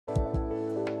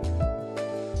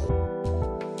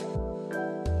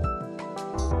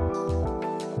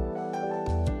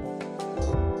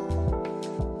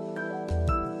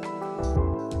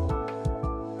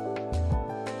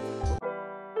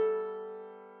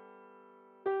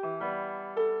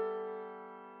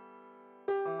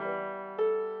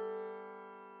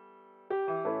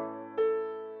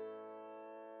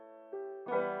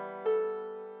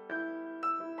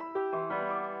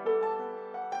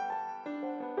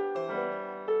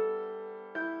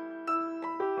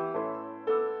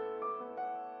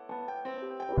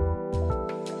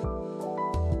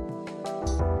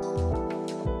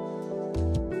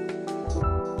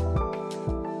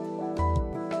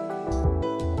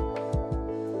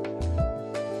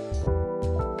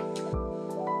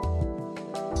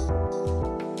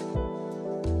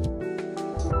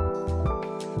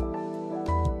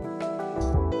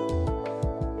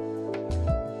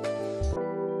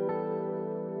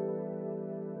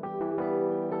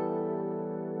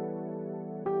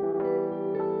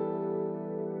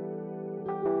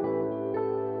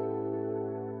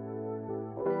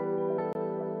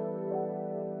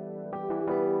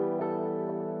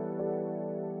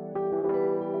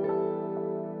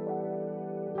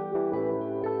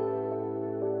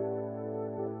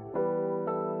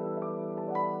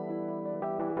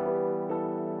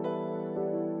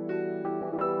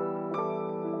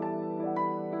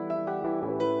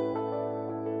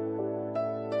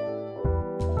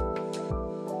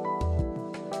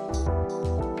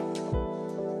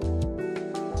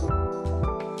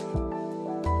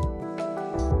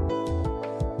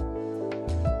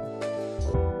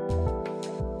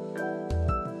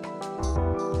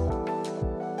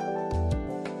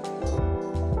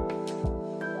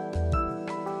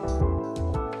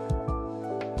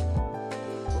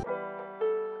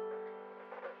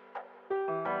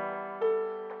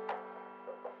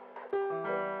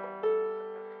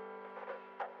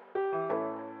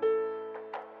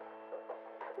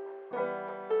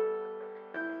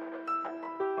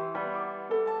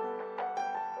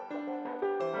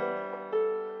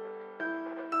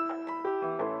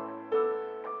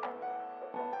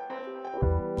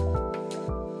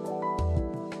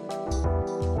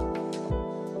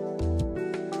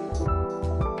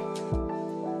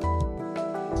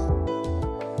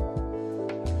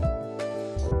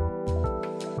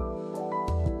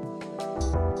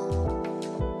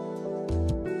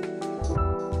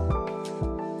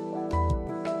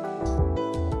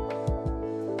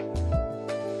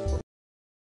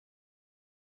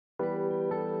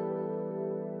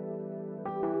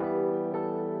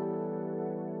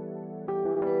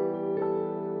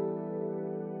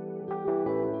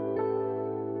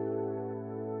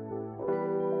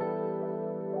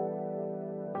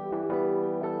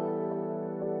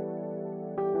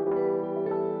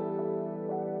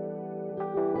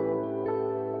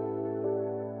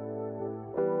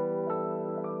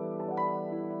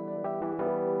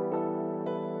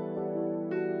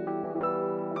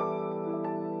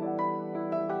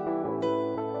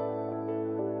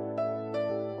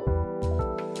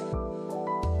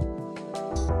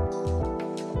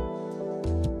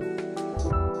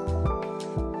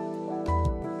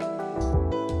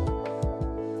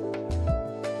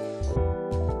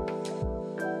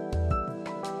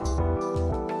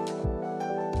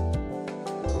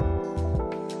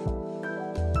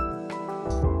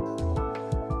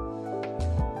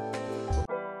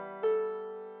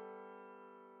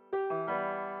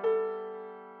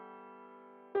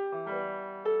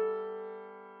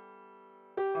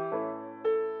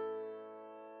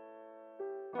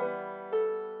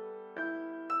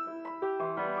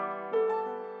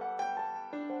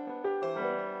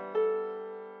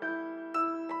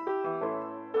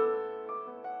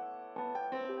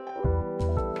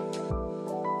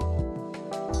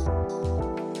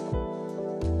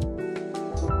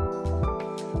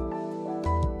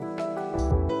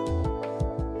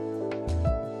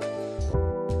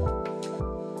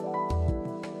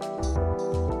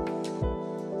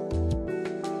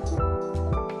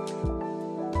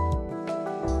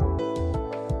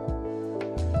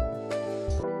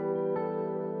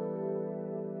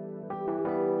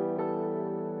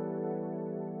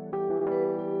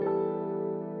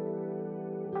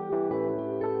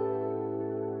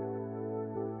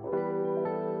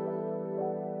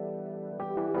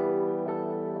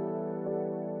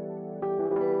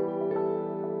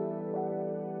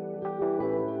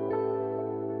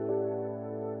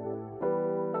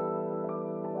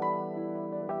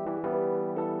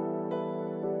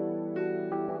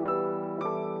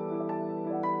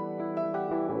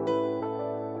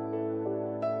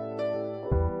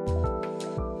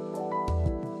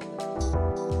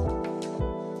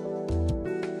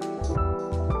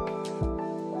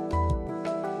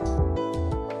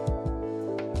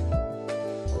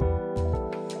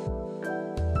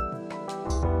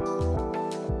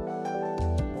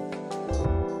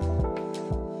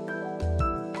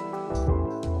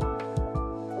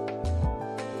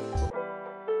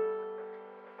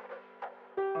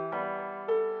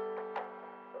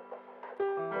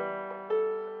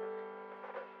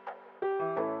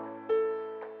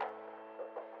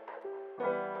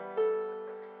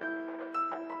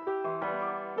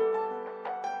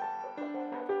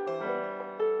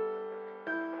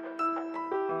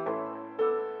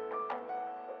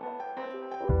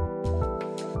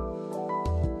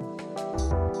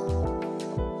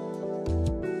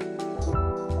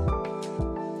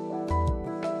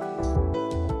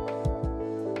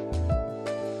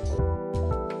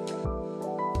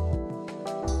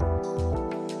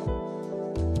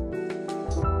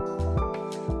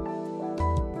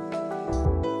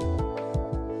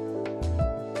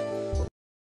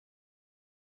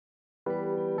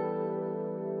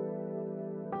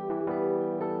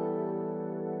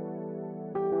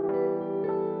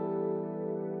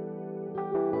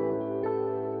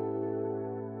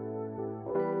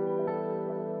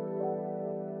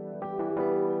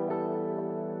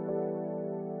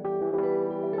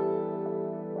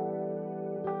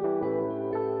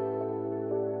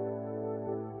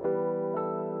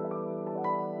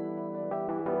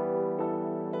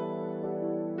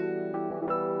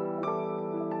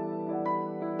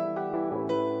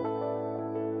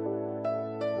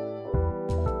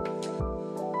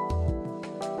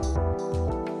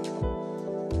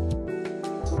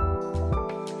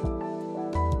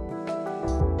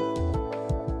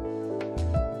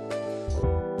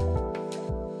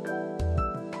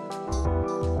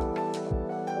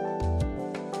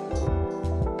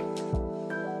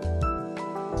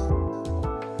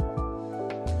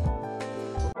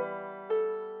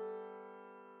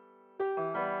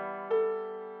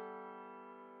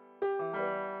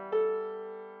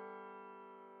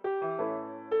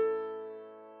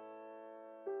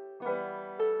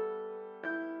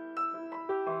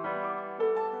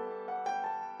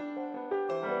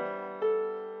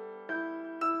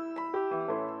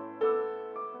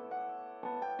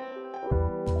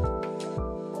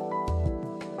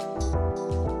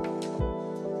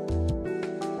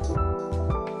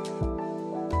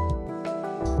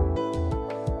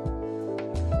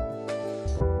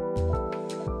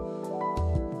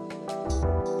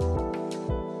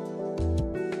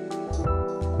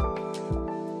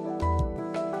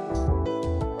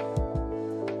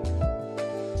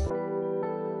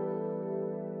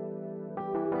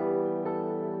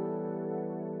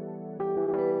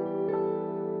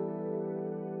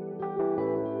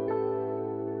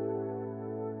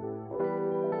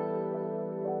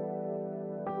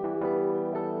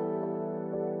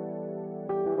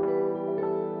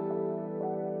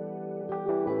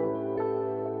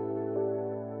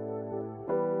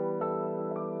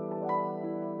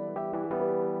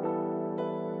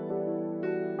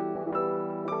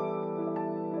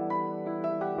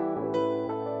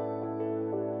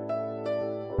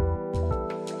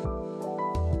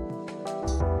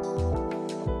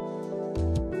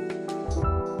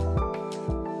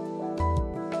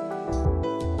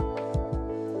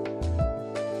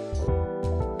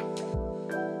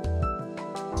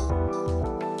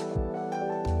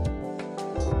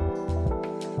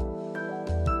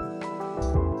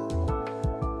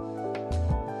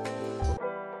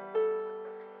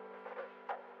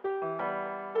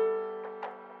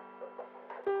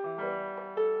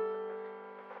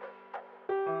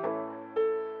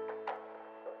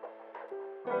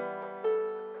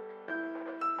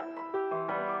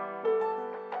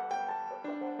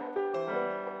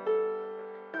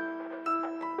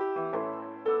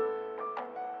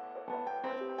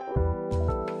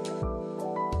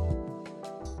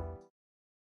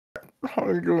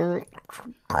Hello,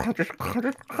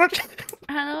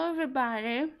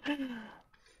 everybody.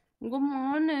 Good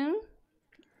morning.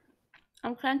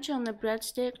 I'm crunching on the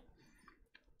breadstick.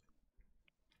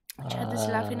 Chad is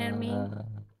laughing at me.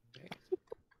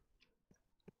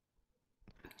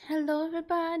 Hello,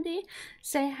 everybody.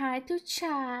 Say hi to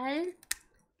Chad.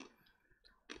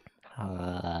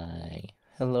 Hi.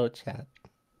 Hello, chat.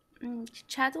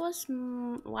 Chad was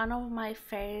one of my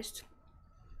first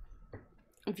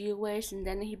viewers, and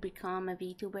then he became a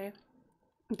VTuber.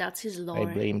 That's his lore.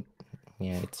 I blame.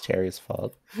 Yeah, it's Cherry's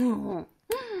fault. I'm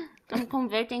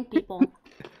converting people.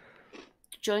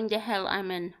 Join the hell I'm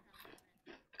in.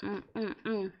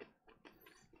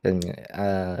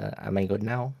 Am I good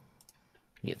now?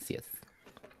 Yes.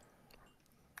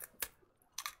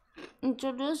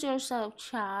 Introduce yourself,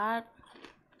 Chad.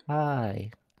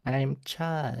 Hi, I'm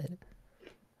Chad.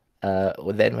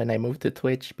 Then when I moved to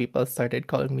Twitch, people started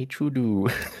calling me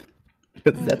Chudu.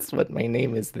 Because that's what my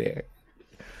name is there.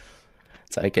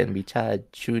 So I can be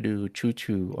Chad, Chudu,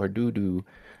 Chuchu, or Dudu,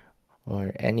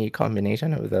 or any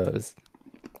combination of those.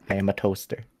 I am a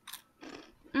toaster.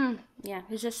 Yeah,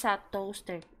 he's a sad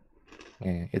toaster.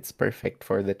 Yeah, it's perfect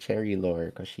for the Cherry lore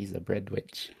because she's a bread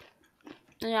witch.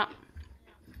 Yeah.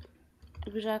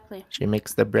 Exactly. She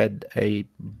makes the bread. I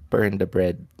burn the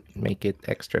bread, make it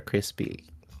extra crispy.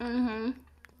 I'm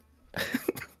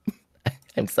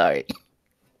sorry.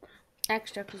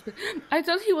 Extra crispy. I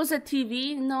thought he was a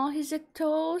TV. No, he's a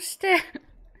toaster.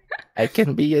 I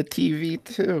can be a TV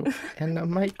too, and a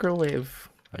microwave.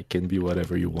 I can be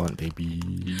whatever you want, baby.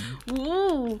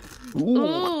 Ooh.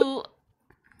 Ooh.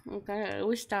 Okay, are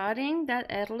we starting that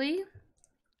early?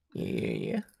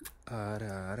 Yeah.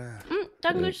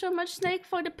 Thank you so much, Snake,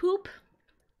 for the poop.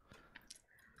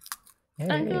 Hey,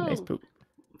 Thank you. nice poop.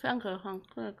 Thank you.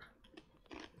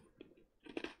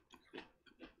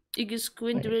 You can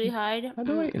squint really hard. How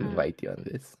do I invite you on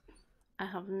this? I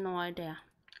have no idea.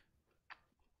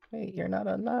 Hey, you're not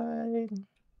online.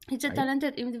 He's a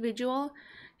talented individual.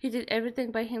 He did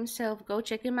everything by himself. Go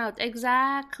check him out.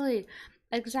 Exactly.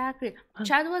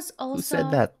 Chad was also... Who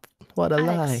said that? What a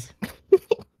Alex. lie.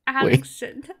 Alex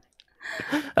said that.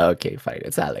 Okay, fine.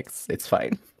 It's Alex. It's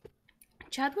fine.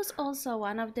 Chad was also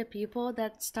one of the people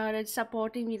that started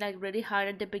supporting me like really hard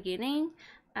at the beginning.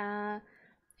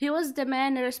 He was the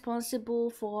man responsible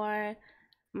for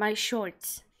my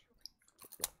shorts.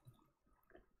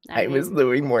 I was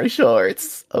doing more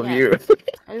shorts of you.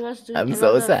 I was doing I'm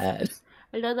so sad.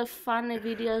 A lot of funny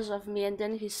videos of me, and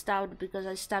then he stopped because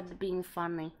I stopped being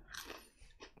funny.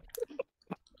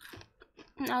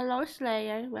 Hello,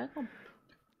 Slayer. Welcome.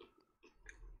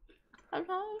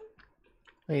 Hello.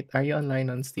 Wait, are you online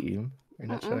on Steam? You're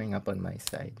not showing up on my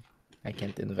side. I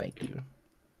can't invite you.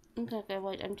 Okay,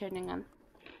 wait, I'm turning on.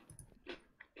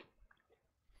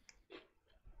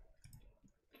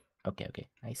 Okay,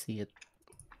 I see it.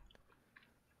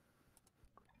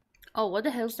 Oh, what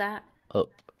the hell's that?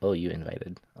 Oh, you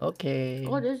invited. Okay.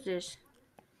 What is this?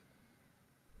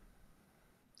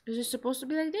 Is it supposed to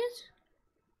be like this?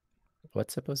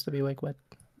 What's supposed to be like what?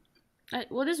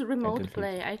 What is remote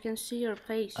play? I can see your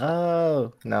face.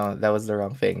 Oh, no, that was the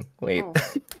wrong thing. Wait. Oh.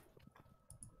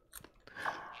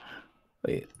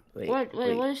 Wait,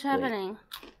 what is happening?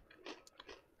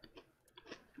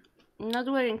 I'm not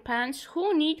wearing pants.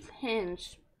 Who needs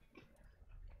pants?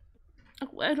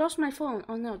 Oh, I lost my phone.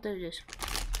 Oh no, there it is.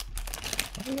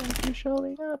 Why aren't you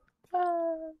showing up?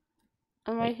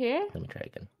 Am I here? Let me try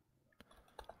again.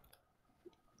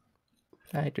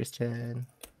 Hi, Tristan.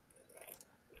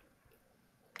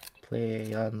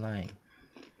 Play online.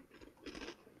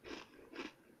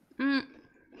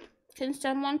 Can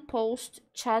someone post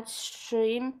chat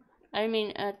stream? I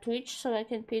mean, Twitch, so I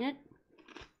can pin it?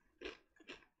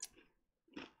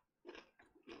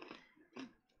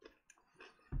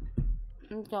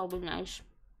 That would be nice.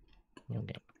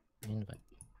 Okay, invite.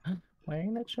 Huh? Why are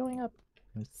you not showing up?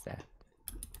 I'm sad.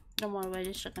 Don't worry, wait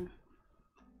a second.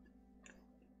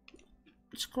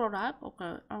 Scroll up,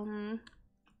 okay.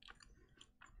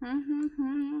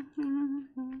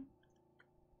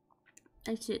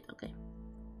 I see it, okay.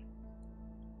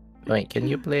 Wait, can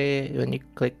you play when you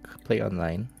click play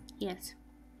online? Yes.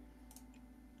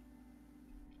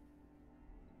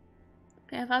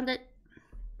 Okay, I found it.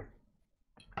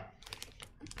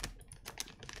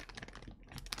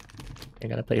 You're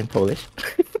gonna play in Polish?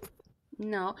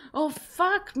 No. Oh,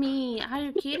 fuck me. Are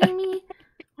you kidding me?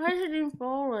 Why is it in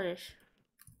Polish?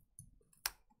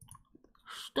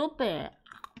 Stupid.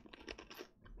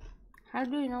 How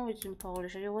do you know it's in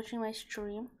Polish? Are you watching my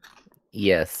stream?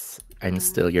 Yes, I'm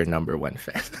still your #1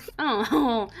 fan.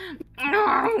 Oh.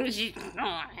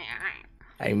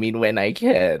 I mean, when I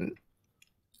can.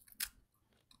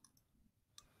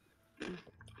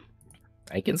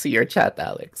 I can see your chat,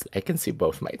 Alex. I can see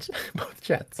both both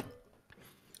chats.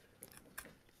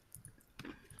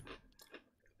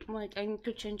 Wait, I need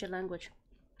to change the language.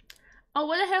 Oh,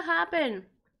 what the hell happened?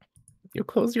 You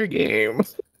close your game.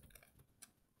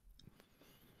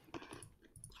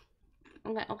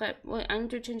 Okay, wait, I need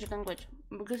to change the language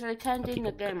because I can't Okay, in the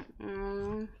okay. game.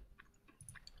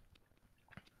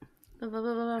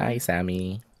 Hi,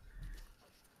 Sammy.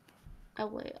 Oh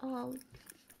wait, oh.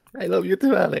 I love you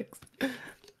too, Alex. I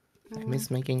miss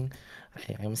making.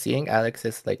 I'm seeing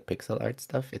Alex's like pixel art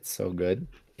stuff. It's so good.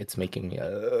 It's making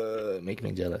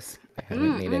me jealous. I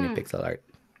haven't made any pixel art.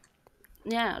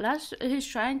 Yeah, he's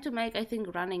trying to make I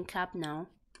think running cap now.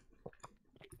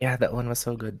 Yeah, that one was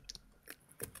so good.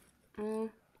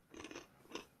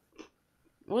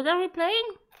 What are we playing?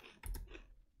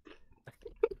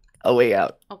 A Way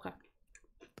Out. Okay.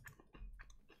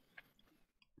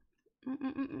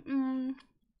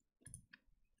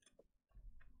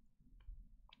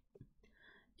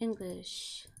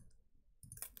 English.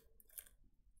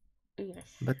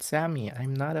 Yes. But Sammy,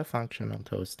 I'm not a functional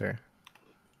toaster.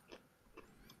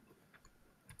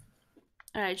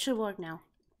 Alright, it should work now.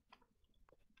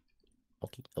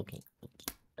 Okay.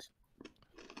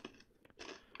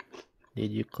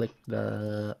 Did you click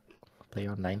the play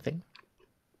online thing?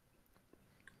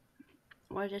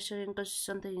 Why just because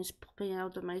something is popping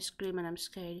out of my screen and I'm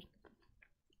scared.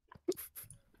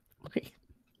 Okay.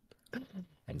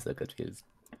 I'm so confused.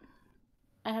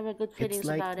 I have a good It's feelings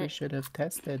like about we it. should have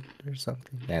tested or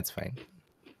something. That's fine.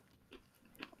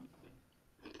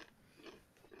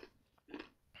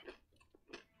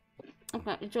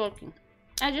 Okay, it's working.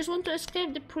 I just want to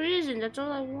escape the prison, that's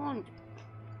all I want.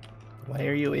 Why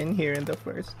are you in here in the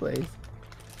first place?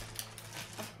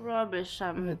 Probably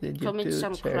What did you commit do,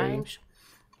 some Cherry? crimes.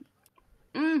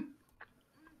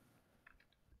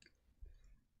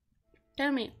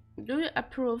 Tell me, do you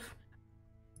approve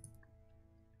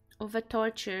of a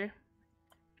torture?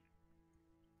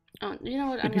 Oh, you know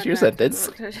what? I'm Finish not your gonna. sentence.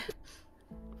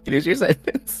 Finish your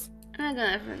sentence. I'm not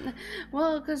gonna.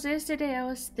 Well, because yesterday I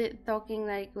was talking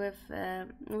like with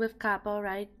Capo,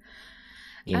 right?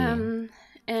 Yeah.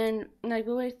 And like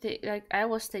we were like I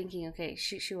was thinking, okay,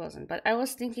 she wasn't, but I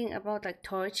was thinking about like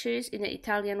tortures in the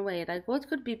Italian way. Like, what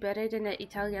could be better than the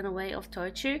Italian way of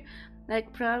torture?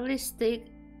 Like, probably stick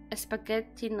a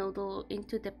spaghetti noodle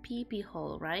into the pee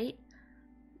hole, right?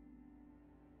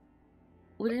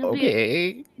 Wouldn't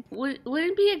Okay.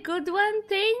 wouldn't be a good one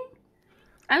thing?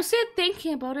 I'm still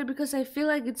thinking about it because I feel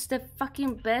like it's the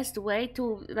fucking best way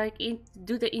to like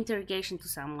do the interrogation to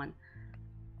someone.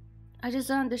 I just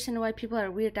don't understand why people are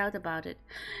weirded out about it.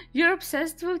 You're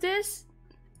obsessed with this?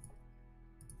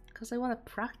 Because I want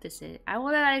to practice it. I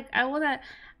want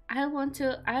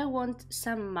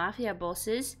some mafia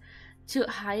bosses to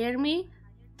hire me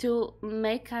to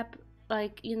make up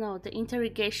like, you know, the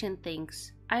interrogation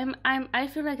things. I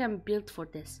feel like I'm built for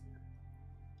this.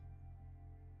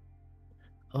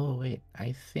 Oh, wait.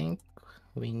 I think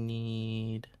we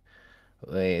need.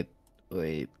 Wait,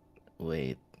 wait,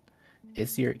 wait.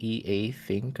 Is your EA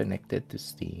thing connected to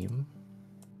Steam?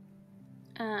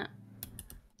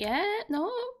 Yeah,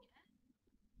 no,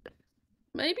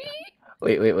 maybe.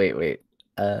 Wait.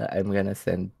 I'm gonna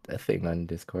send a thing on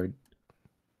Discord.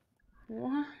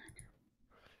 What?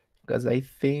 Because I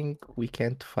think we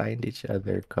can't find each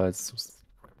other because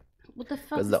What the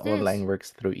fuck is the this? online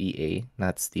works through EA,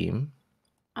 not Steam.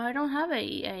 I don't have a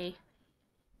EA.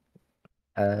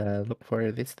 Look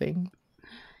for this thing.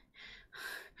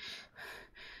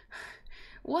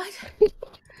 What?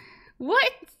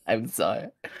 What? I'm sorry.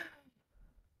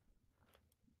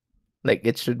 Like,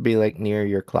 it should be like near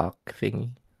your clock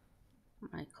thingy.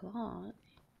 My clock.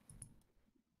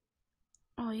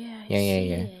 Oh yeah, I Yeah.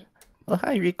 see it. Oh,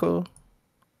 hi, Rico.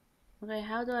 Okay,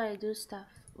 how do I do stuff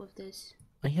with this?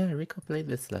 Oh, yeah, Rico played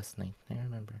this last night. I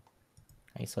remember.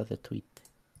 I saw the tweet.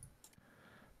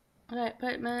 Okay,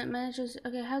 but managers.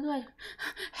 Okay, how do I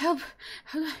help?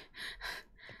 How do I?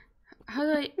 How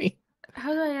do I?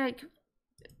 How do I like?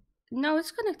 No,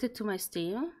 it's connected to my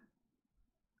Steam.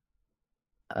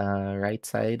 Right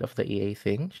side of the EA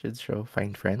thing should show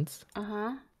Find Friends. Uh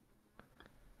huh.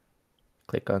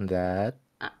 Click on that.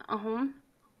 Huh.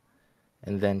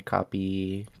 And then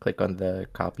copy. Click on the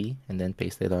copy and then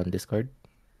paste it on Discord.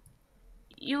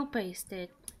 You pasted.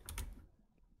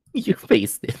 You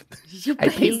pasted. You I pasted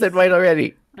paste. mine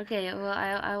already. Okay,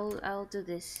 well I'll do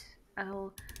this.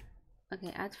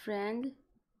 Okay, add friend.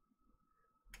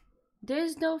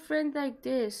 There's no friend like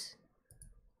this.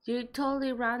 You're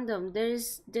totally random.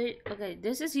 Okay,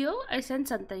 this is you? I sent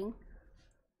something.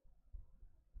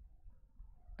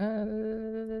 Uh,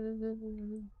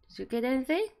 Did you get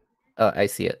anything? Oh, I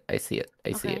see it. I see it.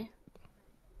 I see it.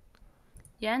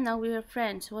 Yeah, now we are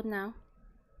friends. What now?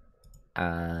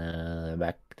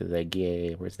 Back to the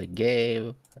game. Where's the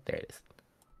game? There it is.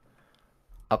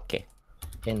 Okay.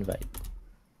 Invite.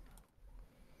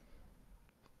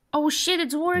 Oh shit,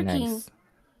 it's working. Nice.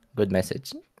 Good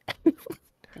message.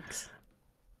 Thanks.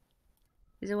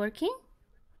 Is it working?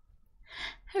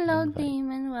 Hello, Invite.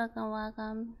 demon. Welcome,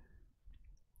 welcome.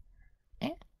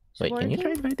 Wait, can you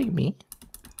try inviting me?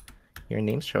 Your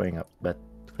name's showing up, but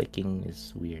clicking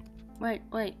is weird. Wait,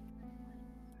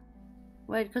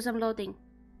 because I'm loading.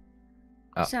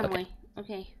 Oh, Some okay. way.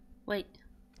 Okay, wait,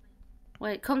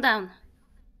 calm down.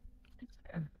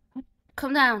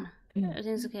 Calm down.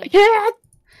 Everything's okay.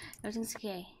 Everything's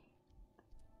okay.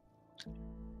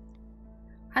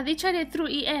 Have they tried it through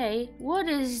EA? What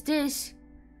is this?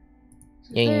 It's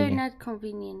very not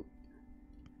convenient.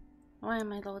 Why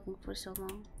am I loading for so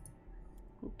long?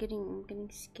 I'm getting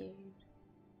scared.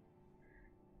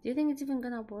 Do you think it's even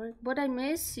gonna work? What I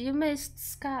miss? You missed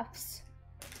scuffs.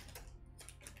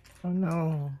 Oh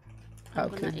no. How I'm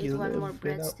gonna could eat you one live more without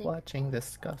breadstick. watching the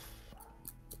scuff?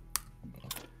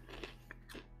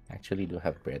 Actually do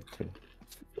have bread too.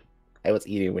 I was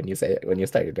eating when you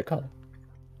started the call.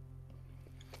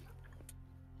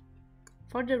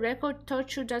 For the record,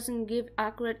 Torture doesn't give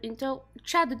accurate intel.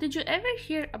 Chad, did you ever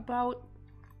hear about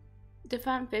the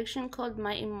fanfiction called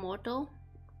My Immortal?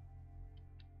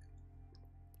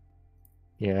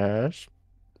 Yes.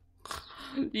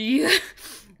 You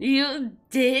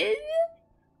did?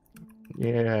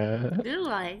 Yeah. Did you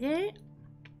like it?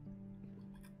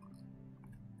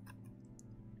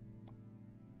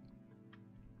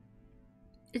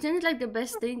 Isn't it like the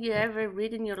best thing you ever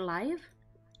read in your life?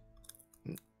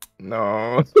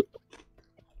 No.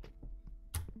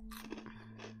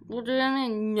 What do you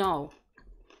mean, no?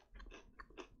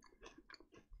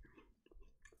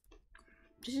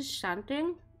 This is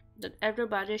something that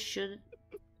everybody should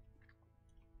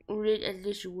read at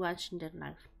least once in their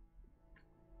life.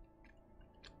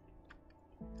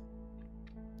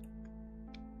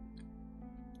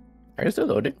 Are you still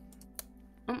loading?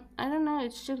 I don't know,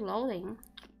 it's still loading.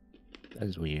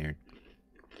 That's weird.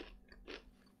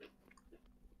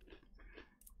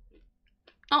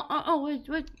 Oh, wait.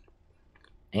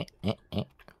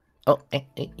 Oh,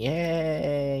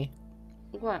 yay!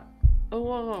 What? Oh,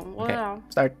 what Okay, now?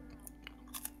 start.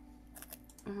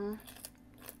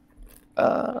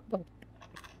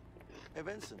 Hey,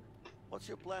 Vincent, what's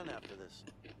your plan after this?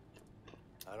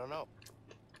 I don't know.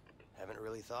 Haven't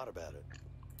really thought about it.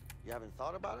 You haven't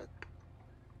thought about it?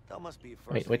 That must be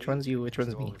first. Wait, which one's you? Which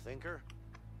one's Mr. me? Overthinker?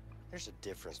 There's a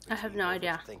difference I between have no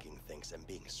idea. thinking things and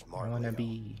being I smart. wanna Leo.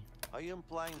 be Are you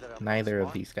implying that I'm neither not of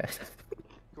smart? these guys.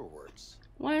 Your words.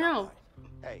 Why no?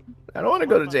 Hey, I don't want to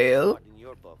go to jail. smart in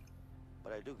your book,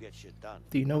 but I do get shit done.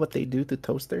 Do you know what they do to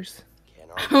toasters?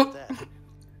 Can't argue with that.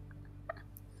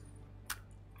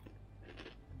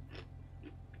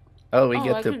 Oh, we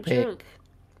get I to can pick. choose.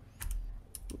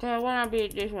 Okay, I wanna be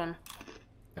this one.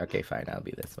 Okay, fine. I'll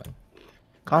be this one.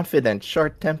 Confident,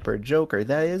 short-tempered joker.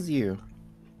 That is you.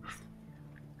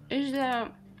 Is the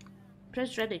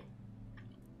press ready?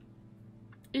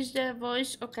 Is the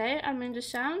voice okay? I mean the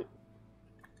sound.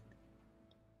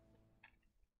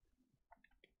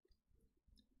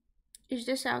 Is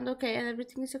the sound okay and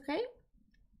everything is okay?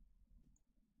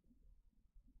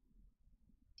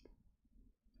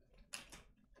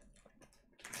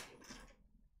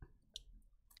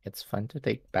 It's fun to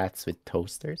take baths with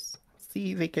toasters.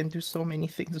 See, they can do so many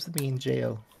things with me in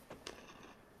jail.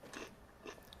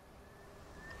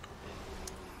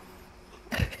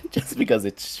 Just because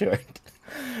it's short.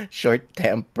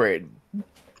 Short-tempered.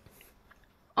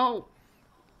 Oh.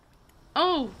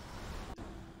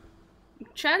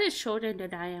 Chad is shorter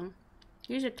than I am.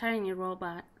 He's a tiny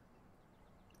robot.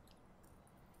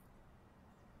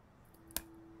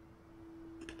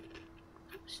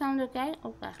 Sound okay?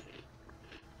 Okay.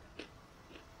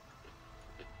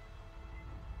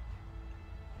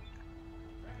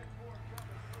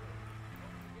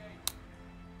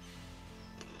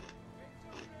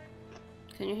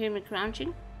 Can you hear me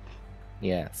crunching?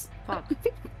 Yes. Fuck.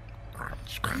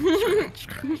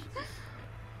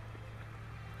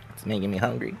 It's making me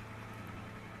hungry.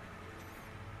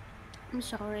 I'm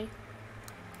sorry.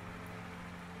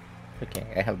 Okay,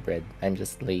 I have bread. I'm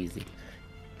just lazy.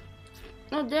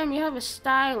 Oh damn, you have a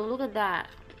style. Look at that.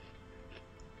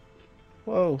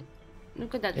 Whoa.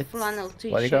 Look at that It's, flannel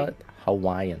t-shirt. what do you call it?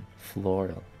 Hawaiian.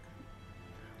 Floral.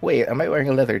 Wait, am I wearing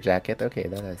a leather jacket? Okay,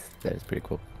 that is pretty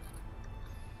cool.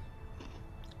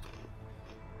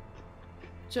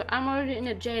 So I'm already in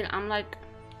a jail. I'm like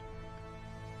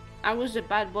I was a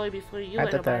bad boy before you Hi,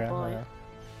 were a bad boy.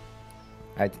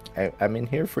 Tatara. I'm in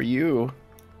here for you.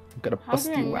 I'm gonna How bust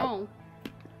do I you out. know?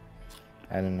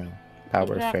 I don't know. Power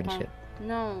of Exactly. friendship.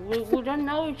 No, we don't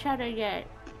know each other yet.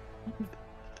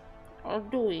 Or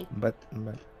do we? But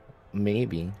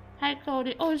maybe. Hi,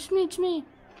 Cody. Oh, it's me.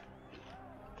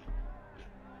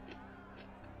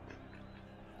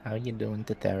 How you doing,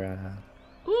 Tatara?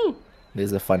 Ooh! This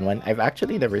is a fun one. I've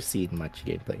actually never seen much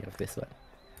gameplay of this one.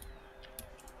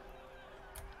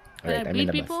 Alright, I'm in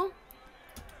the bus. People?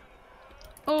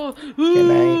 Oh!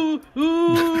 Can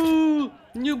Ooh!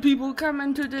 New people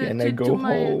coming to the Can I go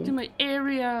home? to my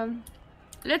area.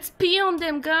 Let's pee on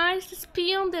them, guys. Let's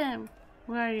pee on them.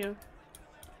 Where are you?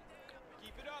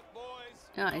 Keep it up, boys.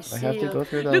 Oh, I see I have to you. go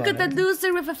through the Look at line. that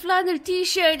loser with a flounder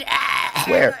t-shirt. Ah!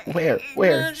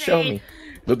 Where? Show me.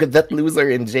 Look at that loser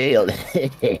in jail.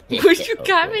 Would you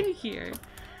come in here?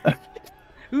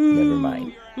 Never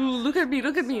mind. Ooh, look at me.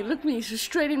 Look me. So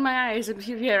straight in my eyes. I'm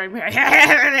here.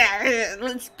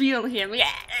 Let's pee on him.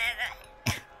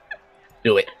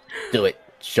 Do it.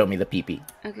 Show me the pee-pee.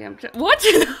 Okay, I'm trying. What?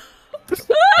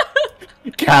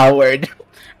 Coward.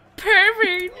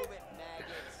 Perfect.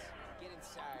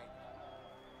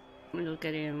 Look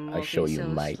at him. I'll show you so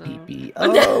my slow. pee-pee.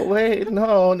 Oh, wait.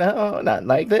 No, not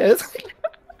like this.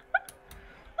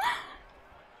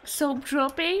 Soap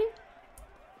dropping?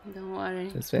 Don't worry.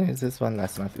 Just finish this one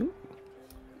last month. Ooh.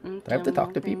 Do I have to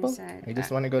talk to people? I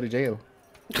just want to go to jail.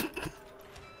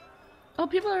 Oh,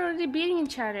 people are already beating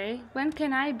each other. When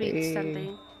can I beat Hey.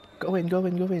 something? Go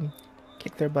in.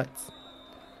 Kick their butts.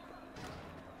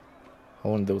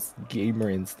 Own those gamer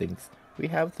instincts. We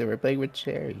have to. We're playing with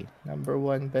Cherry.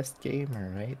 #1 best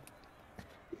gamer, right?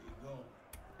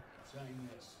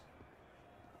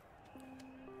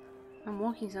 I'm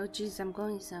walking, so jeez, I'm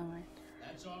going somewhere.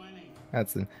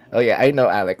 That's an. Oh yeah, I know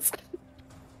Alex.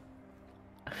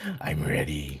 I'm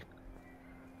ready.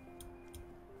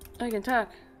 I can talk.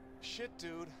 Shit,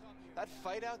 dude. That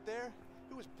fight out there,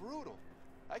 it was brutal.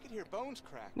 I could hear bones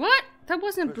crack. What? That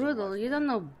wasn't brutal. You don't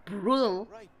know brutal.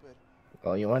 Right, but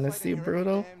Oh, you want to see fighting here every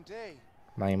brutal? damn day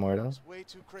My immortal. is way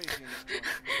too crazy in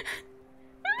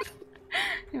this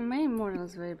world. My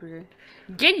immortal's way brutal.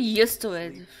 Get used to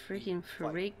it, freaking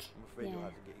freak. I'm afraid Yeah. you'll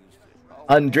have to get used to it.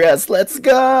 Undress. Let's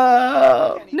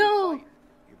go. No! You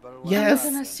better learn Yes.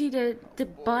 I'm gonna see the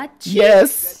butt cheeks?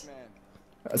 Yes. Man,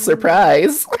 A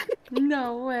surprise.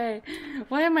 No way.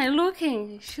 Why am I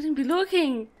looking? I shouldn't be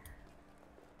looking.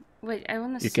 Wait, I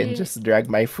wanna see. You can just drag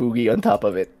my fugi on top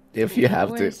of it if you have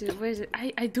Where to. is it? Where is it?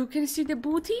 I can see the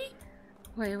booty.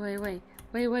 Wait.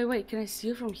 Can I see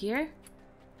it from here?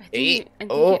 I think I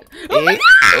think Oh, oh my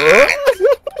oh.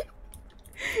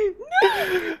 No!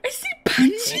 I see butt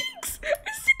cheeks.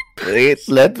 I see the butt Wait,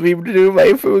 let me do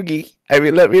my fugi.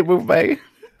 Let me move my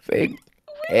thing.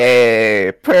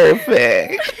 Hey,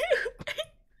 perfect.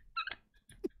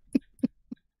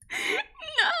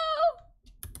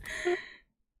 No!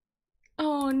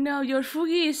 Oh no, your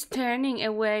fugi is turning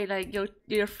away. Like your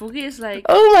fugi is like.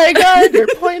 Oh my god, you're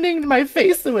pointing my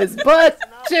face to his butt.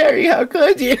 Jerry, how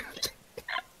could you?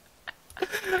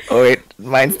 Oh wait,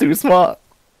 mine's too small.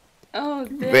 Oh,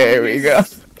 There we go.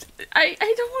 I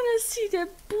don't want to see the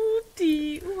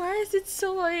booty. Why is it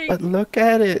so like? But look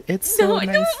at it. It's so No, I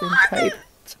don't nice and want tight.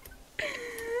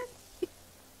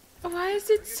 Why is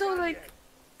it so like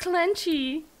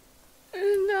clenchy?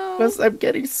 No. Plus, I'm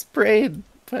getting sprayed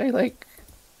by like,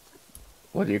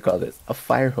 what do you call this? A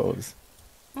fire hose.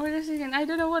 Wait a second. I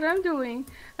don't know what I'm doing.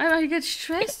 I get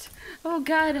stressed. Oh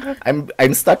God.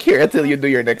 I'm stuck here until you do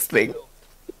your next thing.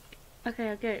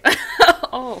 Okay.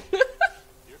 Oh.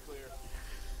 you're clear.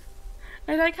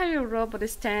 I like how your robot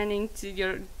is standing to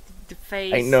the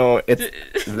face. I know it's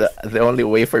the only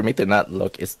way for me to not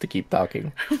look is to keep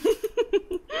talking.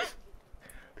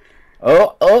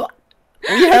 Oh,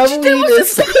 we have There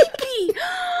was Venus. a BB.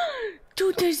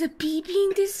 Dude, there's a BB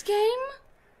in this game.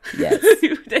 Yes.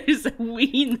 There's a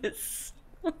Venus.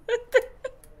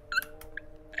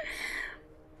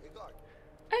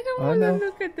 I don't Oh want to no.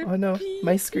 look at the Oh no. BB.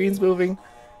 My screen's moving.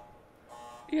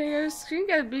 Yeah, your screen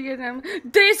got bigger than.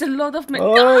 There's a lot of men.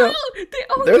 Oh, No! They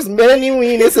all There's many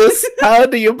Venuses. How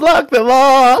do you block them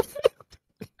all?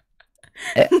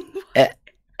 eh.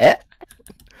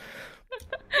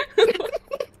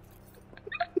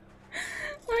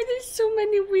 Why there's so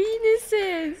many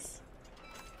Venuses?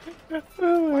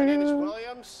 My name is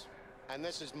Williams, and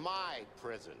this is my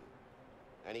prison.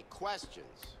 Any questions?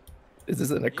 This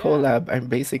isn't a collab. I'm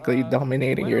basically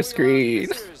dominating your screen.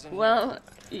 Well,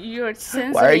 you're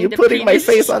censoring. Why are you the putting my penis.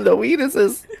 face on the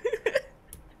Venuses?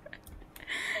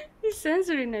 You're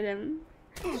censoring them.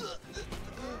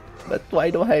 But why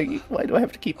do I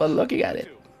have to keep on looking at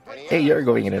it? Hey, you're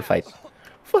going in a fight.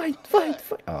 Fight.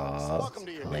 Aw, Welcome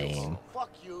to your lame. Fuck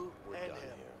you and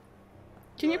him.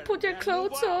 Can you put your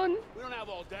clothes on? We don't have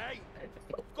all day.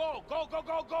 Go.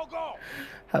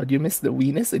 How do you miss the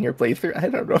weenus in your playthrough? I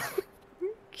don't know.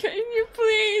 Can you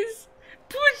please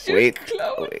put your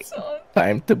clothes on?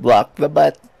 Time to block the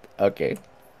butt. Okay.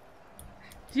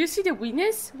 Do you see the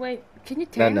weenus? Wait, can you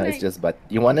tell? No, it's just butt.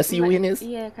 You wanna see weenus?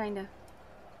 Yeah, kinda.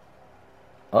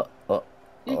 Oh.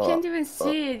 You can't even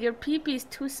see it. Your pee-pee is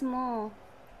too small.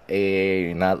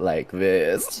 Hey, not like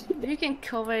this. You can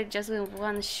cover it just with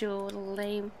one shoe.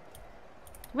 Lame.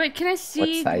 Wait, can I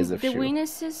see size the of shoe?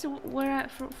 weenuses where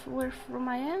from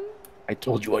I am? I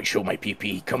told you I'd show my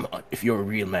PP. Come on, if you're a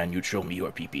real man, you'd show me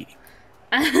your PP.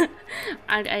 I'm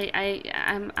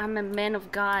a man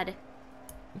of God.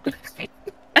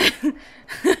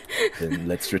 Then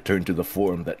let's return to the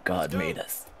form that God made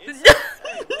us.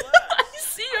 I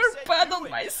see your butt on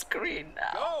my screen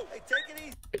now. Go. Hey, take it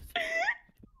easy.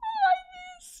 Why do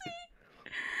you see?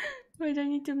 Wait, I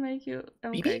need to make you.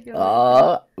 Okay,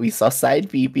 go. We saw side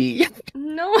PP.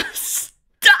 No,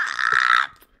 stop!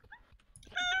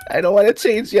 I don't want to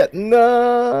change yet.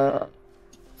 No.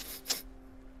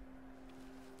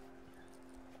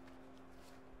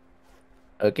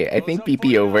 Okay, I think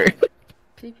PP over.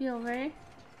 PP over.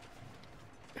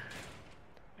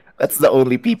 That's the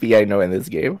only PP I know in this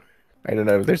game. I don't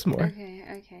know if there's more. Okay.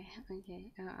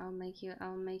 I'll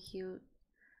make you.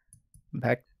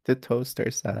 Back to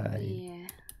toaster side. Yeah.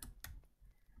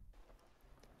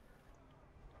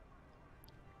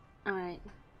 All right.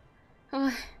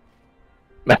 Oh,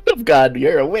 Man of God,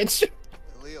 you're a witch.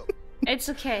 Leo, it's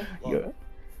okay. You're-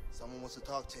 someone wants to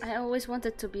talk to you. I always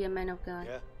wanted to be a man of God.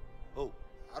 Yeah. Oh.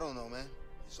 I don't know, man.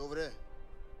 It's over there.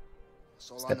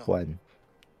 That's all I Step know. 1.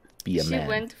 Be a She man.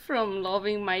 went from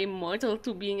loving my immortal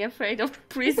to being afraid of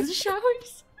prison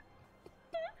showers.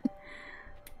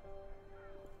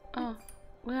 Oh,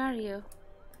 where are you?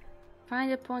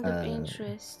 Find a point of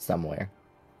interest. Somewhere.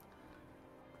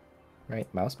 Right,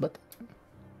 mouse button?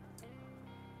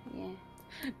 Yeah.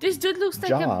 This dude looks like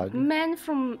Jog. a man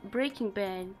from Breaking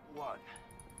Bad.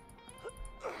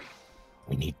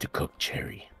 We need to cook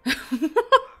Cherry.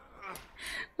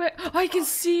 Wait, oh, I can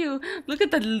see you. Look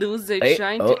at that loser Hey,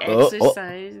 trying oh, to oh, oh.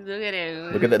 exercise. Look at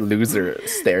him. Look at that loser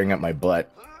staring at my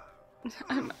butt.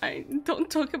 I don't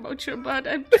talk about your butt.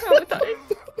 I'm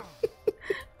traumatized.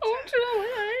 I'm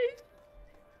traumatized.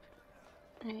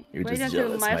 You're Wait just until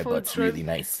jealous. my My food butt's throws- really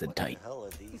nice and tight. What the hell are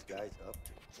these guys up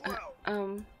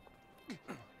to?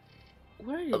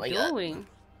 What are you my God. doing?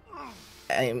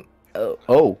 I'm.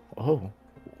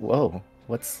 Whoa!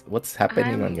 What's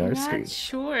happening on your I'm screen? not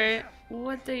sure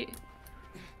what they.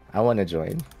 I want to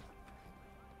join.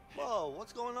 Whoa,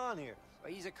 what's going on here?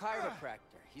 Well, he's a chiropractor.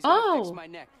 He's Oh. gonna fix my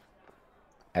neck.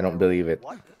 I don't believe it.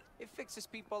 What? It fixes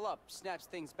people up, snaps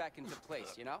things back into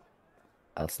place, you know?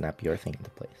 I'll snap your thing into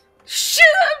place. Shut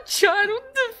up, John!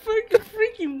 What the fuck, you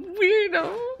freaking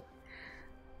weirdo!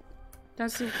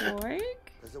 Does it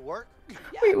work? Does it work?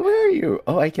 Wait, where are you?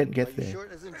 Oh, I can't Are get you there. sure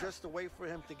it isn't just a way for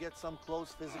him to get some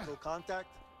close physical contact?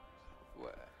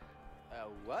 What?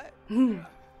 What?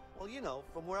 Well, you know,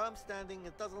 from where I'm standing,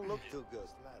 it doesn't look too good.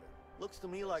 Looks to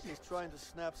me like he's trying to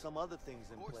snap some other things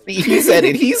in place. He said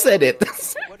it. He said it.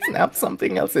 Snap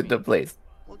something else into place.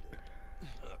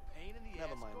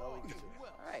 Never mind, I'll leave you to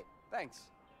it. Alright, thanks.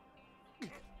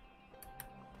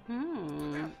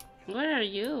 Where are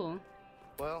you?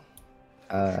 Well,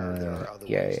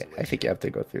 Yeah. I think you have to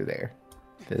go through there.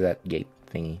 To that gate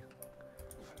thingy.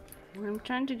 I'm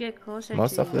trying to get closer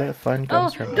Most to of you. the fun Oh,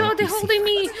 comes from no, they're NPC. holding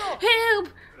me! Help!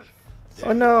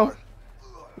 Oh no!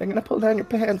 They're gonna pull down your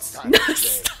pants. Stop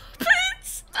it!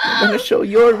 They're gonna show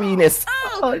your weenus.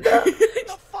 Oh no!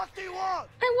 the fuck do you want?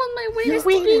 I want my weenus to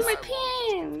be in my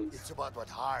pants! It's about what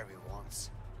Harvey wants.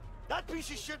 That piece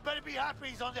of shit better be happy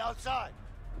he's on the outside.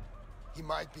 He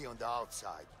might be on the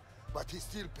outside, but he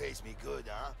still pays me good,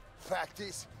 huh? Fact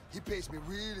is, he pays me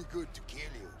really good to kill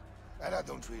you. And I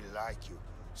don't really like you.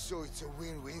 So it's a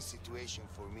win-win situation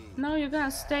for me. No, you're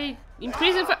gonna stay in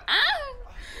prison for.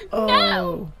 Oh.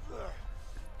 No!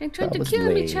 They're trying That to was kill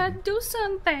me, lame. Chad. Do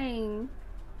something!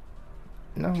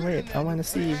 No, wait. I want to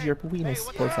see if your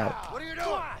weenus pulls out. What are you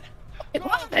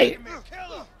doing? Hey,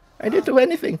 I didn't do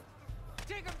anything.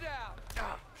 Take him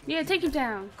down! Yeah, take him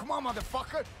down. Come on,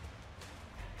 motherfucker.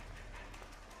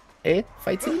 Hey,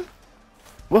 fight scene?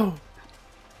 Whoa.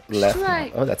 Left.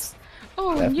 Strike. Oh, that's. Oh,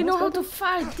 Left you know mouse how to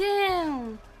fight.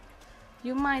 Damn!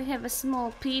 You might have a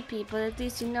small pee-pee, but at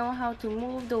least you know how to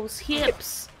move those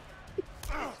hips.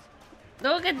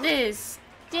 Look at this.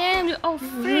 Damn, you. Oh,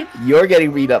 frick. You're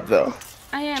getting beat up though.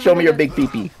 I am. Show me your big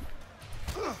pee-pee.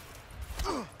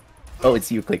 Oh,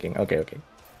 it's you clicking. Okay, okay.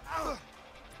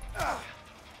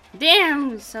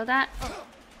 Damn! So that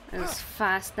was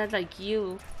fast, not like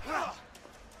you.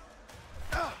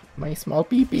 My small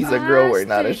pee-pee's a grower,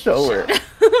 not a shower.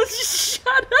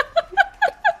 Shut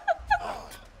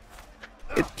up!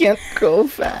 It can't go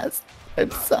fast.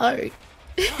 I'm sorry.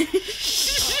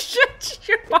 Shut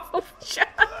your mouth, Chad.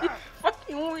 You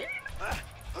fucking weird.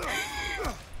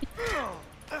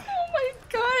 Oh my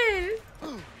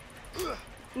god.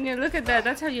 Yeah, look at that.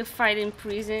 That's how you fight in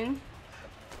prison.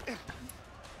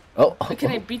 Oh,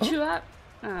 Can I beat you up?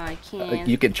 Oh, I can't.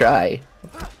 you can try.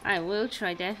 I will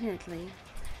try, definitely.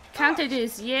 Counter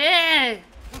this, yeah!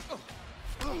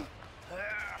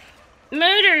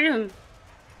 Murder him!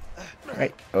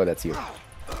 Right. Oh, that's you.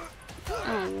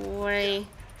 Don't worry.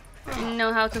 I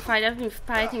know how to fight. I've been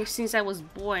fighting since I was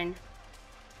born.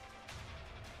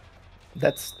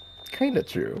 That's kind of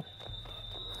true.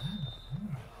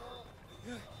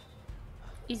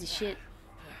 Easy shit.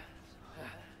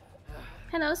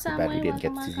 Hello, Too bad we Samuel. didn't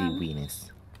get Welcome, to see welcome.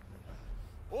 Venus.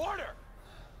 Order!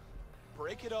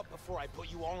 Break it up before I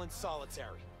put you all in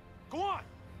solitary. Go on!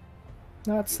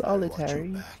 Not solitary.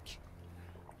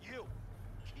 You!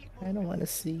 Keep I don't want to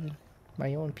see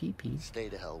my own pee-pee. Stay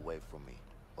the hell away from me,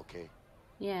 okay?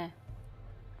 Yeah.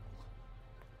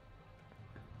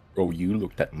 Oh, you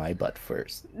looked at my butt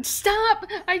first. Stop!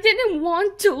 I didn't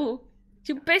want to!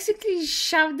 You basically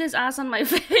shoved this ass on my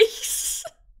face.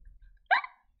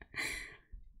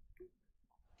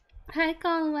 Hi,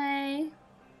 Conway.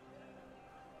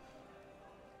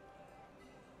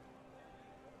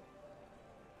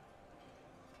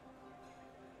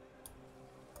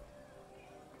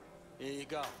 Here you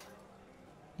go.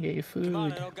 Yay, Come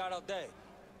on, I food. don't got all day.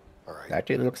 All right.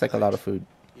 Actually, it looks like a lot of food.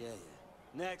 Yeah.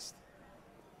 Next.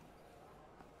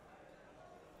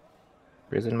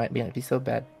 Prison might be so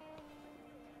bad.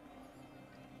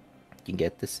 You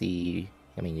get to see,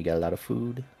 I mean, you get a lot of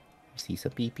food. You see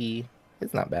some pee-pee.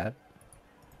 It's not bad.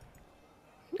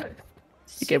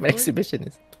 You get an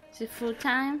exhibitionist. Is it full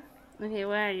time? Okay,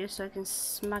 where are you so I can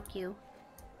smack you?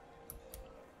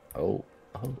 Oh,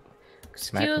 oh.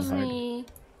 Smack 'em Excuse hard. me.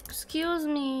 Excuse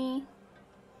me.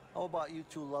 How about you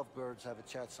two lovebirds have a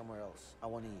chat somewhere else? I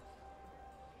want to eat.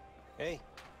 Hey,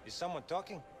 is someone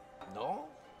talking? No?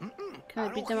 Can I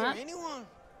beat them up? anyone.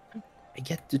 I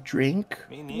get to drink?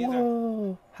 Me neither.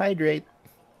 Whoa. Hydrate.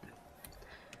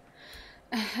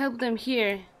 Help them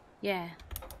here. Yeah.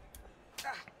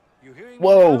 You hearing me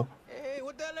Whoa. now? Hey,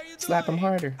 what the hell are you doing? Slap him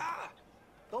harder.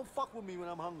 Don't fuck with me when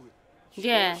I'm hungry.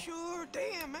 Yeah. Sure,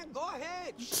 damn, man, go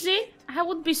ahead. See, I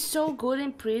would be so good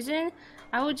in prison.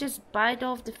 I would just bite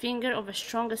off the finger of the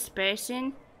strongest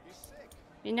person.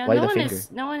 You know, Why no the one finger?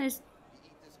 is. No one is.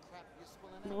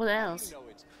 What else? You know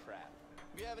it's crap.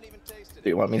 You haven't even tasted Do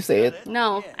you want me to say it?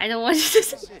 No, I don't want you to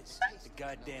say. The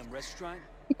goddamn restaurant?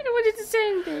 I don't want you to say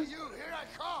anything. You, here I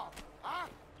come. Huh?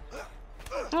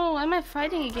 Oh, am I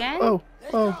fighting again? Oh,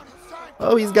 oh.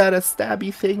 Oh, he's got a stabby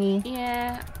thingy.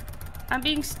 Yeah. I'm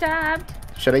being stabbed.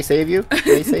 Should I save you?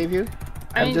 Should I save you?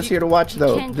 I I'm mean, just you- here to watch you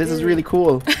though. can't This do is it. really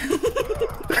cool.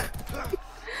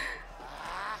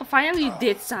 Oh, finally, you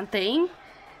did something.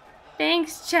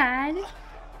 Thanks, Chad.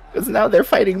 Because now they're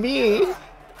fighting me.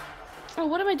 Oh,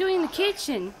 what am I doing in the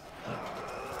kitchen?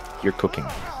 You're cooking.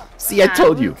 See, I Yeah,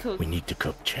 told we'll you. cook. We need to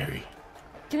cook, Cherry.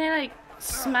 Can I like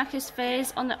smack his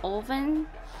face on the oven?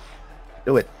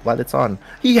 Do it while it's on.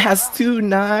 He has 2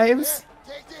 knives.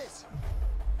 Take this.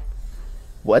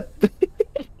 What?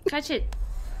 Catch it.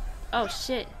 Oh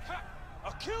shit.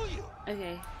 I'll kill you.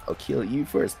 Okay. I'll kill you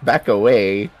first. Back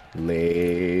away.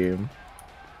 Lame.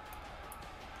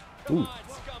 Ooh.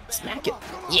 Smack it.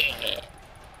 Yeah.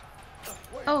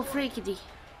 Oh, freaky.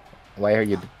 Why are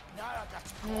you...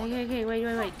 Okay,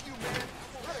 wait.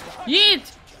 Yeet!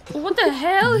 What the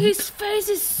hell? His face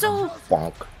is so...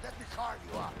 Bonk. Let me carve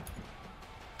you up.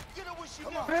 You know what you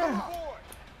did? Come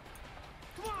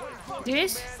on.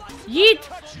 This? Yeet!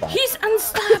 He's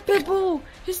unstoppable!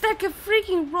 He's like a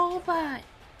freaking robot!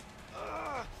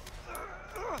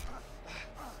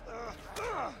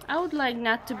 I would like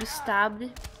not to be stabbed.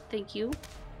 Thank you.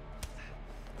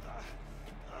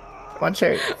 Come on,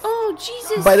 Cherry. Oh,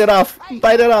 Jesus! Bite it off.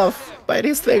 Bite it off. Bite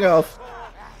his thing off.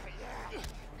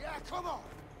 Yeah, come on.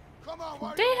 Come on.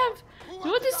 What They have...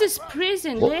 What is this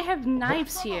prison? They have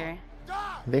knives here.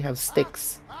 They have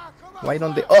sticks. Why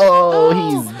don't they... Oh,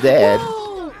 he's dead.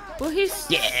 Whoa. Well, he's...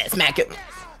 Yeah, smack it.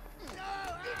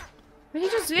 He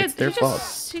just... It's their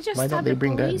fault. He just Why don't stabbed they a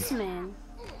bring guns? policeman.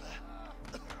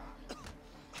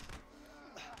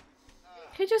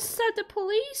 He just stabbed a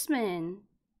policeman.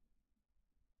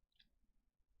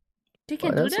 They can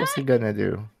What do else was he that? gonna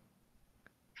do?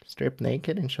 Strip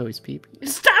naked and show his pee-pee?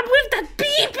 Stop with that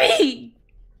pee-pee!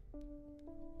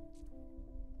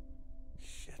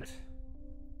 Shit.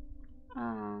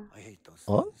 Oh, I hate those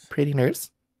Oh, things. pretty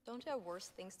nurse. Don't you have worse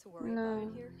things to worry about no.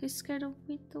 in here? He's scared of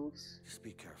beetles. Just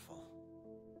be careful.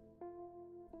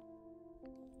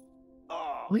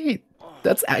 Wait,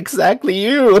 that's exactly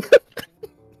you.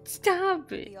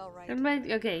 Stop it. Be all right.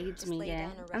 Okay, it's Just me, lay yeah.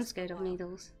 down and I'm rest scared for a of while.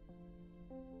 needles.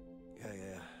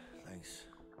 Yeah, thanks.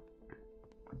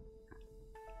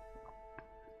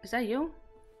 Is that you?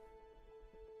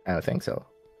 I don't think so.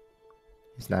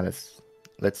 He's not as.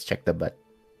 Let's check the butt.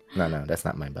 No, that's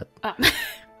not my butt. Oh.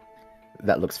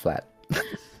 That looks flat.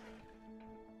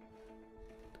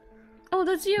 Oh,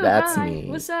 that's you. That's Hi. me.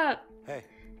 What's up? Hey,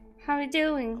 How are you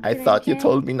doing? I Doing thought you okay?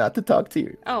 told me not to talk to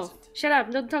you. Oh, shut up.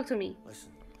 Don't talk to me.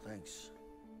 listen, thanks.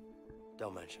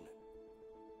 Don't mention it.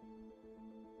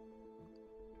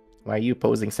 Why are you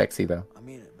posing sexy though? I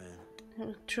mean it,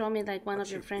 man. Throw me like one What's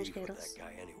of your French beef with girls. that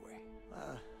guy anyway?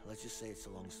 Let's just say it's a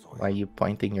long story. Why are you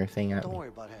pointing your thing at Don't me? worry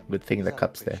about him. Good thing He's the out of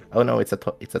cup's the there. picture Oh now. no, it's a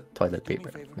toilet Do me a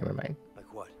paper. favor? Never mind.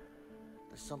 Like what?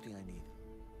 There's something I need.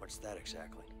 What's that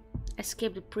exactly?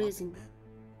 Escape the Nothing, prison. man.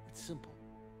 It's simple.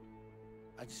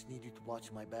 I just need you to watch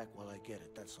my back while I get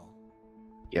it, that's all.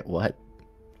 Get what?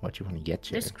 What you want to get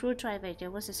you? The screwdriver.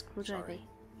 There was a screwdriver. Sorry,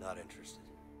 not interested.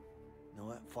 You know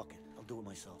what? Fuck it. I'll do it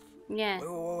myself. Yeah.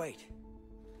 Wait.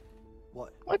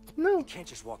 What? What? No. You can't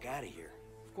just walk out of here.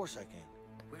 Of course I can.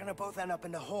 We're gonna both end up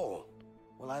in the hole.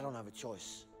 Well, I don't have a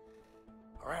choice.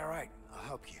 All right. I'll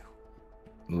help you.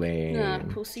 Lame. Just don't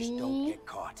Pussy. get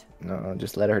caught. No,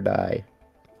 just let her die.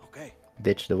 Okay.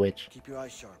 Ditch the witch. Keep your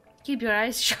eyes sharp. Keep your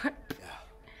eyes sharp. Yeah.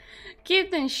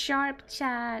 Keep them sharp,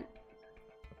 chat.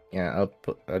 Yeah,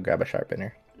 I'll grab a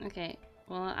sharpener. Okay.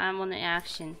 Well, I'm on the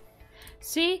action.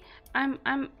 See, I'm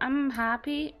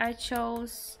happy. I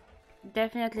chose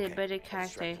definitely a better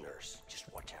character. Distract the nurse. Just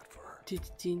watch out for her.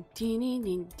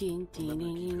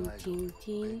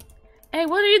 Hey,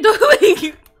 what are you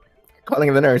doing?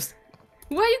 Calling the nurse.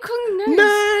 Why are you calling the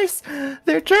nurse? Nurse!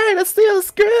 They're trying to steal a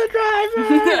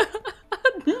screwdriver!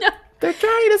 No. They're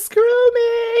trying to screw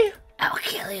me! I'll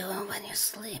kill you when you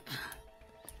sleep.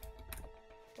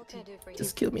 What can I do for you?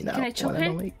 Just kill me now Can I choke while I'm her?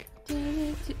 awake.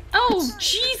 Oh,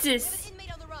 Jesus!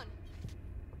 Inmate on the run.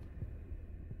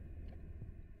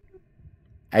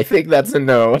 I think that's a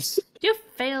no. You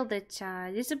failed it,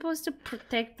 child. You're supposed to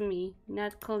protect me,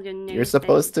 not call your name. You're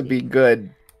supposed to be good.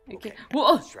 Okay.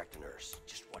 Whoa! Distract the nurse.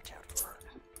 Just watch out for her.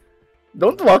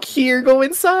 Don't walk here, go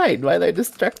inside while I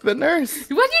distract the nurse.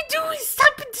 What are you doing?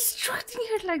 Stop distracting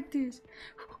her like this.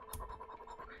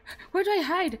 Where do I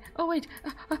hide? Oh, wait.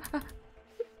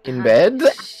 In bed?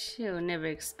 She'll never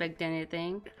expect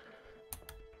anything.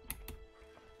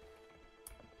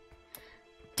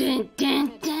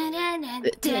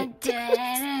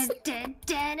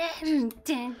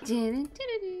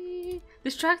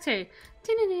 Distract her.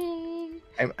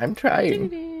 I'm trying.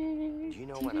 Do you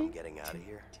know when I'm getting out of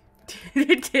here?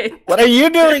 What are you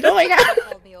doing? Oh my god!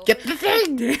 Called me over. Get the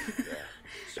thing! Yeah.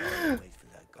 Sorry, wait for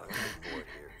that guy. I'm bored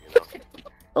here, you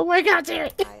know? Oh my god,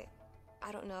 Derek!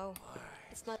 I don't know.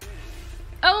 It's not.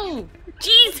 Oh,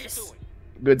 Jesus!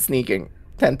 Good sneaking.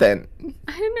 10-10.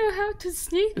 I don't know how to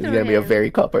sneak This through is gonna be a him. very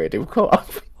cooperative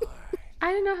co-op.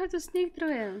 I don't know how to sneak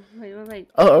through him. Wait.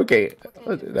 Oh, okay.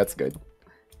 Oh, that's good.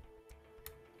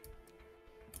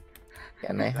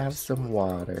 Can I have some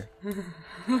water?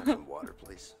 Some water,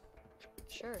 please.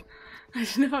 Sure. I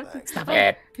don't know how to... Stop Oh,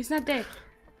 it! he's not there.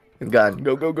 It's gone.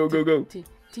 Go, go, go, go, go.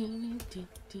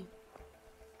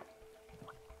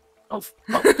 Oh,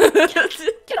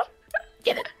 get up!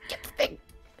 Get it! Get the thing!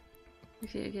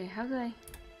 Okay, how do I...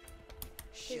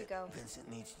 Here you go. Vincent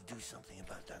needs to do something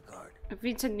about that guard.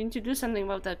 Vincent need to do something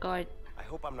about that guard. I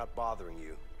hope I'm not bothering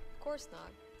you. Of course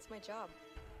not. It's my job.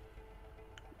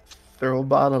 Throw a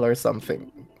bottle or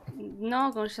something.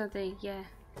 No, or something, yeah.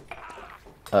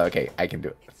 Oh, okay, I can do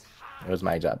it. It was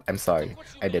my job. I'm sorry.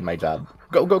 I did my job.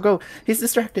 Go, go, go! He's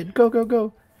distracted. Go, go,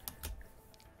 go!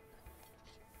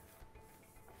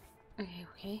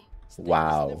 Okay.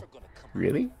 Wow.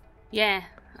 Really? Yeah,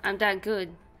 I'm that good.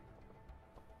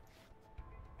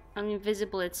 I'm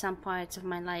invisible at some parts of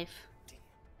my life.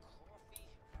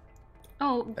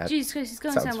 Oh, That Jesus Christ, he's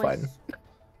going Sounds somewhere. fun.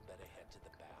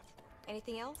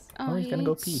 Anything else? Oh, he's gonna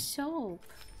go needs pee. soap.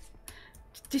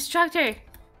 Distract her.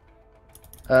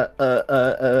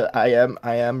 I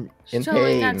am in So he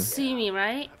pain. can't see me,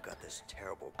 right? I've got this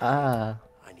terrible. Ah.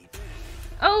 I need.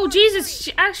 Oh, Jesus,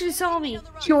 she actually saw me.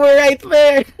 You were right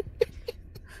there!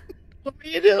 What are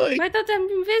you doing? I thought I'm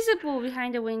invisible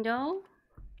behind the window.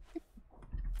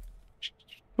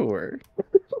 Sure.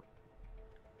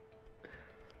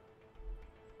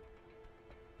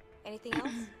 Anything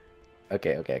else?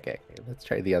 Okay. Let's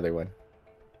try the other one.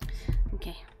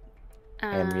 Okay.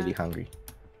 I am really hungry.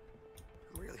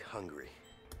 I'm really hungry.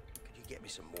 Could you get me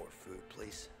some more food,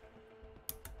 please?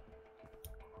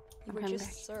 You were I'm just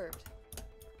back. served.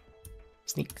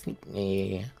 Sneak.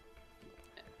 Yeah.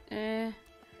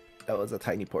 That was a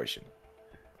tiny portion.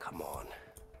 Come on.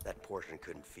 That portion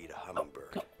couldn't feed a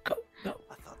hummingbird. Go.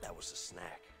 I thought that was a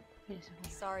snack.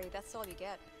 Sorry, that's all you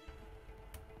get.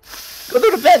 Go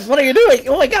to the bed! What are you doing?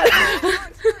 Oh my god! We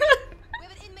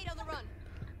have an inmate on the run.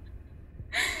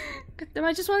 God damn,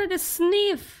 I just wanted to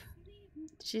sniff.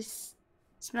 Just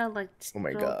smelled like Oh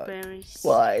my god. strawberries.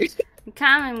 Why?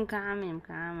 I'm coming.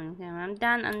 I'm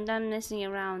done messing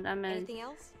around. Anything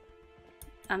else?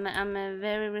 I'm a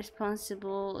very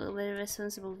responsible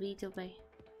Vtuber.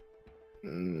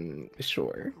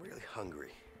 Sure. I'm really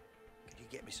hungry. Could you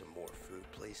get me some more food,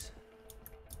 please?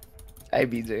 Hi,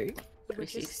 BJ. You were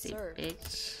just 360, served.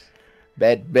 bitch.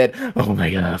 Bed. Oh my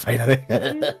god, finally.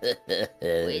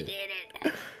 We did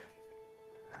it.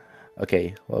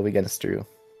 Okay, what are we gonna screw?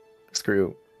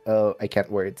 Oh, I can't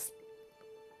words.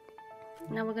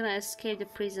 Now we're gonna escape the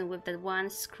prison with that one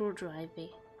screwdriver.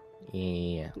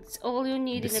 Yeah. It's all you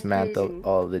need in a Dismantle prison.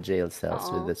 all the jail cells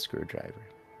Uh-oh. with the screwdriver.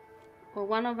 Well,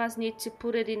 one of us needs to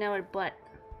put it in our butt.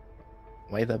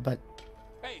 Why the butt?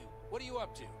 Hey, what are you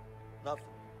up to? Nothing.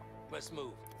 Let's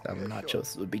move. Some Yeah,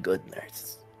 nachos would be good,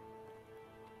 nurse.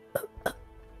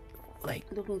 Like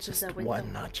Looking through just the window.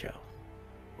 one nacho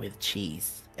with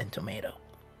cheese and tomato.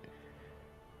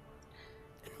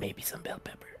 And maybe some bell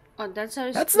pepper. Oh, that's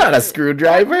how. That's not a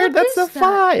screwdriver, What that's a is that?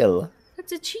 file.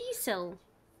 That's a chisel.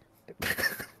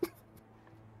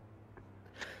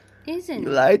 Isn't You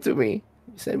it? lied to me.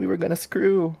 You said we were gonna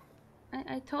screw.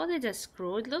 I thought it a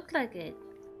screw. It looked like it.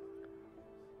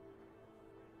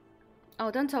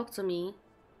 Oh, don't talk to me.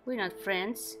 We're not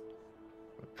friends.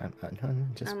 I'm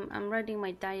just I'm writing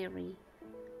my diary.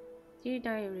 Dear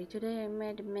diary, today I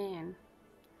met a man.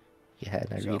 he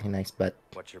had a So, really nice butt,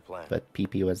 What's your plan? but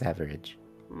PP was average.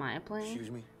 My plan?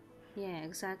 Excuse me? Yeah,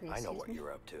 exactly. I know excuse what me.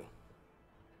 you're up to.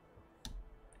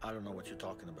 I don't know what you're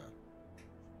talking about.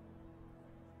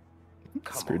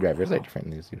 Come on Screwdrivers are now. different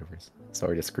in this universe. So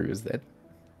are the screws then.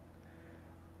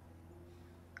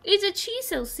 It's a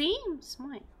chisel, see? I'm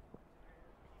smart.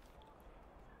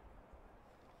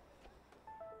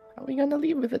 How are we gonna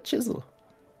leave with a chisel?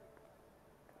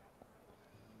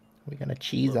 Are we gonna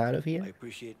cheese Look, out of I here?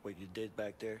 appreciate what you did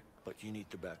back there, but you need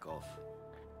to back off.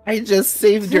 I just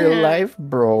saved your life,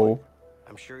 bro.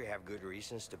 I'm sure you have good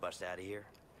reasons to bust out of here,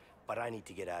 but I need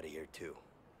to get out of here too.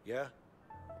 Yeah?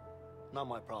 Not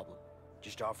my problem.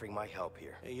 Just offering my help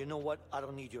here. Hey, you know what? I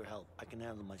don't need your help. I can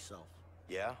handle myself.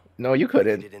 Yeah? No, you Did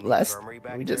couldn't. it in the Last infirmary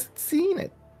back we there? just seen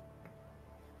it.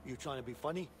 You trying to be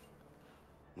funny?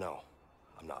 No,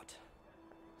 I'm not.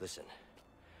 Listen,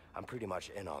 I'm pretty much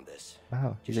in on this.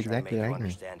 Wow, he's Just trying to exactly make you like me.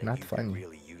 understand that Not you could funny.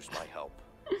 really use my help.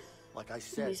 Like I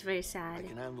said, He's very I sad.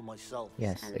 can handle myself.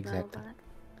 Yes, I know exactly. that.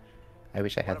 I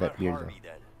wish I What had that about beard Harvey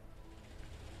then?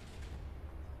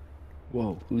 though.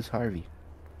 Whoa, who's Harvey?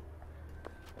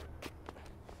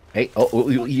 Hey,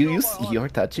 you're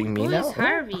touching me Who now? is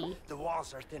Harvey? The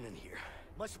walls are thin in here.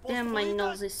 Am I supposed to Damn, my believe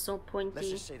nose that? is so Let's pointy.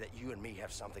 just say that you and me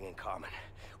have something in common.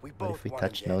 We What both if we want him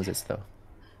touch dead. noses though?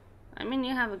 I mean,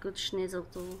 you have a good schnizzle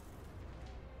too.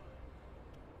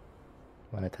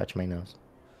 Wanna touch my nose?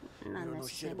 You Not don't know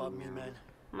shit necessarily. about me, no. man.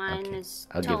 Mine Okay, is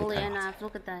I'll give it totally time. enough.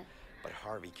 Look at that. But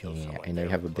Harvey killed Yeah, someone I know you very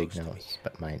have a big close to me. nose,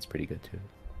 but mine's pretty good too.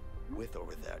 With or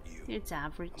without you, It's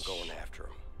average. I'm going after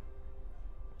him.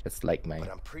 Just like mine.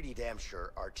 But I'm pretty damn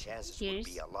sure our chances would Cheers.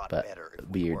 be a lot But better if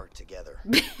we weird. worked together.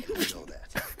 And you know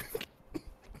that.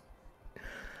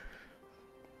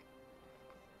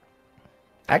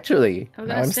 Actually, I'm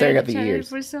now gonna I'm stare staring at each the other ears.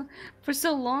 for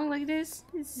so long like this.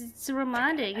 It's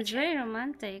romantic. It's very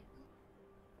romantic.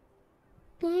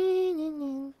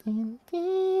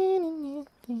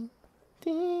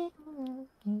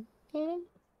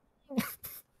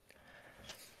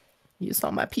 You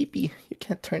saw my peepee. You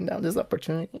can't turn down this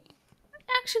opportunity.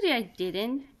 Actually, I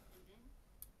didn't.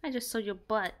 I just saw your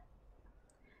butt.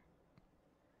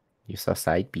 You saw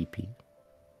side peepee.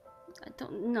 I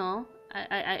don't know.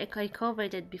 I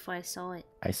covered it before I saw it.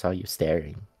 I saw you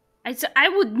staring. I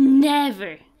would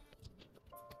never.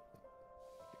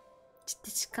 It's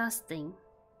disgusting.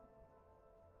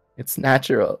 It's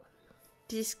natural.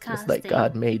 Disgusting. Just like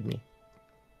God made me.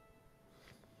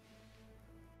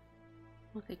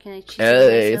 Okay, can I choose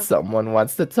Hey, myself? someone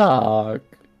wants to talk.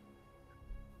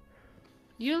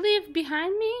 You live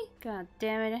behind me? God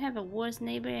damn it! I have a worst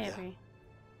neighbor ever.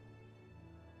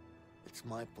 It's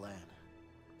my plan,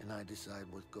 and I decide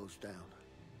what goes down.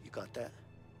 You got that?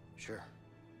 Sure.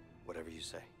 Whatever you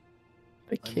say.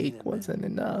 The I mean cake it, man. wasn't You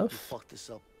enough. fuck this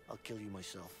up, I'll kill you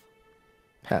myself.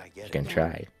 Ha, I get you it. can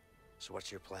try. So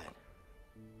what's your plan?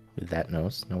 With that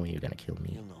nose, no way you're gonna kill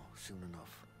me. You'll know soon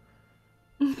enough.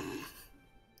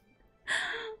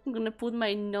 I'm gonna put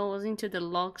my nose into the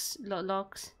locks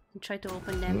and try to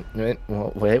open them.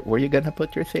 Wait, where you gonna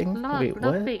put your thing? Wait,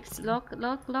 Lock what? picks.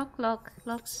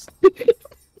 Locks.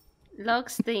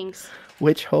 Locks things.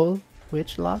 Which hole?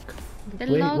 Which lock? The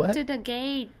Wait, lock what? to the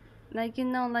gate. Like, you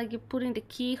know, like you put in the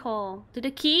keyhole. To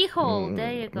the keyhole.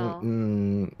 There you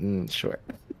go. Sure.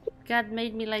 God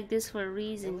made me like this for a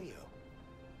reason. Leo,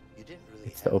 you didn't really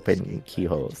It's to have an open escape plan,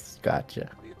 keyholes. Gotcha.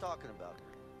 What are you talking about?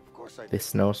 Of course I did.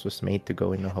 This nose was made to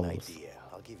go in did the you? I had an holes. idea.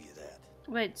 I'll give you that.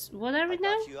 Wait, what are we I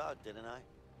now? got you out, didn't I?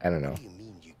 I don't know. What do you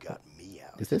mean you got me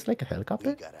out? Is this like a We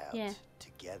helicopter? got out Yeah.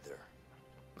 together.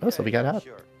 Oh, so we got out.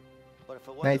 Sure. But if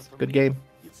it wasn't Nice, for good me, game.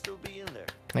 you'd still be in there.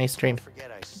 Nice stream. Don't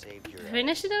forget I saved your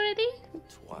Finish it already?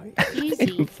 ass twice. I Easy.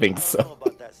 don't think I don't know so.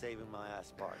 about that saving my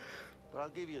ass part, but I'll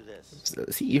give you this.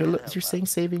 See, you're saying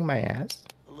saving my ass?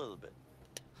 A little bit.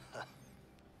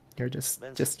 You're just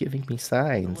Vincent, giving me A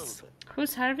signs. little bit.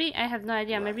 Who's Harvey? I have no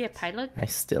idea. Maybe a pilot? I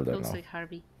still don't Looks know. like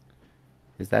Harvey.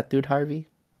 Is that dude Harvey?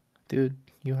 Dude,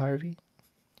 you Harvey?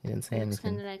 He didn't say Looks anything.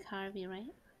 kind of like Harvey,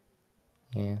 right?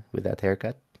 Yeah, with that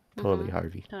haircut, totally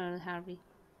Harvey. Totally Harvey.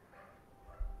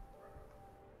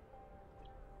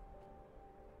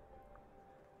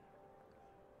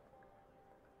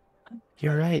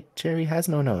 You're right. Jerry has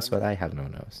no nose, but I have no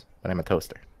nose. But I'm a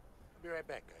toaster. I'll be right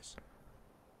back, guys.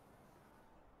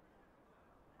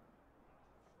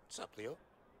 What's up, Leo?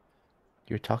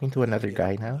 You're talking to another Get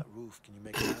guy up on now? that roof. Can you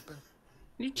make it happen?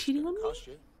 You cheating on me? Cost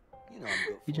you? You know I'm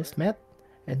good You for just it. met,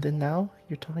 and then now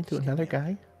you're talking to another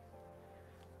guy?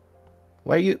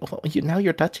 Why are you now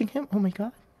you're touching him? Oh my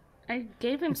god. I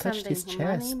gave him You touched something. his Money,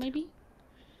 chest. maybe?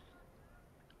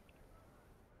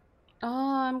 Oh,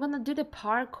 I'm gonna do the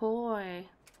parkour.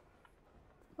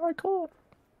 Hardcore.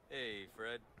 Hey,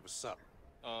 Fred. What's up?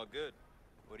 All good.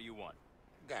 What do you want?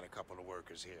 Got a couple of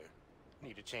workers here.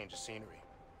 Need to change the scenery.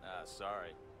 Ah,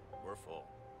 sorry. We're full.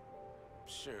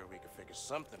 Sure, we can figure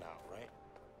something out, right?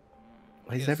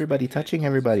 Why is Guess everybody we could touching use a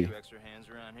everybody? few extra hands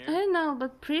around I here. don't know,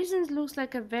 but prisons looks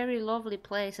like a very lovely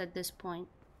place at this point.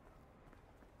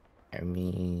 I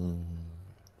mean,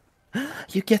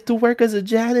 you get to work as a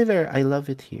janitor. I love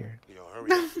it here. Yo,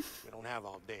 hurry up. We don't have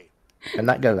all day. I'm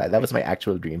not gonna lie, that was my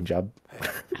actual dream job.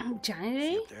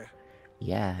 Johnny? Up there.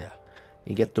 Yeah.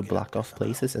 You get to block off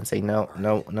places and say, no,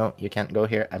 no, no, you can't go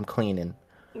here. I'm cleaning.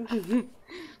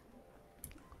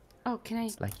 Oh, can I?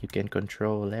 It's like you can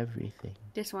control everything.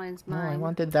 This one's No, mine. I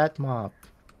wanted that mop.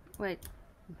 Wait.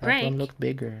 That Break. one looked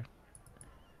bigger.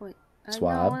 Wait. I don't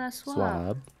Swab, wanna swap.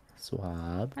 swab,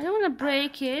 swab. I don't wanna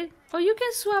break it. Oh, you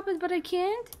can swap it, but I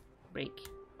can't? Break.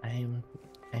 I'm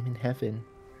in heaven.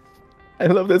 I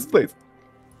love this place.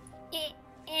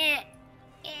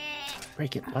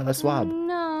 Break it while I swab.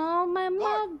 No, my Guard.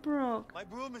 mop broke. My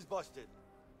broom is busted.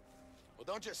 Well,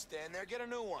 don't just stand there. Get a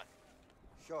new one.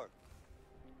 Sure.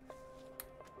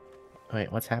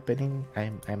 Wait, what's happening?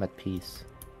 I'm at peace.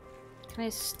 Can I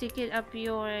stick it up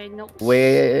your nose?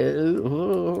 Wait,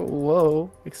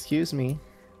 whoa, excuse me.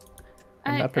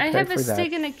 I'm not I prepared have for a that.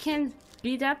 stick and I can't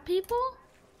beat up people?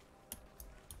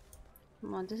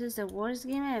 Come on, this is the worst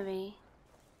game ever.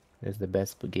 It's the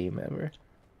best game ever.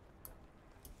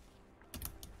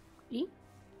 E?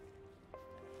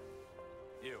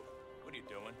 You. What are you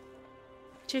doing?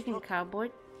 Chicken cowboy.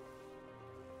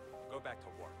 Go back to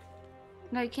work.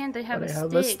 No, I can't. I have But a I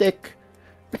have stick.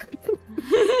 a stick.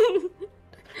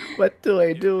 What do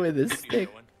I do with this What are you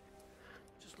stick? doing?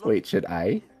 Just look. Wait, should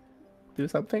I do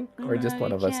something? Or just No,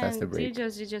 one you of us has to can't. break? You're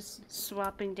just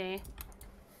swapping there.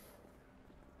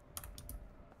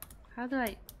 How do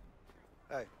I?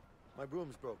 Hey, my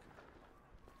broom's broken.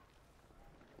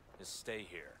 Just stay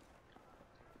here.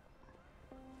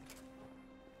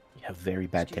 You have very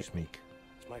bad Excuse me. technique.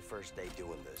 It's my first day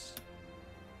doing this.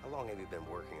 How long have you been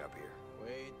working up here?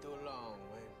 Way too long,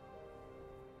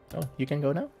 man. Oh, you can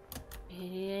go now?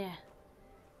 Yeah.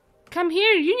 Come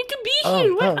here. You need to be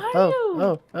here. Where are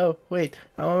you? Wait.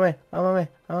 I'm on my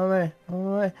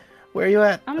way. Where are you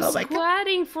at? I'm Oh my god.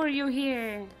 squatting for you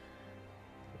here.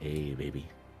 Hey, baby.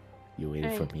 You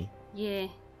waiting for Hey. me? Yeah.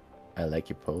 I like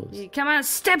your pose. Yeah, come on,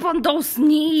 step on those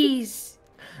knees.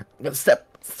 I'm gonna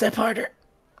step harder.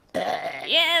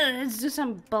 Yeah, let's do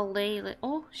some ballet.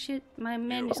 Oh shit, my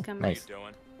man is coming. Nice. What are you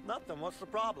doing? Nothing. What's the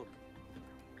problem?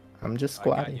 I'm just I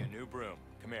got squatting. you a new broom.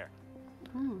 Come here.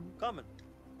 Coming.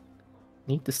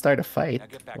 Need to start a fight. Now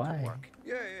get back Why? to work.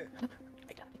 Yeah.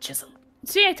 I got a chisel.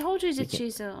 See, I told you it's a We can-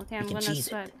 chisel. Okay, I'm can gonna cheese it.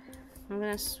 sweat. I'm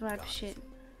gonna swap shit.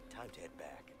 Time to head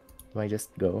back. Do I just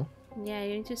go? Yeah,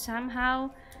 you need to somehow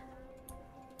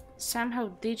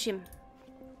ditch him.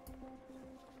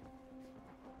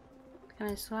 Can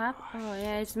I swap? Oh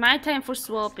yeah, it's my time for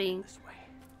swapping.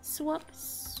 Swap,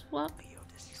 swap,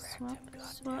 swap,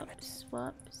 swap,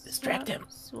 swap. Distract him.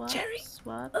 Swap, Cherry.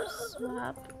 swap,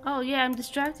 swap. Oh yeah, I'm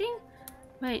distracting?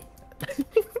 Wait,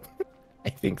 I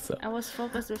think so. I was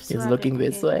focused with He's swapping. looking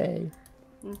this Okay.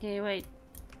 way. Okay, wait.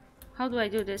 How do I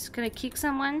do this? Can I kick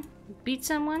someone? Beat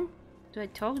someone? Do I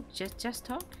talk? Just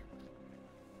talk?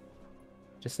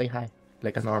 Just say hi,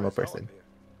 like a normal person.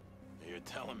 You're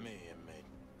telling me, inmate.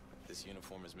 This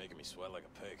uniform is making me sweat like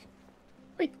a pig.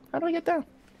 Wait, how do I get down?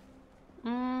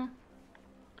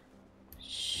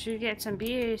 Should get some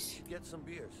beers. Get some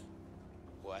beers.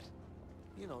 What?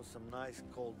 You know, some nice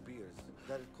cold beers.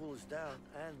 That it cools down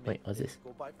and Wait, make what's days this?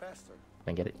 go by faster.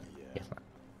 Can I get it? Yeah. Yes, not.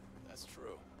 That's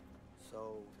true.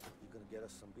 So, you gonna get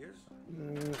us some beers?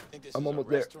 Think this I'm is almost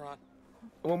a there. restaurant?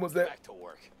 I'm almost there. Back to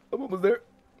work. I'm almost there.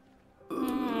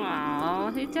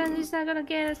 Oh, he's not gonna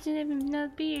get us no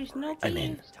beers. No beers. I'm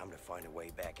in. Time to find a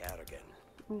way back out again.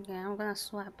 Okay, I'm gonna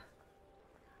swap.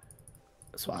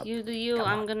 Swap. You do you, Come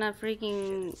I'm on. gonna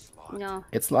freaking... No.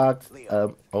 It's locked.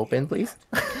 Open, please.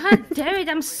 God damn it,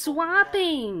 I'm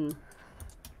swapping!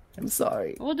 I'm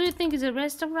sorry. What do you think, is a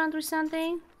restaurant or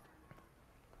something?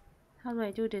 How do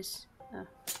I do this? Oh,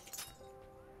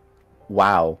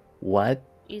 Wow. What?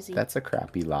 easy. That's a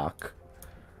crappy lock.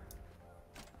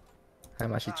 Hi,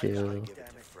 Mashichu. Give it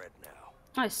to Fred now.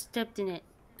 I stepped in it.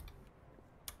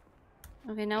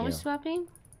 Okay, now we're Yeah. swapping?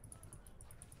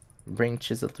 Bring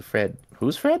Chisel to Fred.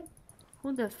 Who's Fred?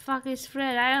 Who the fuck is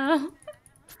Fred? I don't know.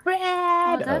 Fred!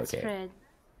 Oh, that's okay. Fred.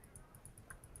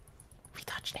 We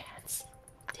touched hands.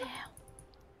 Damn.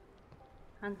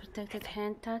 Unprotected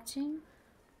hand touching?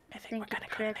 I think Think we're gonna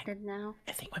go. corrected now.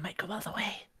 I think we might go all the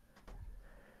way.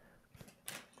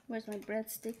 Where's my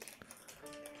breadstick?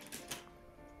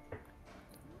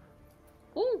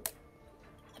 Ooh!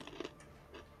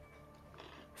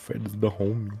 Fred's the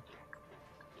homie.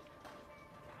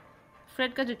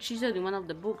 Fred got a chisel in one of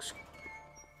the books.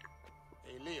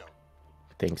 Hey, Leo.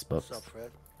 Thanks, books. What's up,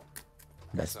 Fred?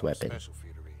 Best Something weapon. special for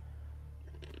you to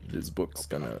read. This book's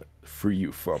gonna free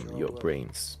you from Sure your will.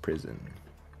 brain's prison.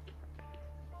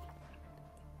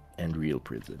 And real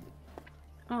prison.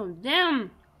 Oh,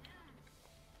 damn!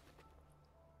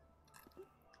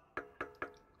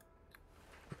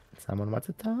 Someone wants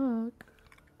to talk.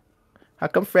 How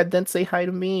come Fred didn't say hi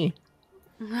to me?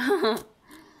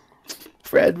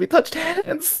 Fred, we touched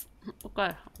hands.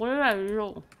 Okay, where did I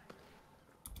roll?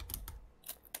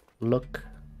 Look.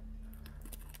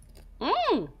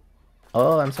 Mm!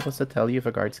 Oh, I'm supposed to tell you if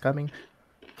a guard's coming.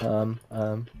 A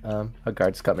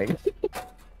guard's coming.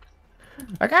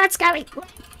 A guard's coming!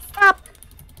 Stop!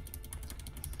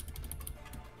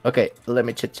 Okay, let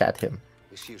me chit-chat him.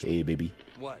 Excuse me. Hey, baby.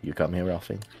 What? You come here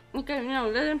often? Okay, no,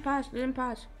 let him pass, let him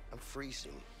pass. I'm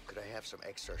freezing. Could I have some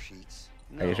extra sheets?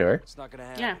 Are you sure? It's not gonna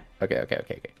happen. Yeah. Okay.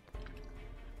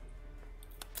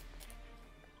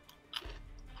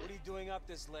 What are you doing up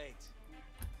this late?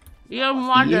 Your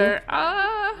mother. Not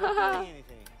Ah! doing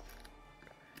anything.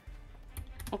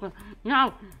 Okay,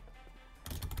 now.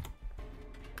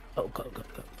 Oh, go.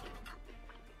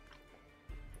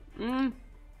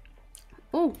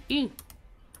 Oh, E.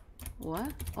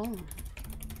 What? Oh.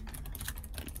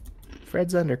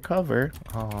 Fred's undercover.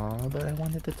 Aw, but I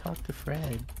wanted to talk to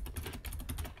Fred.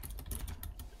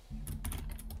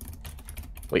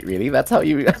 Wait, really? That's how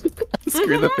you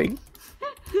screw the thing?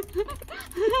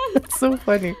 That's so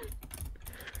funny.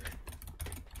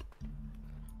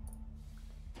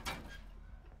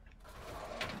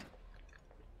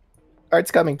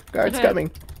 Guard's coming. Guard's Okay.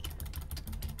 coming.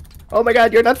 Oh my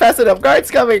god, you're not fast enough. Guard's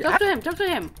coming. Talk to him, talk to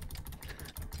him.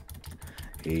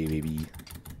 Hey, baby.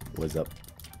 What's up?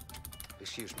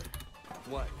 Excuse me.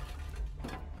 What?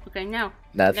 Okay, now.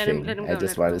 Nothing. let him I go, just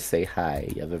let him wanted to say hi.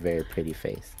 You have a very pretty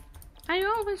face. I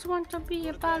always want to be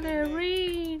a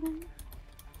ballerine.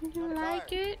 You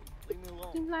like it? Leave me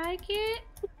alone. You like it?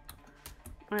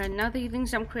 Alright, now that he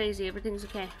thinks I'm crazy, everything's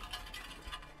okay.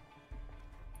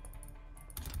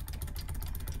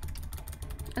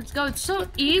 Let's go. It's so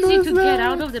easy to get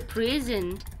out of the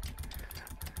prison.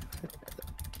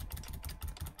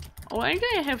 Why do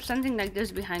I have something like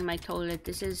this behind my toilet?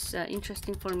 This is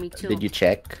interesting for me too. Did you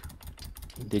check?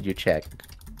 Did you check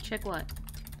Check what?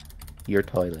 your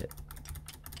toilet?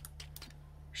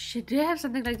 Should I have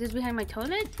something like this behind my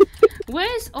toilet?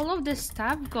 Where is all of this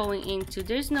stuff going into?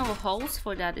 There's no holes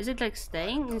for that. Is it like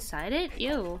staying inside it?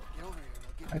 Ew.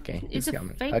 Okay, It's he's a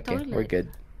coming. fake Okay, we're toilet. good.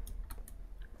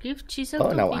 Give chisel Oh,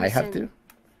 to now I have Vincent.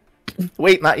 to?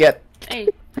 Wait, not yet. Hey,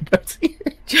 Guards here.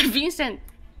 Vincent.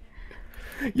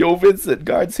 Yo, Vincent,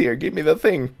 guards here. Give me the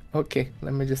thing. Okay,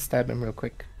 let me just stab him real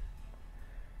quick.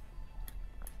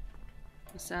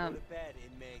 What's up? Bed,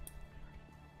 inmate.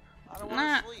 I don't Nah,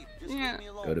 want to sleep. Just yeah. leave me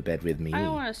alone. Go to bed with me. I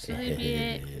don't want to sleep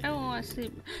yet. I don't want to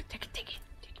sleep. Take it, take it,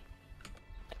 take it.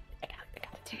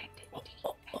 Take it, take it.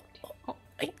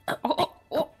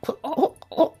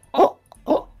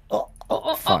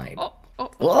 Fine.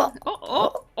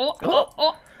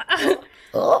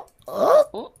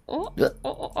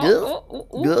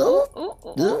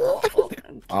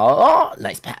 Oh,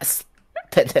 nice pass.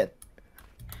 10-10.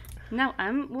 Now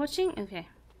I'm watching? Okay.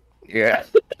 Yeah.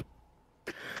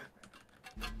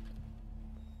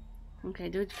 Okay,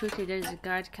 do it quickly. There's a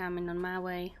guard coming on my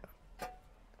way. I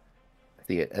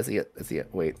see it. I see it. I see it.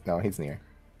 Wait, no, he's near.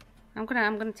 I'm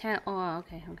gonna tell. Oh,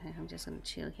 okay, okay. I'm just gonna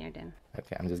chill here then.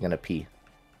 Okay, I'm just gonna pee.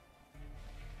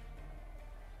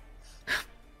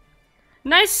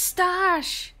 Nice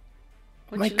stash.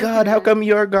 Oh my god, how come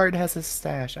your guard has a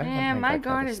stash? I Yeah, want my guard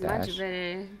guard to is have a much stash.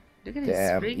 better. Look at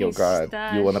Damn, his yo freaking guard,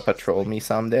 stash. you wanna patrol me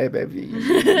someday, baby?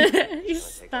 His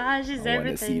stash is I wanna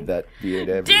everything. see that beard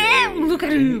every Damn! day. Look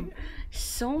at him.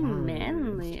 So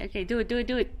manly. Okay, do it, do it,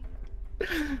 do it.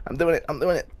 I'm doing it. I'm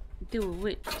doing it. Do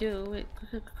it, do it.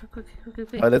 Quick, quick, quick, quick, quick,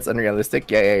 quick. Oh, that's unrealistic.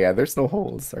 Yeah, yeah, yeah. There's no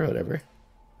holes or whatever.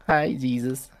 Hi,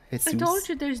 Jesus. Jesus. I told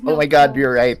you there's no Oh my God, holes.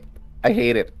 you're right. I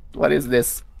hate it. What is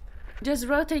this? Just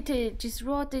rotate it. Just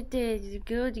rotate it. You're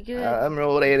good, you're good. I'm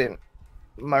rotating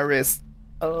my wrist.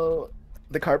 Oh,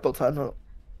 the carpal tunnel.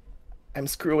 I'm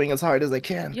screwing as hard as I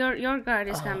can. Your guard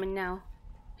is coming now.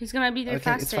 He's gonna be there Okay,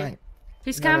 faster. it's fine.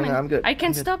 He's No, no, coming. no, I'm good. I can't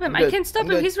I'm good. stop him. I'm I good. can't stop I'm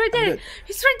him. good. He's right I'm there. good.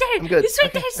 He's right there. I'm good. He's right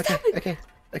Okay, there. Stop okay, it. okay,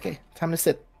 okay. Time to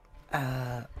sit.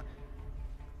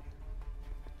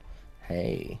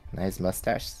 Hey, nice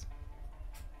mustache.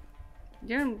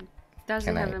 Your doesn't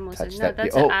Can I have a mustache. touch No, that?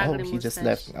 that's Oh, an ugly he mustache. just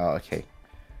left. Oh, okay.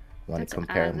 Want That's to an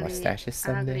compare ugly, mustaches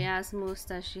ugly someday? ass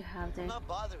mustache you have there. I'm not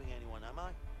bothering anyone, am I?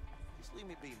 Just leave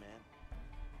me be, man.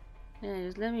 Yeah,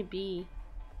 just let me be.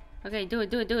 Okay, do it,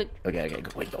 do it, do it. Okay, okay.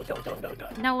 Wait, go.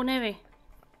 No, never.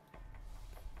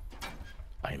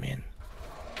 I'm in.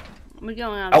 We're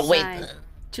going outside. Oh, wait.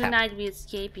 Tonight we're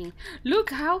escaping. Look,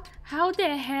 how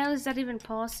the hell is that even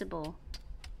possible?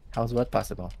 How's what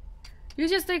possible? You're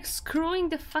just like screwing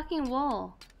the fucking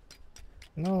wall.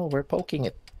 No, we're poking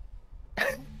it.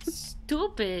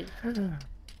 Stupid.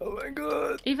 Oh my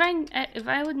God. If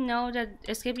I would know that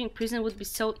escaping prison would be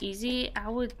so easy, I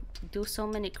would do so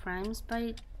many crimes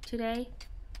by today.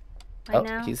 By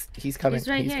now. He's coming. He's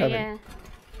right here, coming. yeah.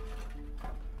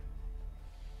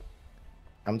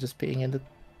 I'm just peeing in the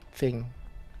thing.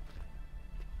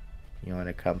 You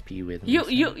wanna come pee with me?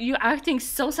 You acting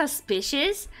so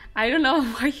suspicious. I don't know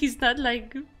why he's not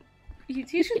like. He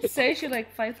should search you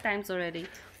like 5 times already.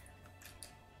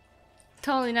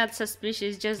 Totally not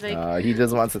suspicious. Just like. He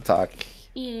just wants to talk.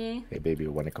 Yeah. Hey, baby,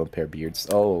 wanna compare beards?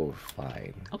 Oh,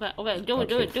 fine. Okay. Okay. Do it.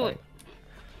 Do it. Do it.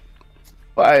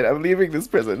 Fine, I'm leaving this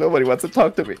prison. Nobody wants to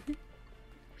talk to me.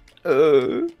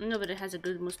 Nobody has a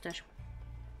good mustache.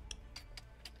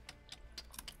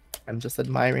 I'm just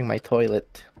admiring my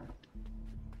toilet.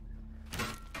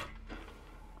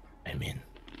 I'm in.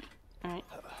 Alright.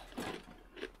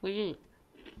 What you?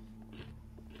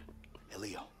 Hey,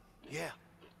 Leo. Yeah.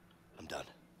 I'm done.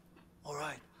 All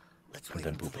right. Let's I'm wait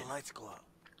done until the pooping. lights go out.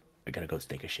 I gotta go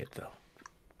take a shit though.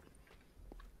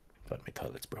 But my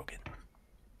toilet's broken.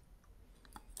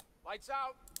 Lights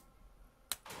out.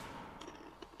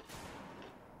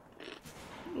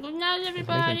 Good night, Making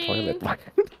everybody. toilet wine.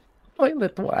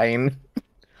 Toilet wine.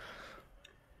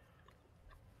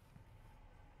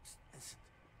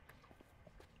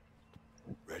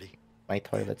 Ready? My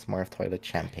toilet's more of toilet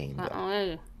champagne though.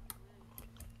 Hey.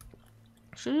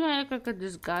 Shouldn't I act like a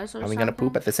disguise or Are something? we gonna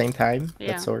poop at the same time?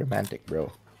 Yeah. That's so romantic,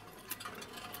 bro.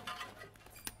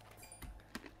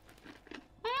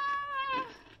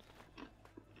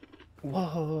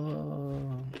 Whoa!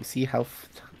 You see how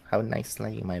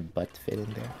nicely my butt fit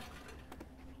in there?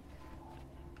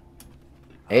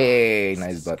 Hey,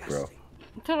 nice butt, bro.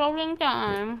 Trolling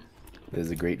time. This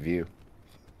is a great view.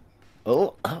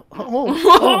 Oh! Oh! Oh!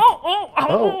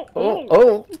 Oh! Oh!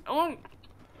 Oh! Oh!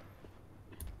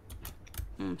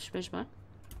 Spacebar.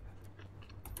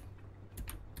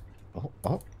 Oh!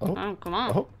 Oh! Oh! Oh, come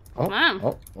on. Oh! Oh! Come on.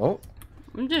 Oh! Oh!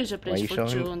 There's a Why place you for showing?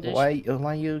 two on this.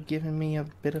 Why you giving me a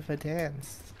bit of a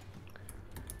dance?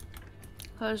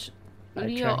 Because Are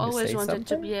you Leo trying to always say wanted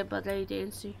to something? be a ballet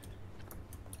dancer.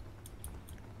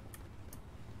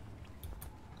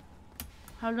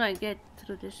 How do I get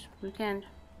through this? We can't.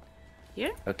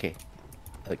 Here? Okay.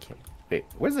 Okay. Wait,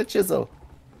 where's the chisel?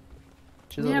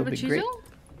 Chisel you have would a be great. chisel?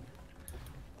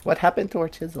 What happened to our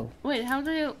chisel? Wait, how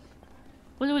do you...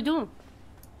 What do we do?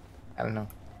 I don't know.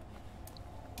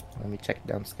 Let me check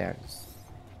downstairs.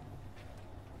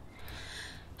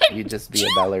 You just be a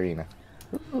ballerina.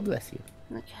 Oh, bless you.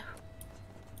 Okay.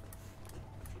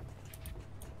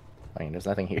 I mean, there's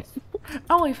nothing here.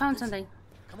 Oh, we found something.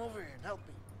 Come over here and help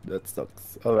me. That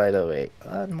sucks. Oh, by the way,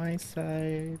 on my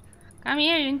side. Come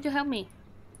here, you need to help me.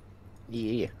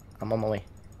 Yeah, I'm on my way.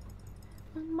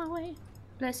 On my way.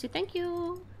 Bless you, thank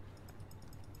you.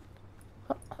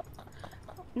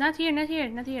 Not here, not here,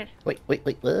 not here. Wait,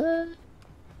 what?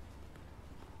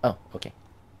 Oh, okay.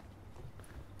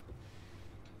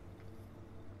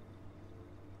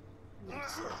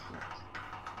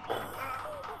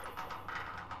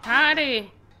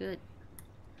 Howdy. Good.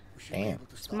 Damn.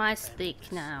 It's my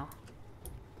stick now.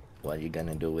 What are you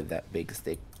gonna do with that big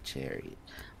stick, Cherry?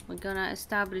 We're gonna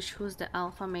establish who's the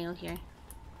alpha male here.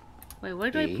 Wait,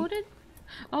 where do I Me? put it?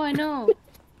 Oh, I know.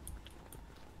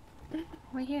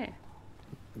 Right here.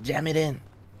 Jam it in.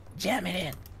 Jam it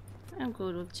in. I'm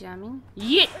good with jamming.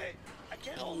 Yeah.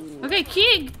 Okay,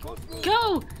 Kig,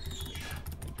 go.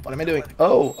 What am I doing?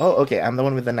 Oh, okay. I'm the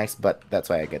one with the nice butt. That's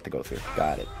why I get to go through.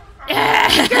 Got it.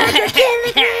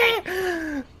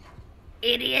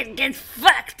 Idiot, get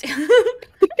fucked.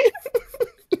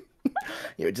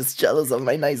 You're just jealous of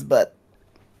my nice butt.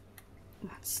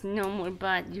 It's no more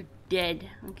butt. You're dead.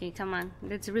 Okay, come on.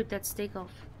 Let's rip that steak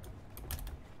off.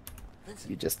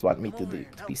 You just want me to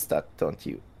be stuck, don't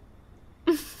you?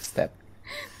 Step.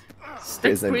 Stuck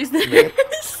Prison. prisoner.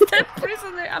 Stuck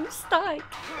prisoner. I'm stuck.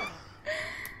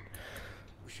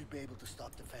 We should be able to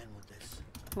stop the fan with this.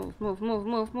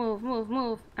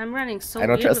 Move. I'm running so I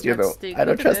don't weird trust with you that though. stick. I don't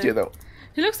Look at trust that. you though.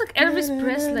 He looks like Elvis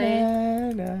Presley.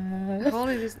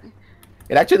 Holy this.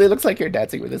 It actually looks like you're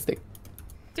dancing with a stick.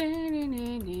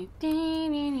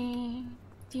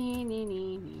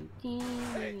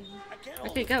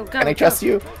 Okay, go. Can I trust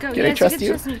you? Go. Can I Yes, trust you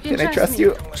you? can Can I trust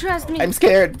you? Trust me. I'm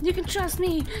scared. You can trust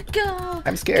me. Go.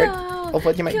 I'm scared Go. of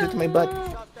what you might do to my butt.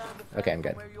 Go. Okay, I'm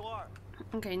good.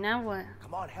 Okay, now what?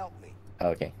 Come on, help me.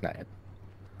 Okay, not yet.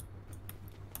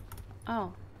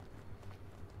 Oh.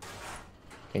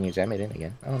 Can you jam it in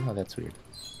again? Oh no, that's weird.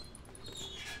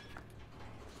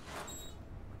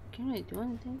 Can we do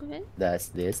anything with it? Does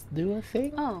this do a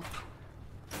thing? Oh.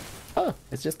 Oh,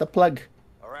 it's just a plug.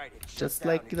 All right, it's Just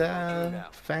like the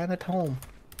fan at home.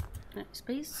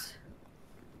 Space.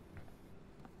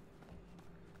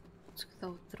 Let's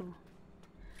go through.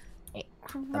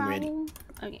 I'm ready.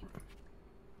 Okay.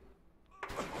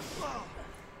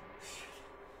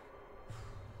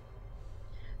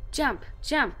 Jump.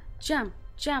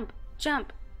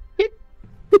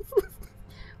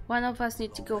 One of us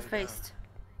needs to go first.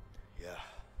 Yeah,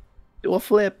 Do a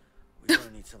flip. we're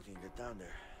gonna need something to get down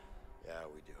there. Yeah,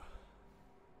 we do.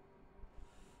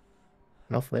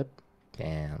 No flip.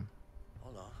 Damn.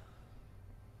 Hold on.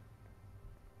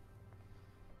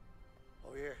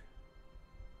 Over here.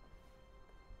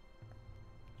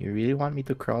 You really want me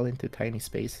to crawl into tiny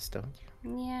spaces, don't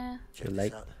you? Yeah. Check You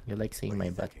this out. like seeing my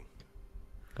butt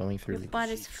going through Your butt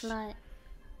is flat.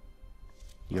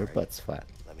 your Alright. butt's flat.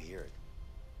 Let me hear it.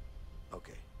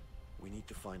 Okay, we need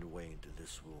to find a way into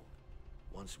this room.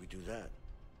 Once we do that,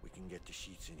 we can get the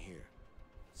sheets in here.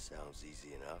 Sounds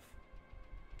easy enough.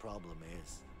 Problem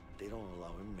is, they don't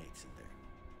allow inmates in there.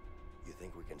 You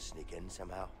think we can sneak in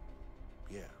somehow?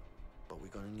 Yeah, but we're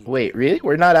gonna need... Wait, really?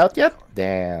 We're not out yet?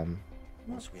 Damn.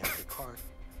 Once we have the cart,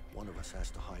 one of us has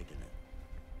to hide in it.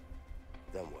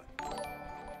 Then what?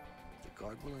 The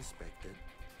guard will inspect it,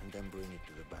 and then bring it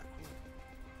to the back room.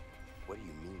 What do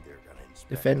you mean they're gonna inspect?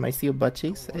 Defend my seal butt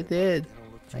cheeks? I did. They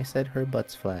don't look too I said her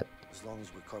butt's flat. As long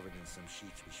as we're covered in some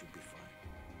sheets, we should be fine.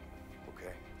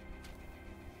 Okay.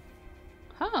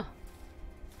 Huh.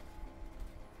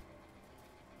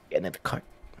 Get in the cart.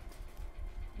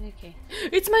 Okay.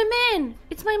 It's my man!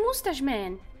 It's my mustache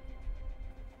man!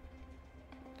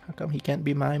 How come he can't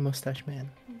be my mustache man?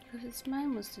 Because it's my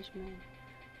mustache man.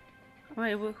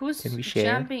 Wait, who's Can we share?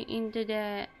 jumping into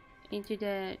the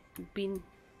bin?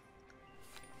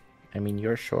 I mean,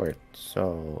 you're short,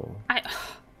 so...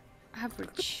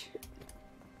 Average.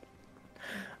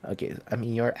 Okay, I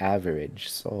mean, you're average,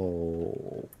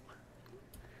 so...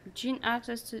 Gain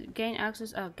access to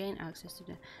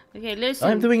the... Okay, listen.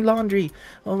 I'm doing laundry!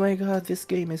 Oh my god, this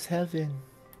game is heaven.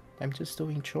 I'm just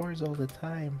doing chores all the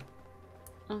time.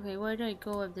 Okay, where do I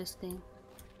go with this thing?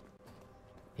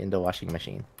 In the washing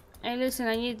machine. Hey, listen,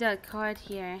 I need that card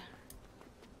here.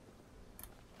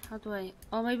 How do I?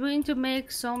 Oh, maybe we need to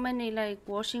make so many like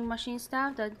washing machine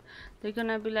stuff that they're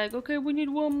gonna be like, okay, we need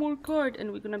one more card,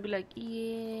 and we're gonna be like,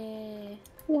 yeah.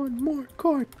 One more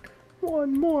card.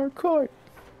 One more card.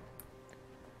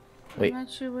 Wait, I'm not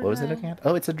sure what was it looking at?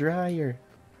 Oh, it's a dryer.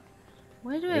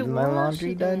 Where do I Is my wash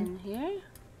laundry it done? in? Here?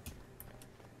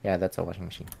 Yeah, that's a washing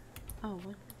machine. Oh,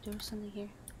 what? There was something here.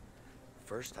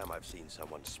 First time I've seen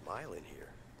someone smile in here.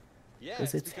 Yeah,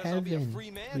 Because it's because I'll be a heaven. free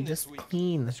man We this just week.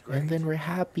 clean, and then we're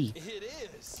happy. It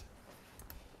is.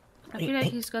 I feel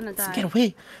like he's gonna die. Get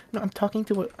away! No, I'm talking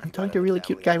to a really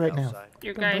cute guy right now.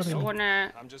 You Don't guys bother me.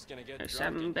 wanna I'm just gonna get drunk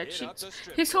some and bed hit up sheets? the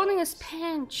strip He's holding a clubs.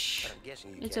 pinch. I'm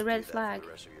guessing you It's can't a red do that flag. for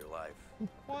the rest of your life.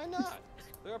 Why not?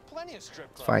 There are plenty of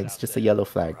strip clubs. Fine, it's out just a there. yellow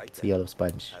flag. Right It's a then. yellow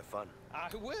sponge. Have fun. I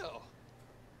will.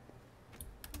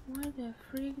 Where the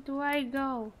freak do I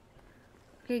go?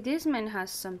 Okay, this man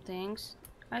has some things.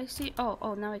 I see.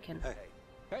 Oh, now I can. Hey,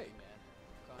 Hey,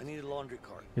 man. I need a laundry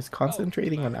cart. He's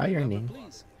concentrating on ironing.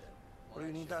 Please. What do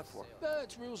you need that for?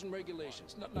 That's rules and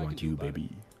regulations. Nothing I Want can you, do about baby.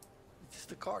 It's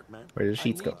just a cart, man. Where do the it.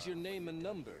 sheets I go? need your name and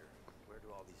number. Where do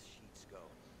all these sheets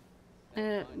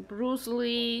go? Bruce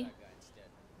Lee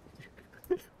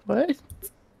What?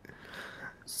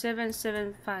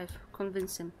 775.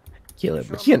 Convince him. Kill him.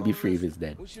 He can't be free if he's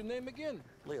dead. What's your name again?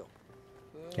 Leo,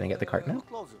 Can I get the cart now?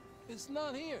 close it. It's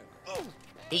not here.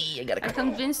 Hey, I got a I cart.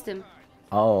 convinced him.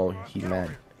 Oh, he's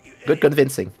mad. Good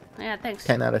convincing. Yeah, thanks.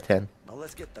 10 out of 10. Now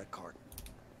let's get that cart.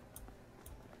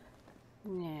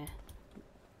 Yeah.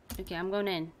 Okay, I'm going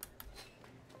in.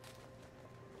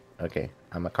 Okay,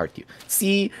 I'm a cart you.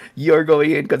 See, you're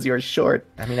going in because you're short.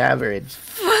 I mean, average.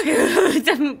 Fuck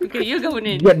it. Okay, you're going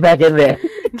in. Get back in there.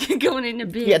 You're going in the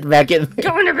bin. Get back in there.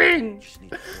 Go in the bin.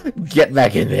 Get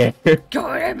back in there.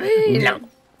 Go in the bin. No.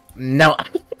 No.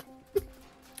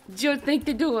 It's your thing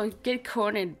to do. Get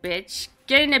cornered, bitch.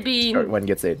 Get in the bin. Short one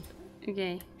gets in.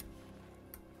 Okay.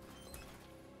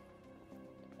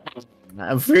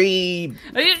 I'm free.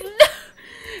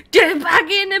 Get back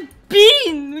in the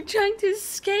bin! We're trying to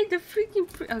escape the freaking.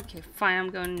 Okay, fine. I'm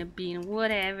going in the bin.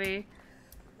 Whatever.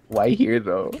 Why here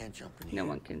though? Can't jump in No here.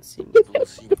 one can see me. We'll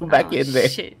see. Go back Oh, in there.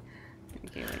 Shit.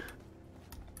 Okay, wait.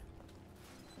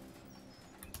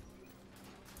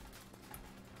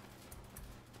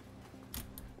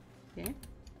 Okay.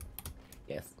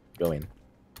 Yes, go in.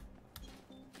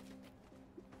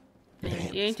 You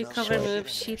need to cover me with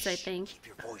sheets, I think. Keep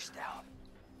your voice down.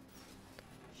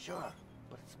 Sure,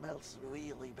 but it smells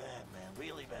really bad, man.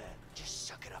 Really bad. Just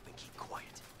suck it up and keep quiet.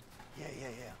 Yeah.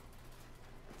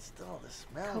 It's still the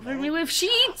smell, Cover man. me with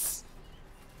sheets!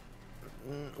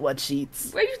 What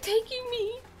sheets? Where are you taking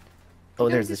me? Oh, No,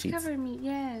 there's the just sheets. Cover me,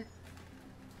 yeah.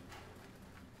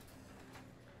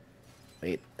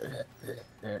 Wait.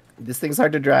 This thing's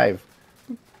hard to drive.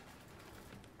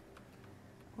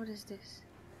 What is this?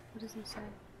 What is inside?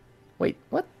 Wait,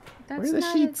 what? That's Where are the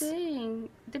not sheets? a thing.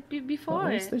 Oh, Before.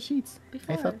 where's the sheets?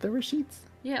 Before. I thought there were sheets.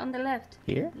 Yeah, on the left.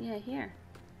 Here? Yeah, here.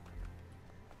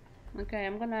 Okay,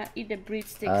 I'm gonna eat the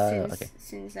breadstick Okay.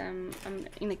 since I'm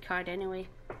in the cart anyway.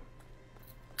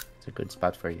 It's a good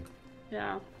spot for you.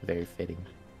 Yeah. Very fitting.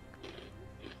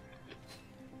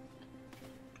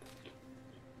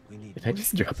 We need. Did I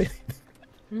just drop it?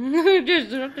 Just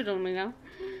dropped it on me now.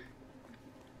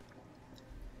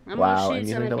 Wow, I'm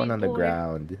using the one on the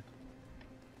ground.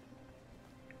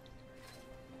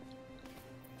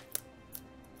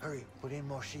 Hurry, put in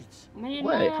more sheets.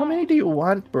 What? How many do you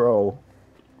want, bro?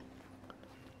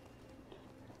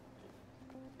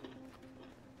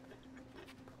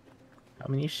 How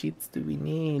many sheets do we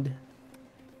need?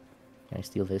 Can I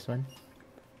steal this one?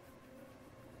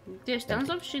 There's tons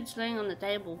of sheets laying on the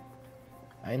table.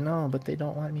 I know, but they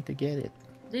don't want me to get it.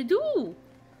 They do.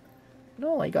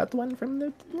 No, I got one from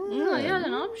the... No, you had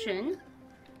an option.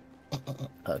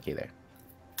 Okay, there.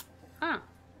 Ah.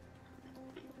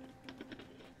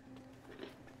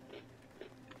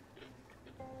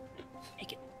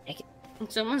 Make it.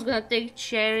 Someone's gonna take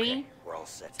cherry We're all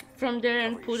set. from there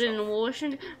and put it in the wash.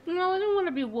 And no, I don't want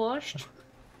to be washed.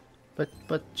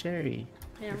 But Cherry,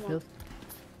 Yeah, you're well. filthy.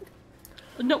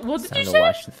 No, what It's did time you to say?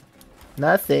 wash this.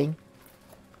 Nothing.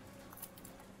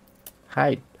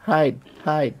 Hide, hide,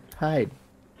 hide, hide.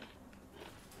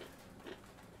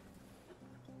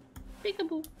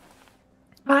 Peekaboo.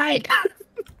 Hide.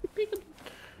 Peekaboo.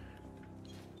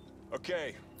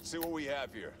 Okay, see what we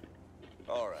have here.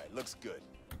 All right, looks good.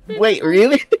 Wait,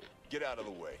 really? Get out of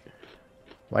the way.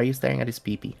 Why are you staring at his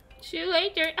pee-pee? See you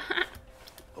later.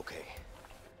 Okay,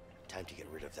 time to get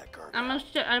rid of that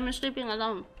garbage. I'm sleeping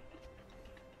alone.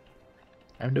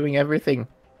 I'm doing everything.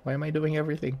 Why am I doing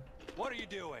everything? What are you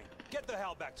doing? Get the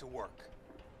hell back to work.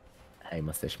 Hey,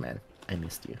 Mustache Man. I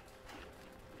missed you.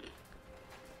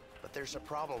 but there's a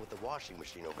problem with the washing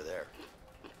machine over there.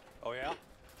 Oh, yeah?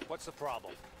 What's the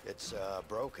problem? It's,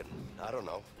 broken. I don't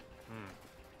know.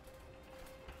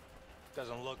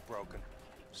 Doesn't look broken.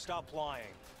 Stop lying.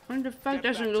 What the fuck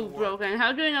doesn't look broken?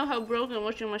 How do you know how broken a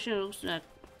washing machine looks like?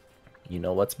 You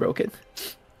know what's broken?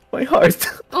 My heart.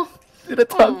 Oh. Didn't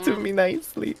talk to me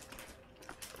nicely.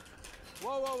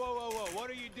 Whoa, whoa, whoa, whoa, whoa. What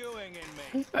are you doing,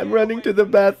 inmate? I'm running to the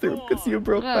bathroom because you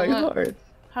broke my What? heart.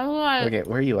 How do I... Okay,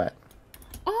 where are you at?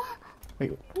 Oh.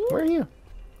 Wait, where are you?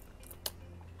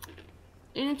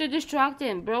 You need to distract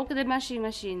him. Broke the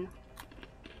machine.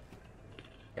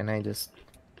 Can I just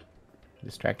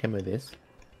distract him with this?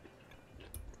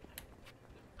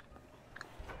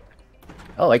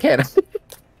 Oh, I can.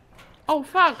 Oh,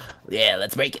 fuck. Yeah,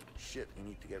 let's break it. Shit, we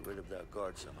need to get rid of that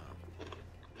guard somehow.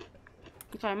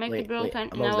 Okay, make it broken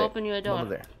I'm and I'll over open you a there. I'm door.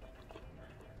 over there.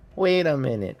 Wait a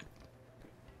minute.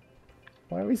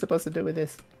 What are we supposed to do with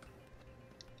this?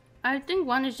 I think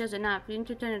one is just enough. You need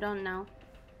to turn it on now.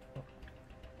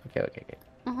 Okay.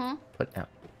 Mm-hmm. Put down.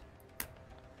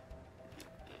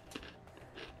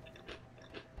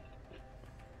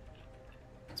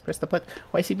 Let's press the button.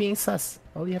 Why is he being sus?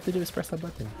 All you have to do is press the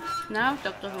button. Now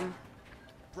talk to him.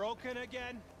 Broken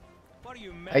again? What are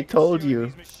you I told you.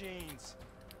 these machines?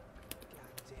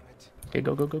 God damn it. Okay,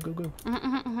 go.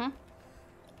 Mm-hmm.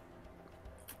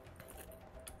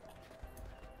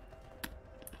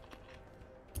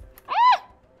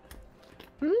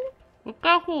 Be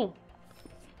careful.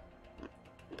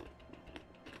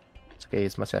 It's okay,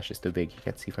 his mustache is too big. You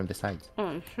can't see from the sides.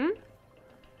 Oh, sure.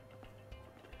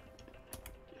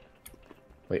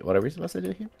 Wait, what are we supposed to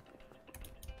do here?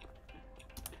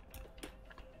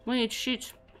 We need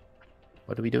sheets.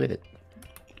 What do we do with it?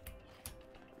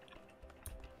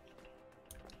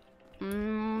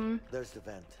 There's the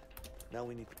vent. Now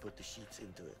we need to put the sheets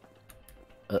into it.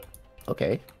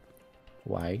 Okay.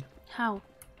 Why? How?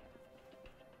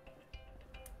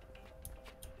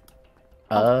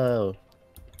 Oh.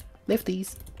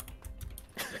 Lifties.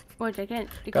 Wait, again.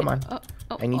 Come on.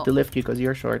 I need to lift you because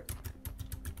you're short.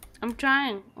 I'm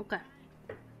trying. Okay.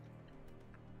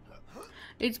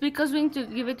 It's because we need to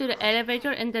give it to the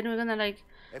elevator and then we're gonna like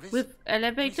with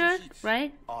elevator,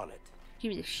 right? On it. Give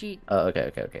me the sheet. Oh,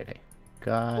 okay.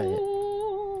 Got it.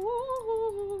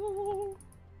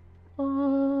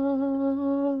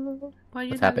 Why are you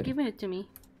What's not happening? giving it to me?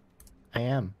 I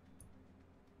am.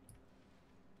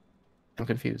 I'm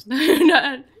confused. You're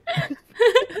not.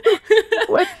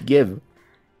 What? Give.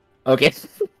 Okay.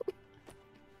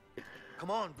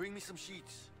 Come on, bring me some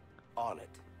sheets. On it.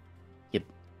 Yep.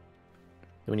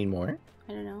 Do we need more?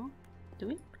 I don't know. Do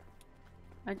we?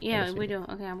 Yeah, we do.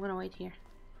 Okay, I'm gonna wait here.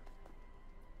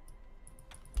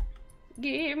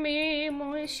 Give me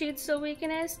more sheets so we can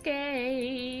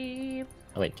escape.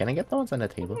 Oh wait, can I get the ones on the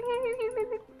table?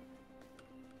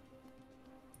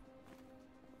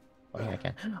 Oh yeah, I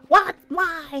can. What?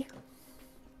 Why?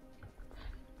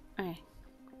 Okay.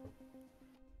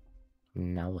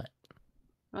 Now what?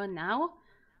 Well, now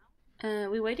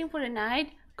we're waiting for the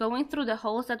night, going through the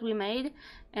holes that we made,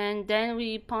 and then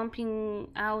we pumping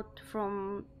out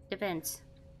from the vents.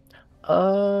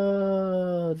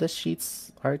 Oh, the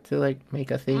sheets are to like make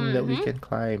a thing that we can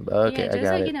climb. Okay, yeah, I just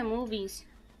got like it. in the movies.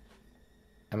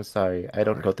 I'm sorry, I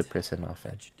don't go to prison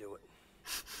often. That should do it.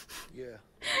 Yeah.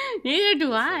 Neither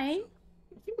do I.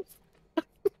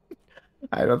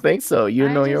 I don't think so. You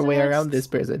I know your just way watched- around this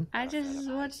prison. I just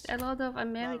watched a lot of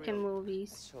American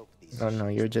movies. No,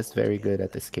 you're just very good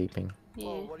at escaping. Yeah.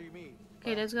 What do you mean?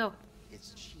 Okay, let's go.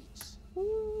 It's sheets.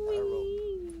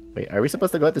 Wait, are we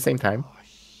supposed to go at the same time? Oh,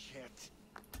 shit.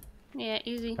 Yeah,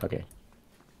 easy. Okay.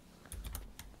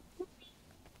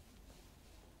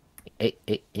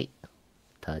 Hey.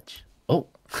 Touch. Oh.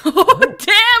 Oh,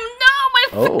 damn! No, my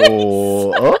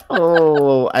face!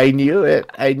 Oh, I knew it.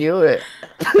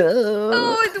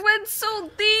 Oh, it went so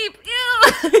deep. Ew.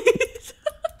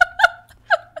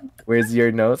 Where's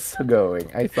your nose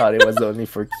going? I thought it was only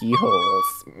for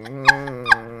keyholes.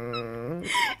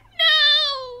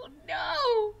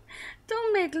 No!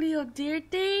 Don't make Leo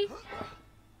dirty.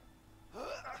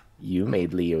 You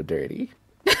made Leo dirty.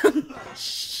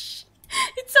 Shh.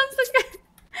 It sounds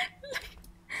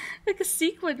like a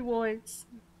secret words.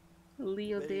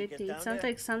 Leo Ready to get dirty. down It sounds there?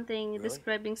 like something Really?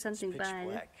 describing It's something pitch bad.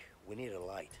 black. We need a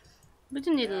light. We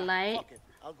don't need a Yeah, light. fuck it.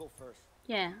 I'll go first.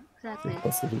 Yeah, exactly.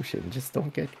 Simple solution. Just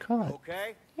don't get caught.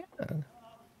 Okay? Yeah.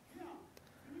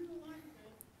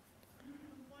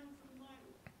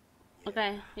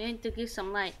 Okay, you need to give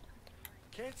some light.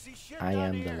 Can't see shit I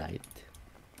down am the here. light.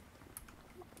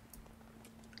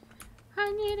 I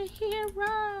need a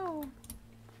hero.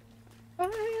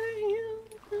 Damn,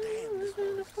 this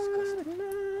one is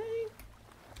disgusting.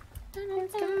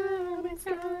 It's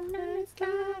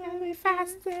gonna be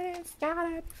faster. It's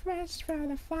gotta be fresh for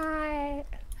the fight.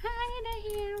 I'm the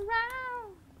hero.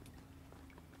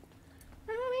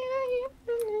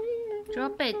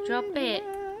 Drop it, drop it.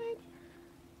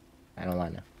 I don't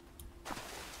wanna.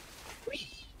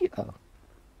 Oh,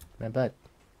 my butt.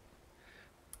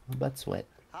 My butt's wet.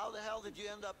 How the hell did you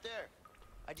end up there?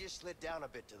 I just slid down a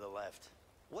bit to the left.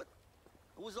 What?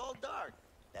 It was all dark.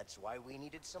 That's why we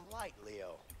needed some light,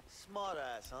 Leo. Smart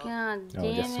ass, huh? God Oh,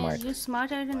 damn just it, smart. you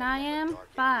smarter than I am?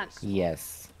 Fuck.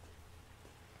 Yes.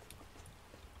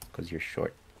 Because you're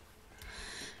short.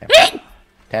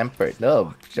 Tempered.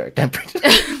 No, short tempered.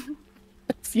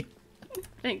 That's you.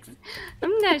 Thanks.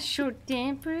 I'm not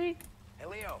short-tempered. Hey,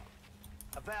 Leo.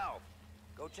 A valve.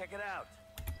 Go check it out.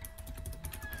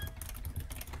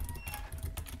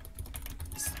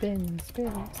 Spin,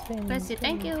 spin, spin. Bless you,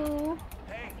 thank you.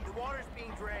 Hey, the water's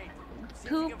being drained. See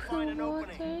if you Poop can find an water.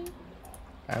 opening.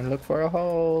 I'm looking for a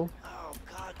hole. Oh,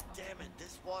 god damn it.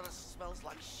 This water smells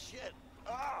like shit.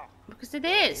 Ah! Because it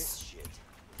This is. shit.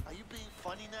 Are you being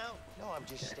funny now? No, I'm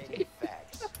just stating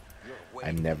facts. You're way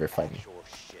I'm never from funny. actual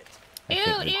shit. I think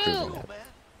we're Ew, proving ew. that. Man.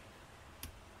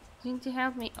 You need to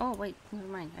help me. Oh, wait, never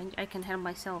mind. I can help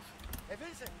myself. Hey,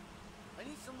 Vincent. I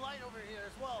need some light over here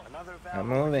as well. Another valve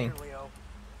I'm over moving. here, Leo.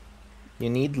 You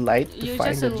need light to You're find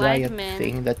just the a light giant man.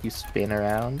 thing that you spin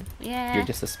around. Yeah. You're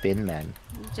just a spin man.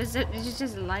 You're just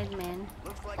a light man.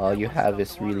 Looks like All that you one have stopped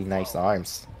is the water really nice flow.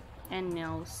 arms. And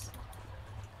nose.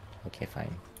 Okay,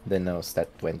 fine. The nose that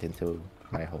went into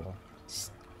my hole.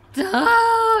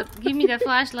 Stop! Give me the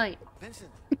flashlight. Vincent.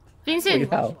 Vincent! Wait,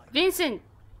 how? Vincent!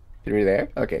 Through there?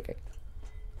 Okay, okay.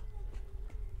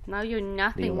 Now you're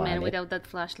nothing, want man, it? without that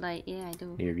flashlight. Yeah, I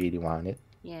do. You really want it?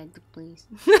 Yeah, do, please.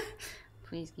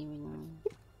 Please give me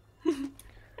one.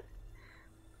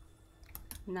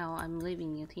 No, I'm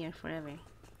leaving you here forever.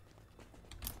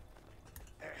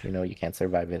 You know you can't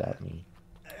survive without me.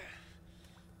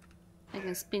 I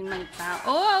can spin my bow.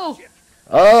 Oh!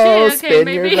 Oh, Shit, okay, spin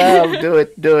your maybe. valve. Do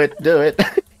it, do it, do it.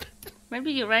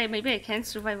 Maybe you're right. Maybe I can't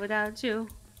survive without you.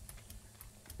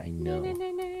 I know.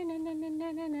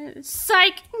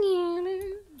 Psych!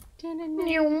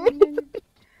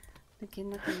 Okay,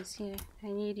 nothing is here. I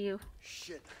need you.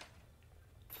 Shit.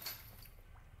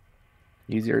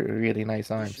 Use your really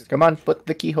nice arms. Come on, put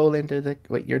the keyhole into the...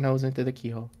 Wait, your nose into the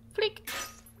keyhole. Flick!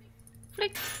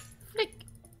 Flick! Flick!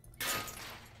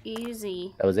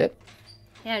 Easy. That was it?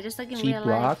 Yeah, just like in Cheap real life.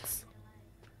 rocks?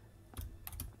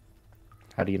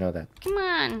 How do you know that? Come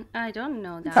on! I don't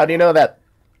know that. How do you know that?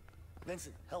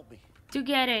 Vincent, help me.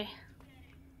 Together.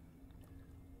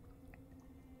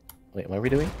 Wait, what are we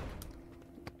doing?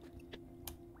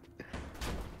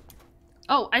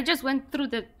 Oh, I just went through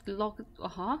the lock.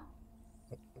 Uh-huh.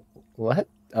 What?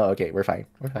 Oh, okay, we're fine.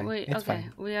 We're fine. Wait, It's okay.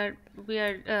 fine. We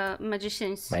are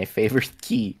magicians. My favorite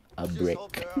key, a Just brick.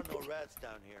 hope there are no rats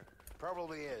down here.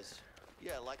 Probably is.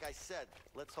 Yeah, like I said,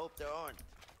 let's hope there aren't.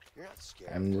 You're not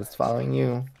scared. I'm of just rats. following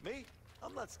you. Me?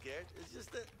 I'm not scared. It's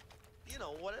just that, you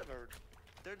know, whatever.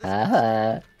 They're just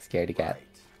Scaredy cat.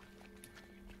 Right.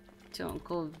 Don't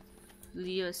call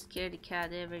Leo a scaredy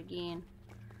cat ever again.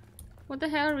 What the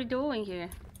hell are we doing here?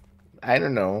 I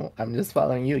don't know. I'm just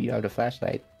following you. You have the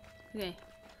flashlight. Okay.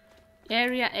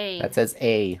 Area A. That says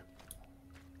A.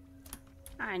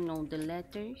 I know the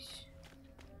letters.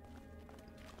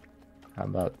 How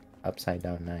about upside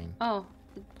down 9? Oh,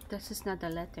 this is not a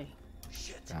letter.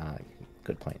 shit. Ah,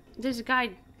 good point. There's a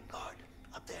guide. Guard,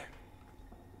 up there.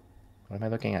 What am I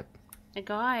looking at? A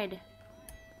guide.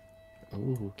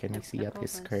 Ooh, can you see up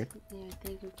his skirt? Yeah, I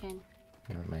think you can.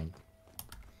 Never mind.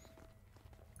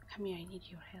 Come here, I need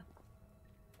your help.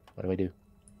 What do I do?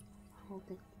 Hold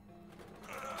it.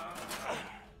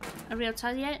 Are we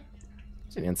outside yet?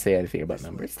 She didn't say anything about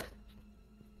numbers.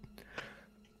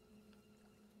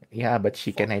 Yeah, but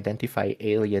she can identify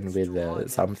alien with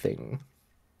something.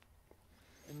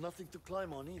 And nothing to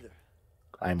climb on either.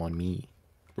 I'm on me,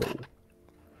 bro.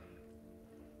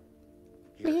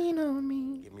 Lean on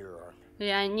me. Give me your arm.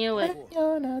 Yeah, I knew it.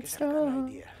 You're not Guess I've got an strong.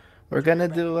 idea. We're gonna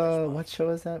do what show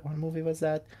is that? What movie was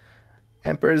that?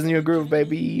 Emperor's New Groove,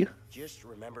 baby. Just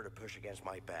remember to push against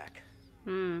my back.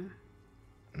 Hmm.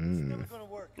 Never gonna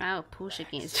work. I'll push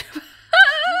against you.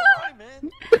 Hi,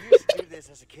 man. I used to do this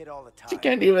as a kid all the time. She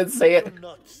can't even say it. You're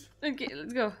nuts. Okay,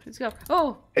 let's go. Let's go.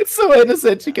 Oh! It's so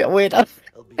innocent. She can't wait.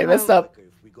 It'll be I messed up. quicker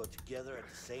if we go together at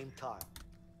the same time.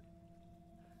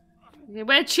 Okay,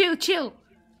 wait, chill, chill.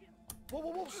 Whoa,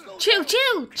 whoa, whoa, slow Chill, down.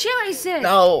 chill, chill, I said.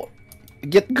 No,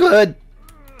 get good.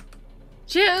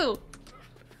 Chill.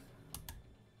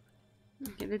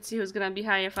 Okay, let's see who's gonna be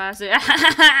higher faster.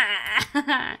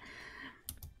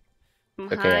 I'm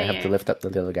I'm Okay, I have to higher. lift up the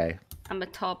little guy. I'm a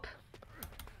top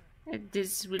at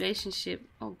this relationship.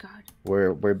 Oh god.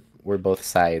 We're both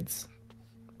sides.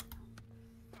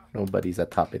 Nobody's a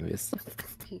top in this.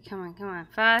 Okay, come on.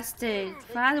 Faster.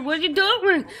 Fast. What are you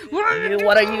doing?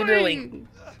 What are you doing?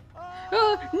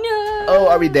 Oh, no. Oh,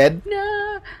 are we dead?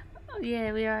 No. Oh,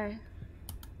 yeah, we are.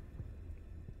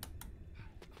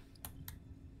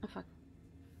 Oh, fuck.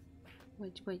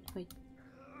 Wait.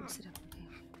 Mix it up. Okay.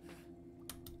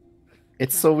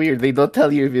 It's so weird. They don't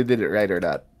tell you if you did it right or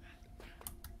not.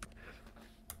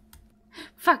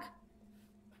 Fuck.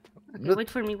 Okay, But- wait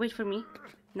for me.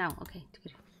 Now, okay.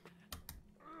 Good.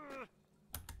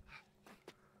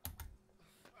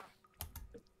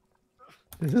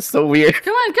 This is so weird.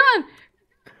 Come on.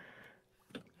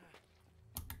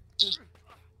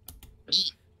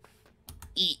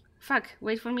 Fuck,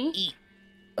 wait for me.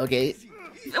 Okay.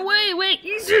 Wait,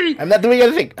 easy. I'm not doing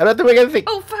anything.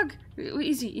 Oh, fuck.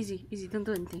 Easy. Don't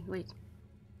do anything. Wait.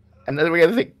 I'm not doing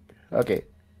anything. Okay.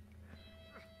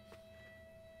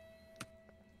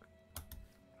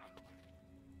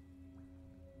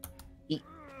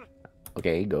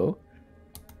 Okay, go.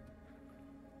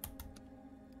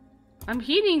 I'm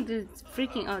hitting the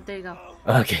freaking... Oh, there you go.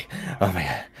 Okay. Oh my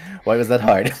god. Why was that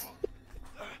hard?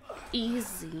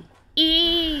 Easy.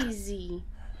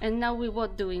 And now we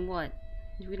what doing what?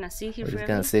 We're gonna sit here We're just forever?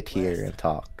 gonna sit here and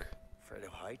talk. Afraid of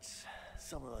heights?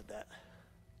 Something like that.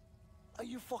 Are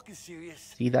you fucking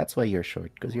serious? See, that's why you're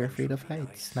short, because you're afraid of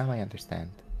heights. Now I understand.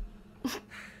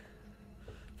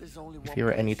 There's only If one you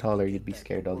were any place taller, to you'd be get that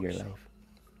scared all your workshop. life.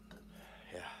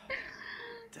 Yeah.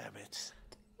 Damn it.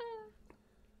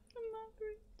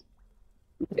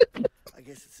 I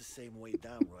guess it's the same way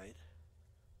down, right?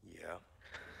 Yeah.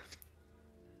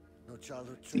 No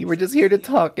childhood See, we're just here to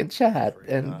talk and chat,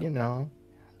 and you know.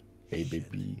 Hey,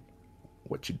 baby,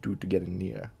 what you do to get in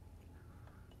here?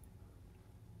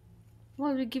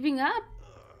 What, we're giving up?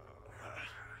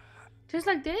 Just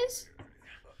like this?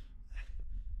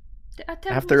 The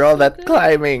attack After was all so that good.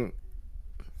 climbing,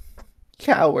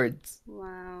 cowards.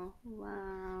 Wow.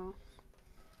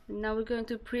 And now we're going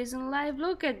to prison life.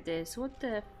 Look at this. What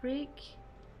the freak?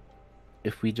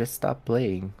 If we just stop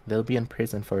playing, they'll be in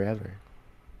prison forever.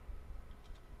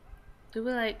 Do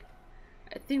we like...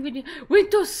 I think we need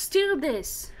to steal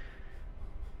this.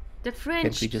 The French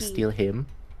Can't we just key. steal him?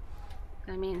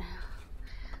 I mean...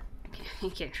 You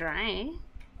can try.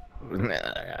 Don't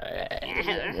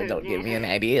give me any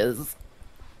ideas.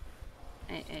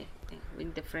 Hey,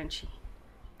 with the Frenchie.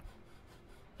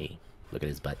 Hey, look at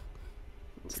his butt.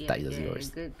 It's Yeah, tight as yours.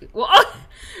 Good. What?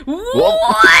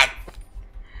 What?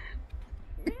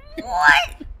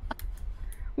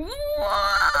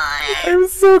 I'm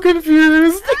so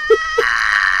confused.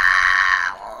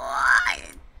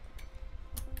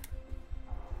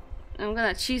 I'm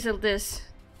gonna chisel this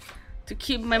to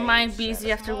keep my mind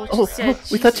busy after what you Oh, said.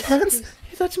 we touched Jesus hands. Christ.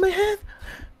 You touched my hand.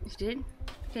 You did?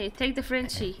 Okay, take the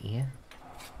Frenchie. Yeah.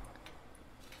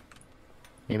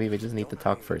 Maybe we just need to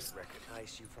talk first.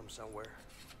 Recognize you from somewhere?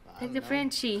 Take the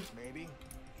Frenchie. Maybe.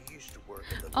 You used to work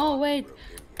at the Oh wait.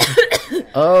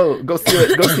 Oh, go steal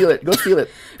it. Go steal it. Go steal it.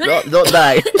 Don't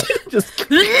die. Just.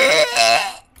 Why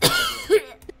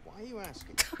are you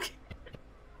asking?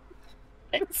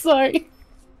 I'm sorry.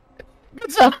 Good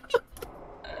job.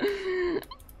 I'm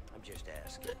just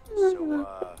asking. So,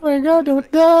 Oh my god,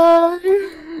 don't die.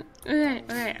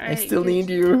 Okay. I still need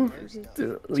you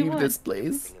to leave what? this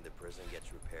place. thing in the prison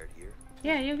gets repaired here.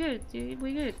 Yeah, you're good.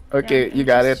 We're good. Okay, Yeah, you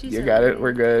got it. just You chisel got it.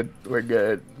 We're good. We're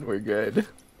good.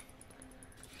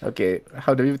 Okay,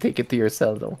 how do you take it to your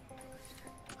cell though?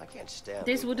 I can't stand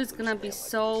This leaving wood is a gonna loose be man like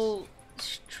so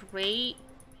straight.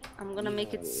 I'm gonna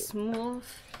make it smooth.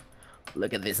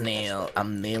 Look at this nail.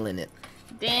 I'm nailing it.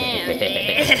 Damn.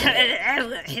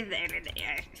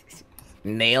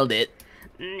 Nailed it.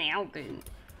 Nailed it.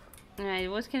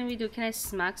 Alright, what can we do? Can I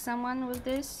smack someone with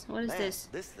this? What is Man, this?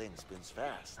 this thing spins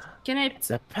fast. Can I It's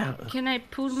a power. can I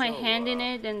put my hand in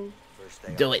it and First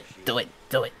day Do on it. the Do shoot. it.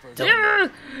 Do it. Do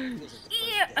it.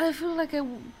 yeah, I feel like a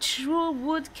true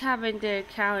wood carver there.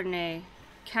 Maybe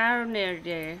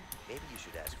you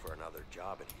should ask for another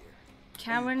job in here.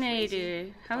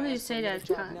 Carbonator. How do you say that?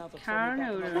 I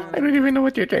Carbonator. don't even know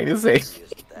what you're trying to say.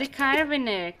 The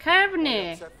carbonator.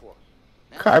 Carbonator. Set for.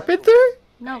 Carpenter?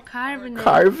 No, carbonator.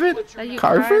 Carvin? Are you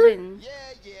Carver? carving?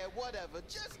 Yeah, whatever.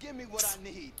 Just give me what I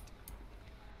need.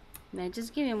 Man,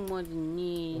 just give him what you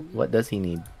need. What does he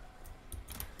need?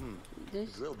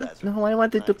 This. Drill that. No, I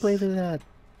wanted to play with that.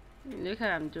 Look how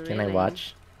I'm doing. Can I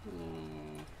watch? Yeah.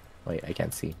 Wait, I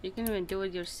can't see. You can even do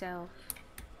it yourself.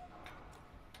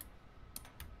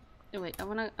 Oh, wait, I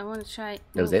wanna try.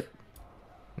 That was move. it?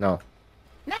 No.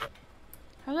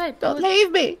 How do I Don't put...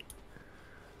 leave me!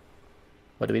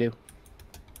 What do we do?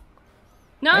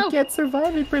 No! I can't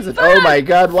survive in prison. Oh my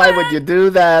god, why would you do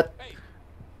that?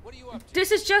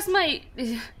 This is just my...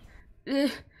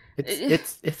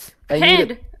 It's I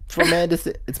need it for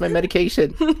medicine. It's my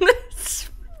medication.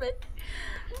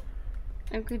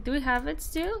 Okay, do we have it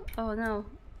still? Oh no.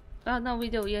 Oh no, we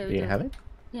do. Yeah, we Do you do. have it?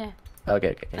 Yeah.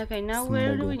 Okay. Okay, now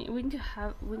where do we need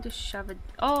to shove it?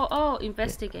 Oh,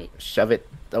 investigate. Shove it.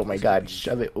 Oh my god,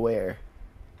 shove it where?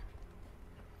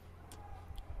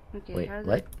 Okay, Wait, how do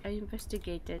what? I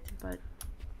investigated, but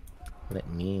Let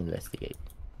me investigate.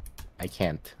 I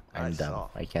can't. I'm dumb.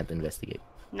 I can't investigate.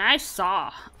 nice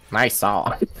saw. Nice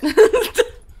saw.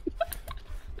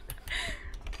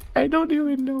 I don't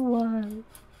even know why.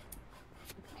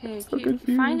 Okay, So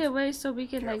find a way so we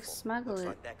can like smuggle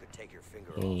it.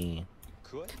 Hey.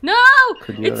 No!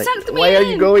 Could you, It like, sucked me why in! are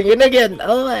you going in again?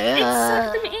 Oh my It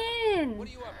god. sucked me in! What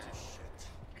are you up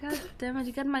to? God damn it,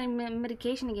 you got my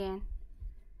medication again.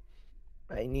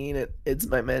 I need it. It's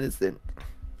my medicine.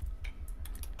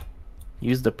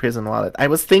 Use the prison wallet. I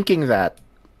was thinking that.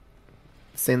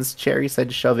 Since Cherry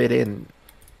said shove it in.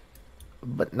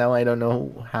 But now I don't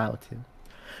know how to.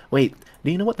 Wait,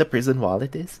 do you know what the prison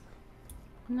wallet is?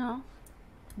 No.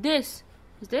 This.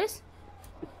 Is this?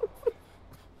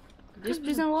 This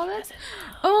prison wallet?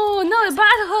 Oh no, a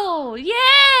butthole!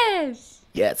 Yes!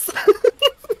 Yes.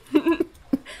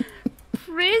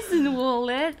 Prison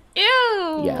wallet?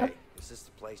 Ew! Yeah. Is this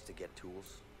the place to get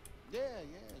tools? Yeah,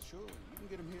 sure. You can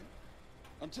get them here.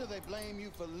 Until they blame you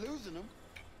for losing them.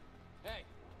 Hey,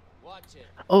 watch it.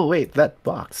 Oh wait, that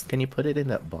box. Can you put it in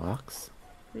that box?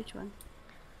 Which one?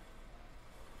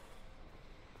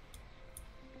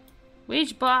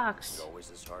 Which box? It's always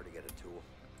this hard to get a tool.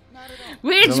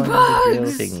 Which The one box?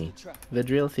 with the drill thingy. The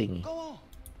drill thingy.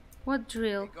 What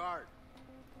drill? Hey, guard.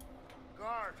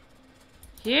 Guard.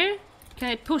 Here? Can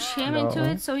I push him into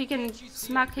No. it so he can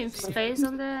smack his face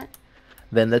on the...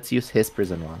 Then let's use his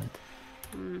prison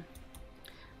wallet.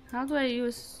 How do I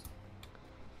use...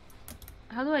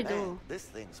 How do I do? Man, this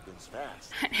thing spins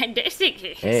fast. This thing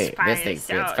is Hey, this thing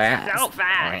spins fast. So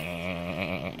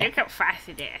fast. Look how fast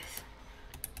it is.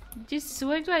 Just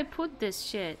where do I put this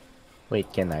shit?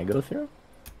 Wait, can I go through?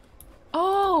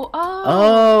 Oh,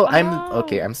 I'm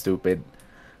okay. I'm stupid.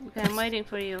 Okay, I'm waiting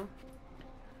for you.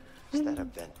 Is that a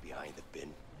vent behind the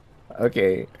bin?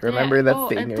 Okay, remember Yeah. that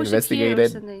thing and you push it here or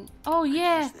investigated? something. Oh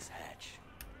yeah. This hatch.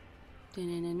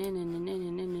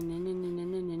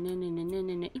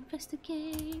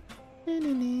 Investigate.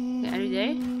 Okay, are you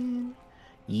there?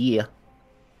 Yeah.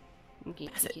 Okay.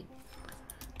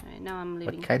 Alright, now I'm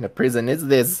leaving. What kind of prison is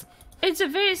this? It's a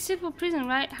very simple prison,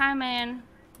 right? Hi, man.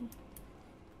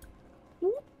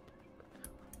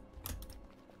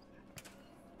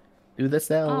 Do the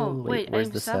cell. Oh, Wait, wait, where's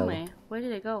I'm the somewhere. cell? Where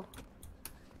did it go?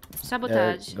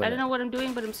 Sabotage. go I don't there. know what I'm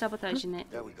doing, but I'm sabotaging it.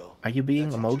 There we go. Are you being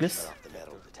a Shut mogus? off the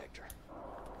metal detector.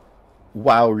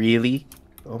 Wow, really?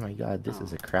 Oh my god, this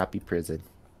is a crappy prison.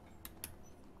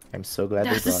 I'm so glad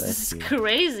they This brought us is here.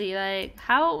 crazy. Like,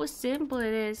 how simple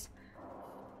it is.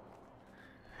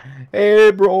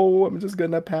 Hey, bro, I'm just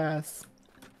gonna pass.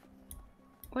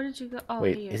 Where did you go? Oh,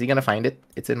 Wait, here. is he gonna find it?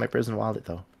 It's in my prison wallet,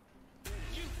 though.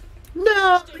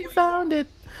 No, he found it.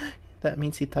 That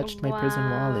means he touched my prison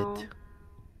wallet.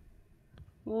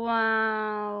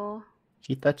 Wow.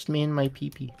 He touched me in my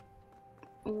pee-pee.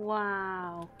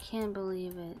 Wow. Can't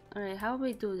believe it. Alright, how do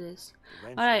we do this?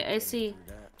 Wrench Alright, I came see.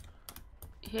 through that.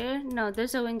 Here? No,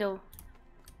 there's a window.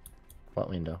 What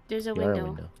window? There's a Your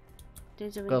window.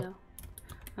 There's a Go. window.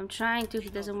 I'm trying to. He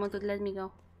doesn't want to let me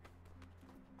go.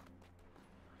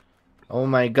 Oh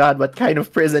my god, what kind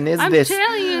of prison is I'm this?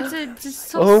 telling you, it's just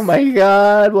so... Oh my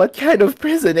god, what kind of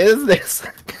prison is this?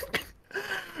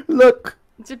 Look,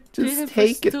 It's a prison just for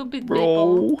take it, stupid bro.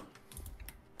 people.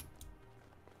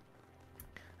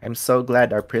 I'm so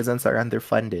glad our prisons are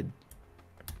underfunded.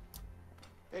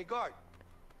 Hey, guard.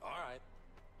 All right.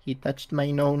 He touched my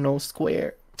no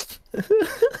square.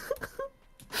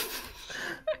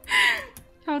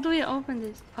 How do we open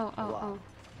this? Oh.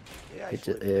 Yeah,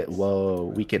 It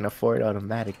whoa, we can afford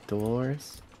automatic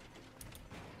doors.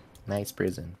 Nice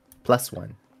prison.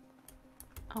 +1.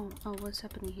 Oh, what's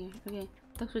happening here? Okay,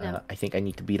 talk to them. I think I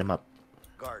need to beat him up.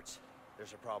 Guards,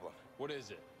 there's a problem. What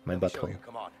is it? My Let me show butthole. you.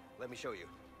 Come on. Let me show you.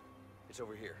 It's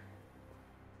over here.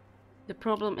 The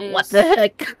problem is... What the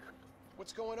heck?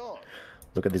 What's going on?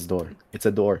 Look at this door. It's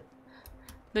a door.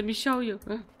 Let me show you.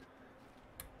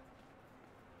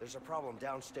 There's a problem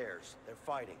downstairs. They're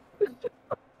fighting.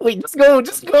 Wait, just go.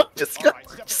 Just go. Just go. All right,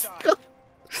 step Just aside. go.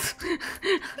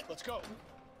 Let's go.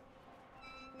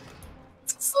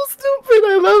 So stupid.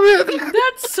 I love it.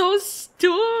 That's so stupid.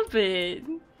 stupid.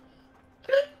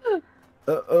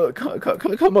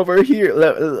 Come over here.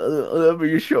 Let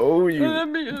me show you. Let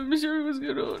me show you what's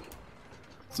going on.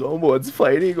 Someone's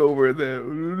fighting over there.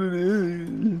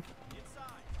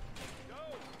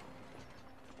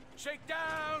 Shake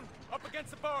down! Up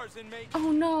against the bars, inmate!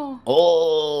 Oh no.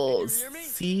 Oh,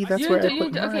 see, that's where I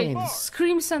put okay, mine.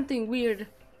 scream something weird.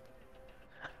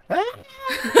 Ah,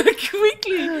 Quickly!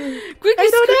 Quickly I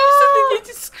don't scream know. something! You need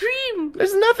to scream!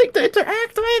 There's nothing to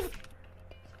interact with.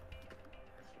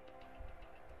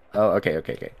 Oh, okay.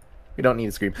 We don't need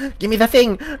to scream. Give me the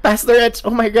thing! Pass the wrench!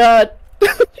 Oh my god!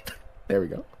 There we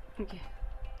go. Okay.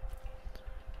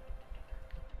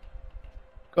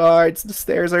 Guards, the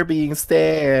stairs are being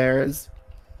stairs.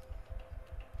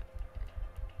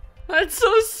 That's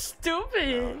so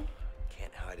stupid.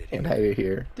 Can't hide it Can't hide it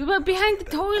here. But behind the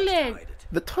toilet.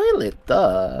 The toilet,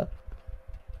 duh.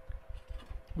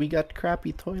 We got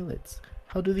crappy toilets.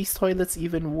 How do these toilets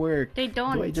even work? They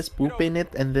don't. Do I just poop in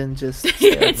it and then just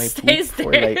stare at my poop stays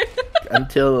for there. like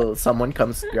until someone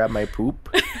comes grab my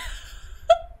poop?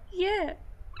 Yeah.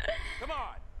 Come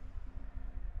on!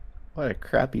 What a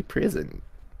crappy prison.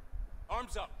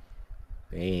 Arms up!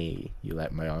 Hey, you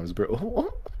like my arms,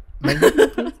 bro?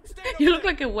 You look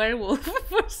like a werewolf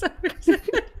for some reason.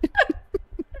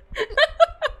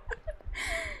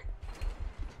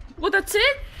 Well, that's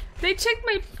it? They checked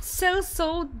my cell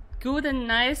so good and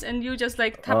nice, and you just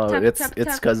like tap, tap, it's tap, it's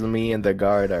tap. because me and the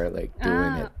guard are like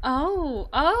doing it.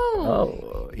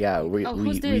 Oh, Yeah, we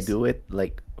who's this? do it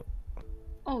like.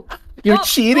 Oh, You're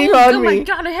cheating on oh me. my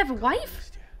god, I have a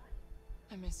wife?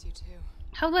 I miss you too.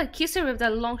 How do I kiss her with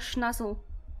that long schnozzle?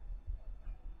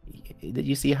 Did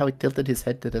you see how he tilted his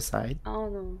head to the side? Oh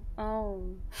no. Oh.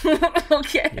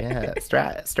 Okay. Yeah,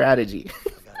 strategy.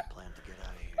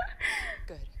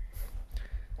 Good.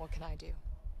 What can I do?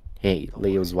 Hey,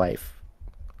 Leo's wife.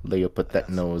 Leo put that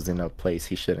nose in a place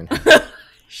he shouldn't have.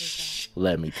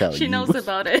 Let me tell you. She knows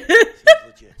about it.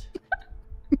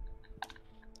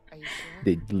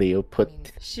 Did Leo put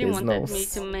She his wanted nose me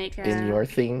to make in your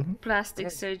thing? plastic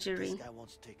surgery.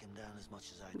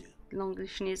 Longer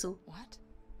schnizzle. What?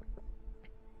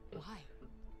 Why?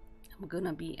 I'm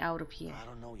gonna be out of here. I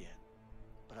don't know yet,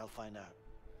 but I'll find out.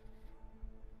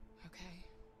 Okay.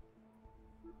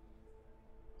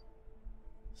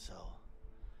 So,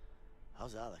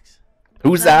 how's Alex?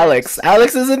 Who's Alex?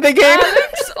 Alex is in the game.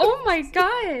 Alex? Oh my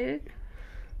god.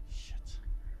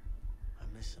 I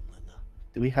miss him, Linda.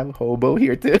 Do we have Hobo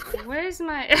here too? Where's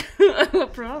my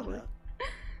problem?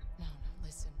 No,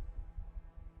 listen.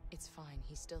 It's fine.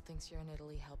 He still thinks you're in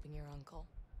Italy helping your uncle.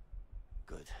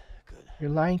 Good. You're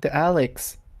lying to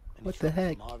Alex. What the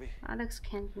heck? Alex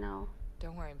can't know.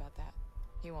 Don't worry about that.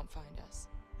 He won't find us.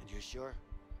 And you're sure?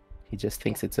 He just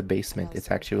thinks it's a basement.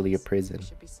 It's actually a prison. We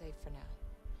should be safe for now.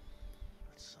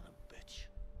 That son of a bitch.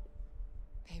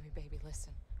 Baby,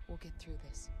 listen. We'll get through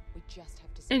this. We just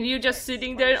have to. And you just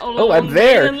sitting there all Oh, I'm alone,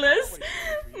 there. villainless?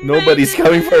 Nobody's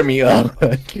coming for me. Oh,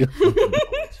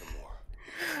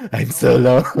 I'm so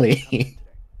lonely.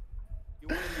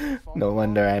 No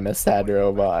wonder I'm a sad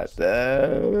robot.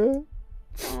 Oh,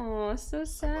 so I'd like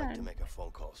sad. to make a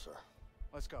phone call, sir.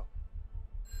 Let's go.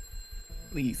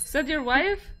 Please. Is that your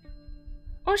wife?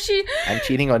 Oh, I'm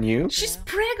cheating on you? She's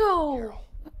preggo.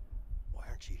 Why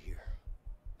aren't you here?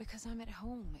 Because I'm at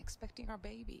home expecting our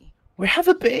baby. We have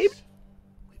a babe?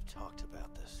 We've talked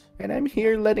about this. And I'm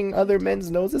here letting other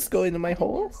men's noses go into my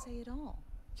hole? Say it all.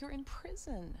 You're in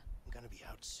prison. I'm gonna be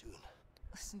out soon.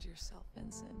 Listen to yourself,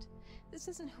 Vincent. This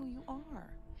isn't who you are.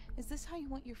 Is this how you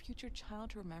want your future child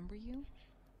to remember you?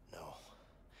 No,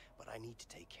 but I need to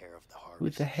take care of the Harvey. Who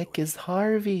the heck is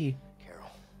Harvey?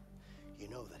 Carol, you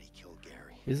know that he killed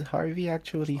Gary. Is Harvey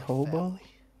actually Hobo?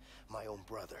 My own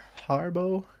brother.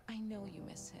 Harbo? I know you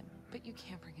miss him, but you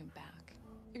can't bring him back.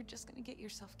 You're just gonna get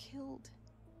yourself killed.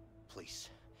 Please,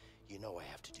 you know I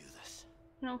have to do this.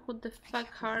 know who the fuck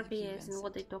Harvey is and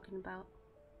what they're talking about.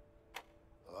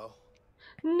 Hello?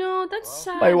 No, that's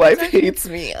sad. My wife That's actually- hates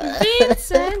me.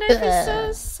 Vincent, I feel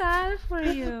so sad for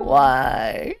you.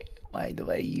 Why? Why do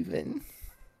I even?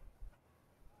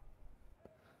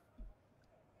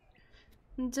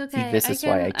 It's okay. See, this is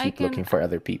why I keep can, looking for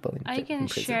other people in, I can in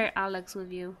prison. share Alex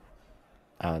with you.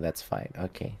 Oh, that's fine.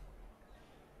 Okay.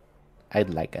 I'd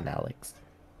like an Alex.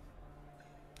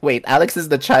 Wait, Alex is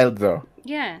the child though.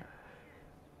 Yeah.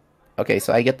 Okay,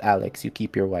 so I get Alex. You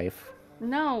keep your wife.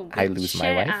 No, I we lose my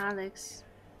share wife? Alex.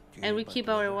 And we keep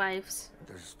our wives.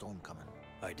 There's a storm coming.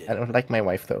 I did. I don't like my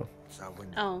wife though. It's our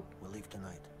window. Oh. We'll leave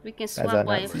tonight. We can That's swap not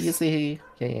wives. See you, see.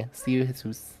 Yeah. See you,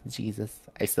 Jesus. Jesus.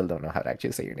 I still don't know how to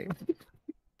actually say your name.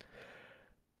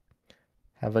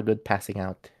 Have a good passing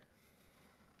out.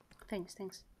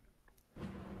 thanks.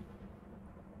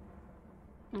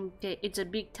 Okay, it's a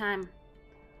big time.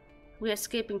 We're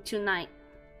escaping tonight.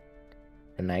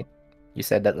 Tonight? You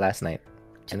said that last night.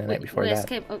 And the night before we that.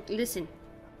 Escape. Oh, listen.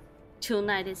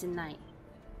 Tonight is a night.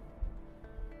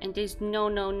 And there's no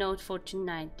note for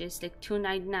tonight. There's like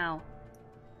tonight now.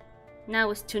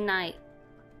 Now is tonight.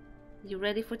 You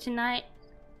ready for tonight?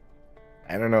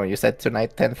 I don't know. You said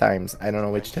tonight 10 times. I don't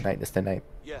know which tonight is tonight.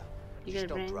 Yeah. You Just got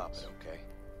don't brains? drop it, okay?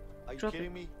 Are you Drop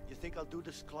kidding me? You think I'll do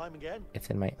this climb again? It's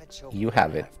in my... Let's hope You we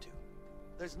have don't it. to.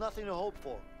 There's nothing to hope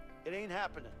for. It ain't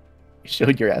happening. You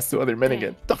showed your ass to other men Okay.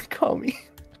 again. Don't call me.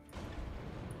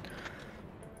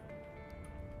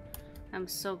 I'm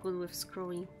so good with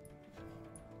screwing.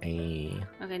 Hey.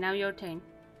 Okay, now your turn.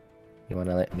 You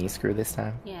wanna let me screw this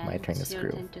time? Yeah, My turn to it's your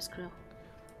screw. turn to screw.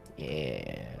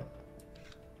 Yeah.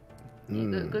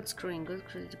 Yeah, good screwing. Good.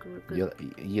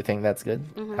 You think that's good?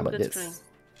 Mhm, How about good this? screwing.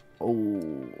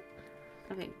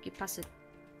 Oh. Okay, get past it.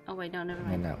 Oh wait, no, never No,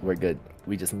 mind. no, we're good.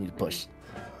 We just need to push.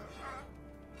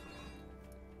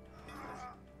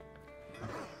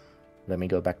 Let me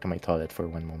go back to my toilet for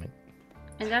one moment.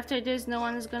 And after this, no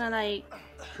one is gonna like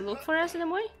look for us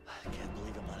anymore. I can't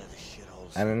believe I'm out of this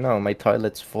shithole. I don't know, my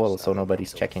toilet's full, so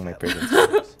nobody's checking my prison.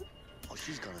 Oh,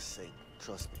 she's gonna sing.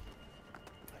 Trust me.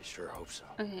 I sure hope so.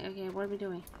 Okay, what are we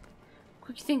doing?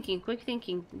 Quick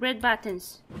thinking. Red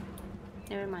buttons.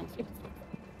 Never mind.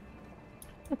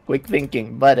 Quick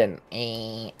thinking, button.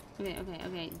 Eh.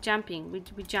 Okay. Jumping.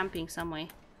 We jumping somewhere.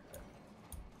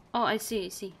 Oh, I see.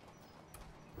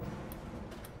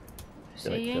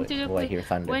 So you need to do Oh, I quick, hear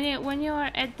thunder. when you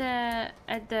are at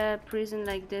the prison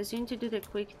like this, you need to do the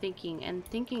quick thinking, and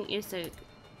thinking is a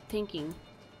thinking.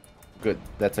 Good.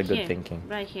 That's a good Here, thinking.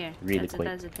 right here. Really That's quick.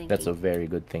 that's a thinking. That's a very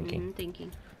good thinking.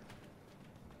 Thinking.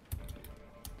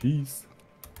 Peace.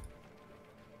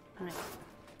 Alright.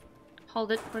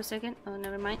 Hold it for a second. Oh,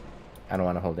 never mind. I don't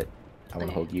want to hold it. I want to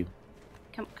Okay. hold you.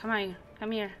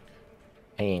 Come here.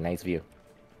 Hey, nice view.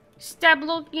 Stop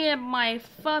looking at my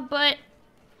butt.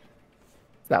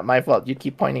 It's not my fault. You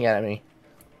keep pointing at me.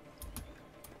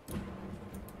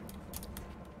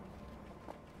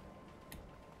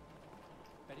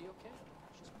 Betty okay?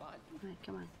 She's fine. Alright,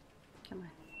 come on.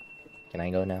 Can I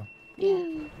go now?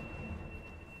 Yeah.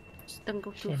 Just don't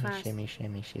go too fast. Shimmy. Did you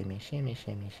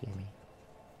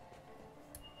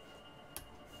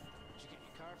get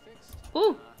your car fixed?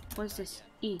 Ooh, what's this?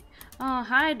 E. Oh,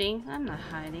 hiding. I'm not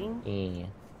hiding. Yeah.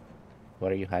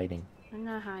 What are you hiding? I'm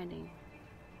not hiding.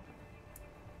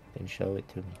 Then show it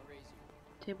to me.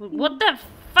 What the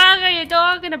fuck are you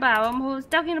talking about? I'm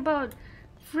talking about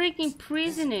freaking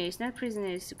prisoners, not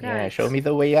prisoners. Yeah, Guys. show me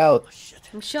the way out.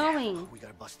 I'm showing. We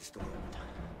gotta bust this door open.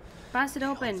 Bust it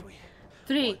open.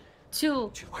 3, 2,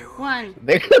 1.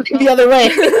 They're going the other way.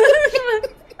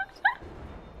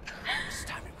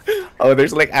 Oh,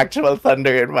 there's like actual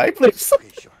thunder in my place.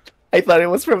 I thought it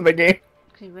was from the game.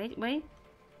 Okay, wait.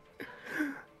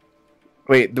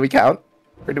 Wait, do we count?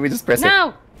 Or do we just press it?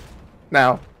 No!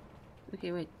 Now.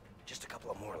 Okay, wait. Just a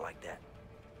couple of more like that.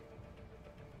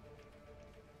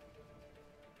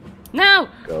 No!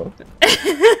 Go.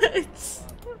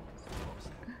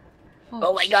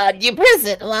 Oh my god, you press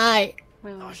it. Why?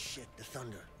 Wait. Oh shit, the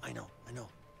thunder. I know.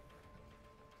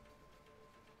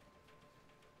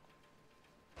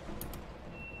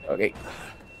 Okay.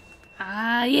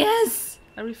 Ah, yes!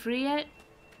 Are we free yet?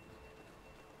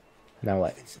 Now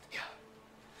what? Vincent, yeah.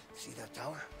 See that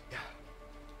tower? Yeah.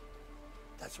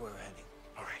 That's where we're heading.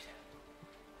 All right.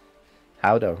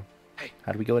 How though? Hey.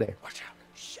 How do we go there? Watch out.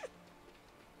 Shit.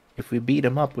 If we beat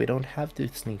him up, we don't have to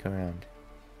sneak around.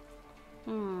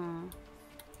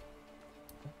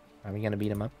 Are we gonna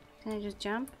beat him up? Can I just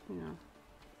jump? No.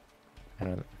 I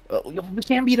don't know. Oh, we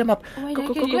can't beat him up. Oh, wait, Go, I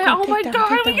go, can- go, yeah, go, oh my take god,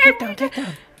 down, we take can-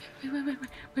 down.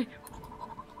 Wait.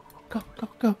 Go.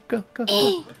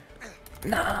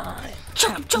 Nah.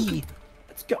 Jump.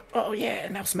 Let's go. Oh yeah,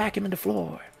 now smack him in the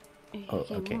floor. Oh,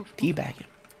 okay. Teabag him.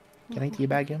 Can I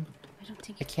teabag him? I don't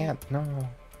think I can't. No.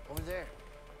 Over there.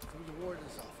 Through the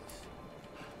warden's office.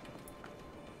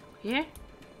 Here?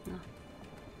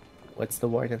 What's the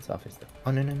warden's office though?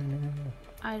 Oh no.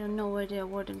 I don't know where the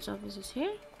warden's office is.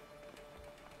 Here?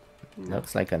 No.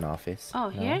 Looks like an office. Oh,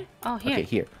 No? here? Oh, here. Okay,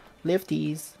 here.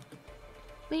 Lifties.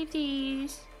 Leave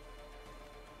these.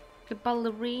 Good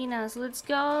ballerinas. Let's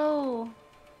go.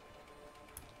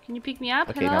 Can you pick me up?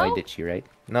 Okay, Hello? now I ditch you, right?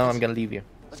 No, I'm gonna leave you.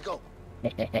 Let's go.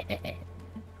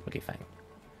 Okay, fine.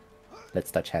 Let's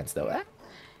touch hands though. Ah?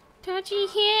 Touchy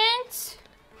hands.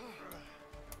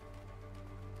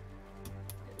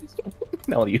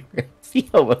 No, you. See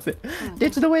how was it?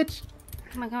 Ditch the witch.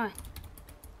 Come on.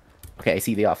 Okay, I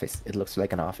see the office. It looks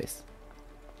like an office.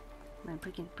 Man,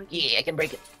 break it. Yeah, I can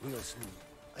break it. Real smooth.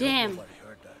 Damn. Nobody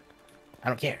heard that. I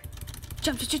don't care.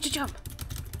 Jump.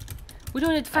 We're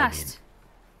doing it fast.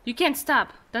 You can't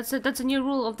stop. That's a new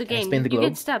rule of the Can I game. spin the You globe?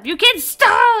 can't stop. You can't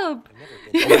stop.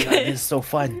 Oh my god, this is so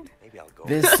fun.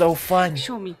 This is so fun.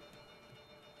 Show me.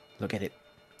 Look at it.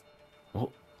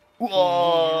 Oh.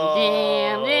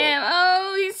 Damn.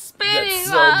 Oh, he's spinning. That's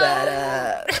so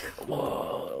badass.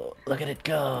 Whoa. Look at it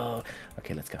go.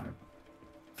 Okay, let's go.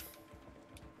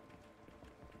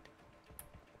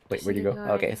 Wait, where'd you go?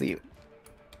 Okay, I see you.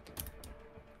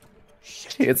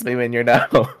 It's me when you're now.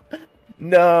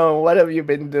 No, what have you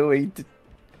been doing to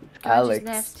Alex?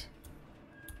 Left.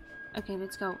 Okay,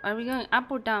 let's go. Are we going up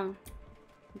or down?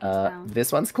 Down.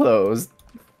 This one's closed.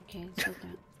 Okay, let's go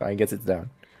down. So I guess it's down.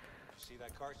 See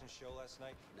that Carson show last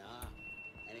night? Nah.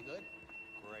 Any good?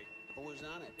 Great. Who was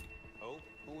on it? Who?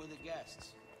 Who were the guests?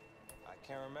 I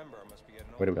can't remember. I must be getting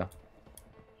old. Where do we go?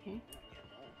 Okay.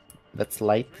 That's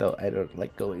light though. I don't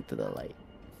like going to the light.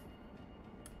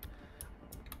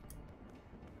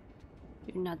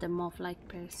 You're not a moth-like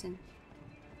person.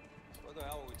 What the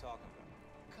hell are we talking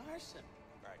about? Carson.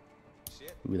 Right. See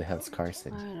it? Who the hell's I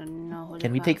Carson? don't know. Who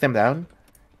Can the we take fuck- them down?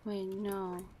 Wait,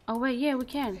 no. Oh wait, yeah, we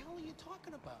can. What the hell are you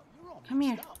talking about? You're all Come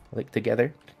here. messed up. Like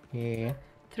together? Yeah.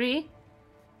 3,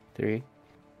 3.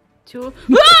 2.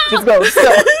 Just go.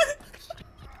 Still.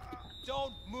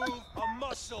 Don't move a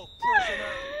muscle, prisoner.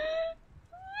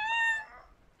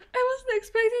 I wasn't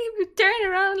expecting him to turn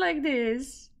around like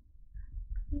this.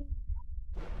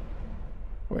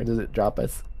 Where does it drop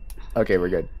us? Okay, we're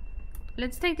good.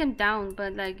 Let's take them down,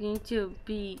 but like you need to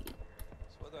be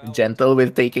Gentle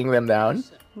with taking them down.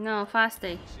 no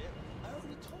faster.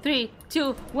 3,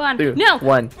 2, 1. 2, No.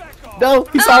 1. No,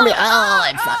 he saw me. Oh,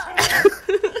 I'm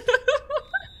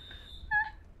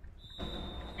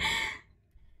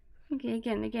Okay,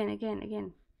 again.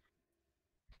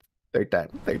 Third time.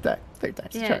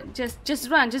 Yeah, just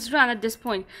run at this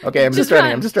point. Okay, I'm just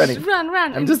running. Just run.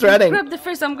 I'm just running. Grab the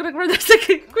first. I'm gonna grab the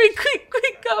second. Quick,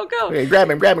 go. Okay, grab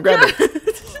him.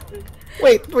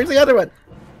 Wait, where's the other one?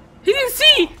 He didn't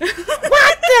see.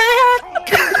 What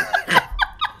the heck?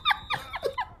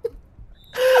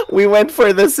 We went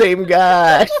for the same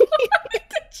guy.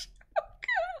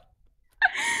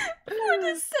 We're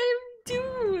the same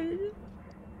dude.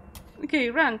 Okay,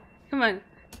 run. Come on.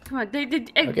 Okay, Don't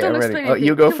I'm ready. explain Oh, anything.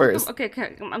 you go Come, first. Okay.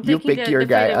 I'm You taking pick the your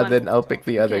guy, further and one. then I'll pick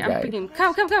the other Okay, I'm guy. picking.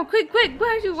 Come. Quick.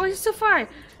 Where are you? Why are you so far?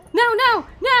 No.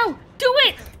 Do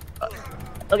it.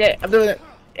 Okay, I'm doing it.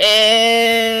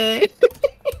 Eh.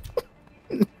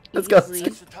 Let's go. Easily.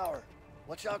 Watch the tower.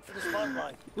 Watch out for the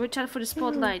spotlight. Watch out for the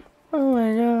spotlight. Oh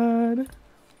my god.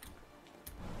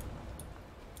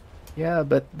 Yeah,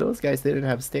 but those guys didn't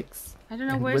have sticks. I don't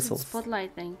know and where's the whistles.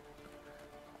 spotlight thing.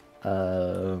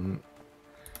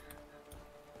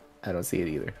 I don't see it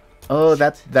either. Oh,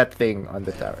 that's that thing on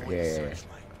the tower. Yeah.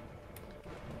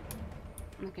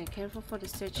 Okay, careful for the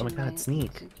searching Oh my god, light.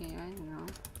 sneak. It's okay, I don't know.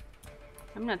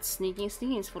 I'm not sneaking.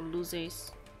 Sneaking is for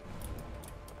losers.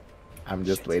 I'm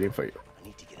just waiting for you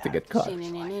to get caught.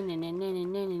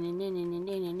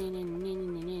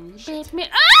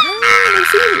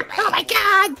 Oh my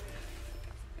god!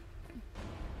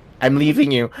 I'm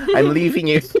leaving you.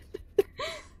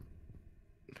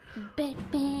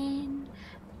 Batman.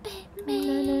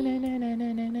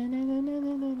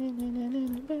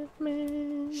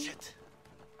 Shit.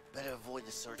 Better avoid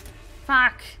the search.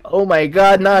 Fuck. Oh my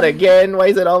god, not again. Why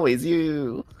is it always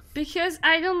you? Because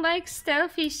I don't like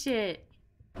stealthy shit.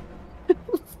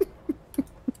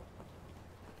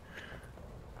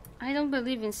 I don't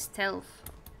believe in stealth.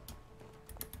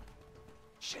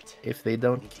 Shit. If they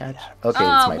don't catch. Okay, it's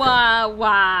Oh, my turn.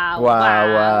 wow.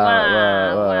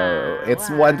 It's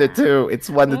 1 to 2. It's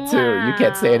 1 to 2. You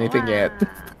can't say anything yet.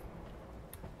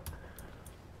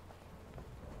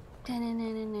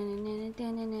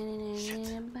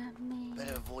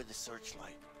 Better avoid the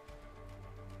searchlight.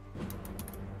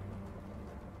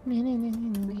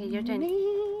 Okay, your turn.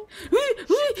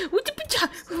 Better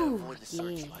avoid the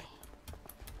searchlight.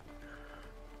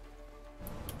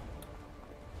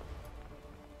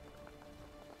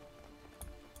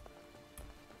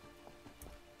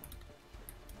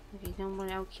 Okay, don't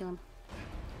worry, I'll kill him.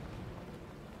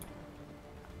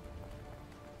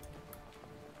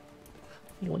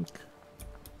 Yoink.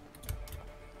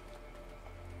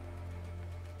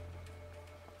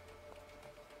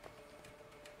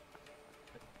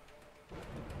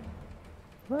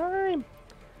 Rhyme.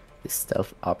 Is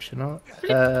stealth optional?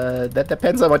 That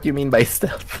depends on what you mean by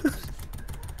stealth.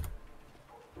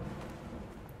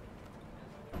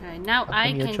 Alright, now How I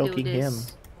come you're can do choking this.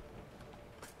 him?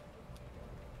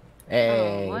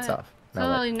 Hey, Oh, it's what? off.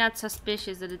 Totally not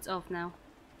suspicious that it's off now.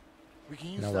 We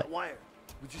can use that wire.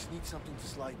 We just need something to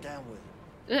slide down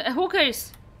with.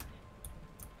 Hookers.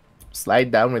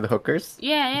 Slide down with hookers?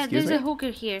 Yeah, Excuse there's me? a hooker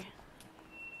here.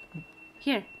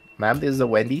 Here. Ma'am, this is a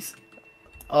Wendy's.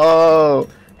 Oh,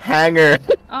 hanger.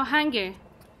 Oh, hanger.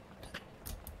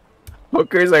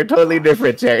 Hookers are totally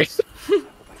different, Cherry.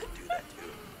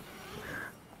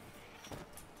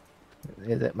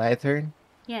 Is it my turn?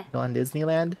 Yeah. Go on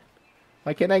Disneyland?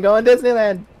 Why can't I go on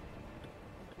Disneyland?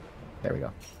 There we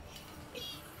go.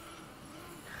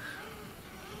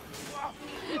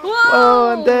 Whoa!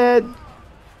 Oh, I'm dead.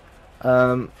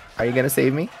 Are you gonna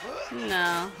save me?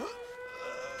 No.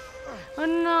 Oh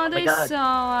no, they God.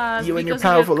 saw us. You and your because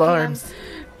of powerful arms.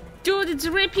 Dude, it's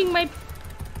ripping my.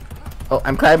 Oh,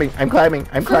 I'm climbing. I'm climbing.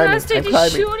 I'm climbing. Frosted I'm is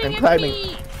climbing. shooting I'm at climbing.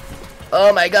 me.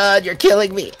 Oh my god, you're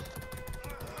killing me.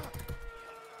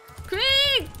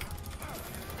 Quick!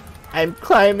 I'm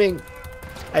climbing.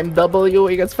 I'm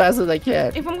Wing as fast as I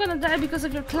can. If I'm gonna die because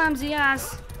of your clumsy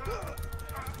ass,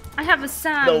 I have a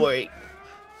son. Don't worry.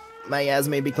 My ass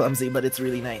may be clumsy, but it's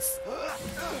really nice.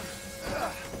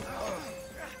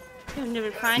 You'll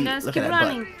never find us. Look Keep at that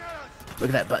running. butt. Look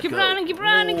at that butt. Keep go. running, keep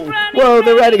running, keep running. Whoa,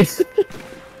 they're running.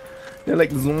 They're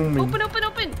like zooming. Open, open,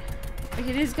 open.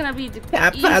 Okay, this is gonna be the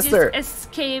Tap easiest faster.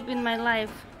 escape in my life.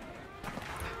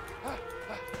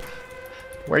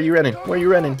 Where are you running? Where are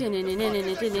you running? Whoa,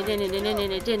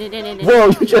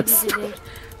 you just...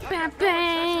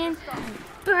 Batman!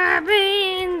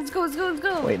 Batman! Let's go, let's go, let's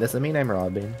go! Wait, does that mean I'm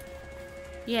Robin?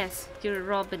 Yes, you're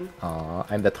Robin. Aw,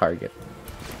 I'm the target.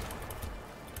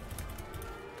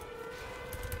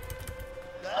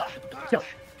 Yo.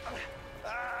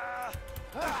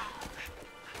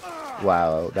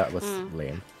 Wow, that was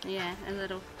lame. Yeah, a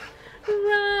little.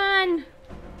 Run!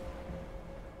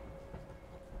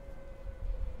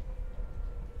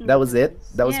 That was it?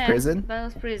 That was Yeah, prison? That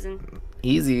was prison.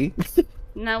 Easy.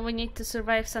 Now we need to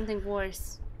survive something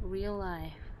worse. Real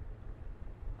life.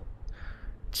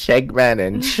 Checkman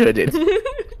and shouldn't.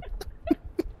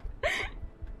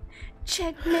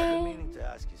 Checkmate. Meaning to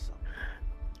ask you something.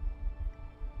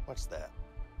 What's that?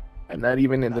 I'm not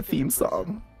even in the Back theme prison,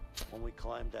 song. When we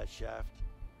climbed that shaft,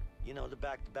 you know the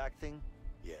back-to-back thing?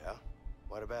 Yeah?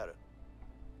 What about it?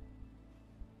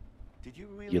 Did you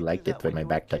really You do liked that it when my you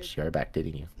were a back touched kid? your back,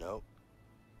 didn't you? No.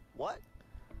 What?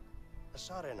 I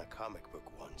saw it in a comic book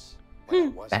once. When I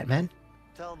wasn't. Batman?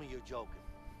 Tell me you're joking.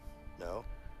 No.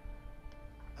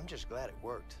 I'm just glad it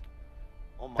worked.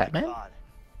 Oh my Batman? god.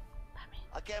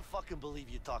 I can't fucking believe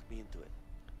you talked me into it.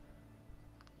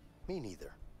 Me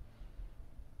neither.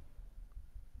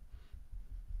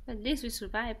 At least we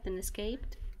survived and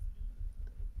escaped.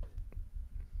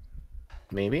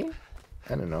 Maybe?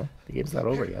 I don't know. The game's not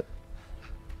over yet.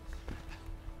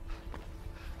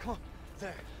 Come on,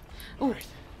 there. Ooh,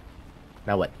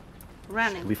 Now what?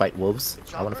 running. Do we fight wolves?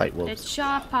 I want to fight The wolves.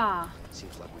 chopper.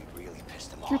 Seems like we really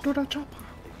pissed them off. You do the chopper.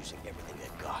 They're using everything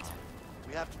they've got.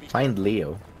 We have to be Find careful.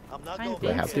 Leo. I'm not Find going Do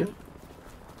I back. have to?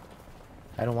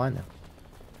 I don't want to.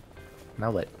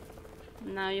 Now what?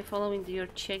 Now you're following your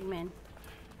checkman.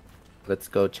 Let's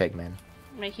go, Checkman.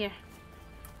 Right here.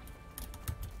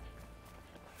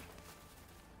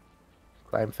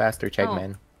 Climb faster,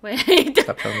 Checkman. Wait.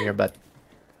 Stop showing me your butt.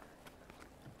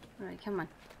 Alright, come on.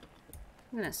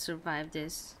 I'm gonna survive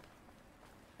this.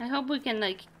 I hope we can,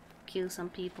 like, kill some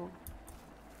people.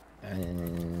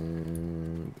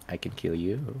 And I can kill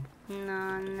you.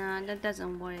 No, that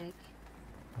doesn't work.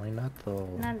 Why not though?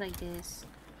 Not like this.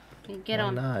 Okay, get Why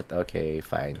on. not? Okay,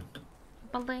 fine.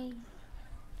 Ballet.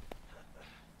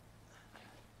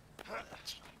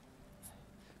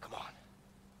 Come on.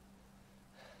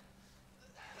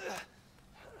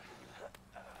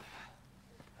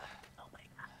 Oh my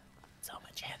god. So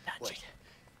much hand touching. Wait.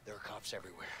 There are cops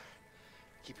everywhere.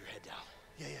 Keep your head down.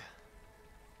 Yeah.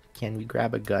 Can we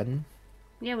grab a gun?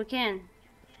 Yeah, we can.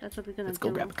 That's what we're gonna Let's do.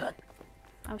 go grab a gun.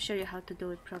 I'll show you how to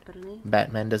do it properly.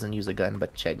 Batman doesn't use a gun,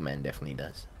 but Checkman definitely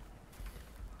does.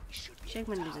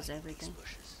 Checkman uses everything.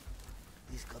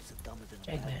 These cops are dumber than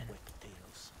Checkman. bad white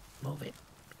potatoes. Move it.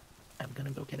 I'm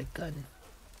gonna go get a gun.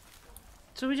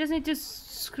 So we just need to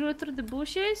screw through the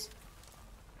bushes?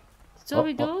 That's all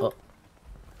we do?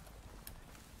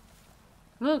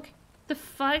 Look, the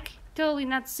fuck? Totally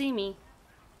not see me.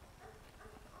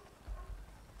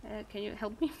 Can you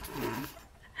help me?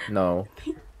 No.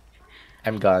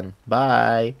 I'm gone.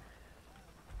 Bye.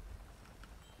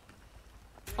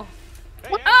 Oh.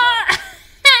 Hey, Ah!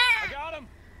 I got him.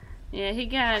 Yeah, he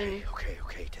got him.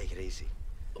 Okay, take it easy.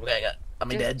 Okay,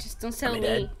 am I dead? Just don't tell Am I me.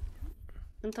 dead?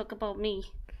 Don't talk about me.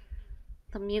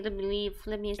 Let me leave.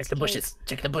 Let me escape. Check the bushes.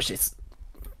 Check the bushes.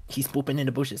 He's pooping in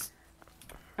the bushes.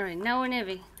 Alright, now we're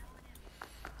navy.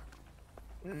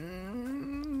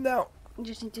 No. You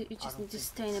just need to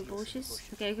stay in the bushes.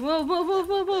 Okay, move.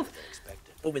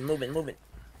 Moving.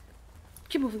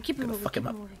 Keep moving. Fuck him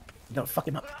up. Don't fuck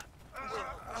him up.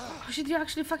 Oh, should you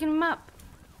actually fucking him up?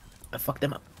 I fucked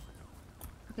him up.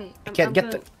 Okay, I can't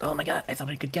get the. Oh my god! I thought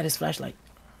I could get his flashlight.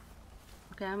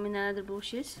 Okay, I'm in another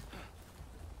bushes.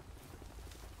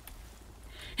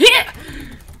 Here!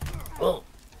 Oh,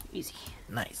 easy.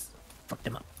 Nice. Fucked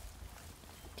him up.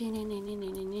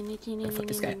 Fuck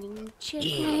this guy.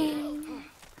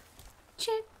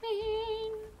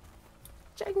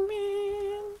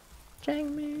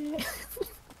 Checkman.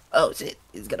 Oh shit!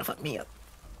 He's gonna fuck me up.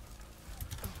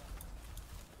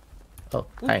 Oh,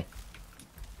 hi.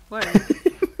 Where are you?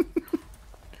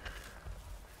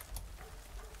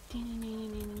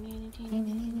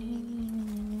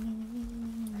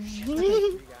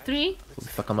 Three. We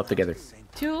fuck them up together.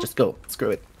 Two. Just go. Screw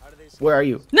it. Where are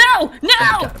you? No! Oh my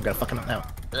god, I'm gonna fuck him up now.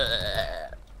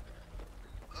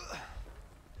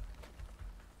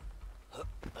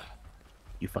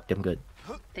 You fucked him good.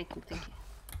 Thank you.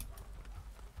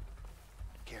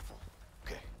 Careful.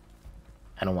 Okay.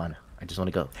 I don't wanna. I just wanna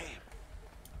go. Damn.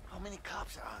 How many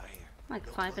cops are out here? Like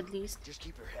 5 at least. Just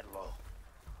keep your head low.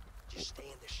 Just stay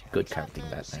in the shadows. Good counting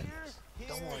that, man.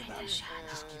 Don't worry about it.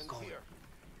 Just keep going.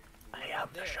 I am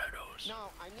the shadows. No,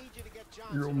 I need you to get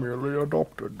Johnson. You merely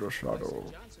adopted the shadow.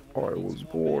 I was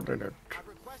born in it. I've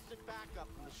requested backup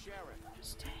from the sheriff.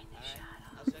 Stay in the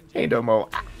shadow. Hey, Domo.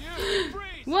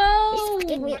 Whoa!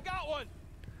 I got one.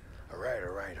 All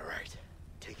right.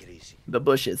 Take it easy. The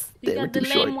bushes. You They were got the too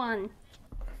short. lame one.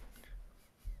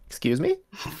 Excuse me?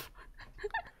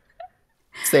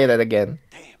 Say that again.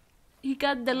 You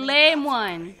got the lame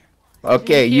one.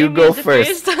 Okay, Did you hear me go the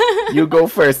first. You go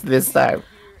first this time.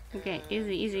 Okay,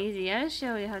 easy. I'll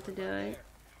show you how to do it.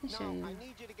 I'll show you. I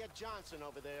need you to get Johnson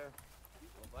over there.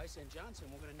 Well, if I send Johnson,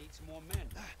 we're gonna need some more men.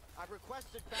 I've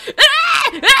requested backup.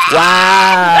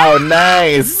 Wow,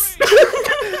 nice.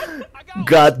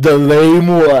 Got the lame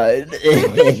one.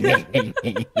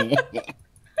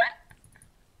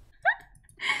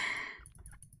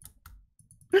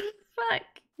 Fuck.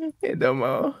 Hey,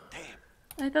 Domo.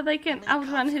 I thought I can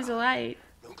outrun his light.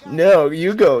 No,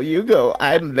 you go.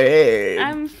 I'm lame.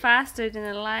 I'm faster than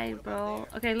a light, bro.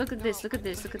 Okay, look at this.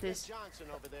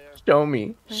 Show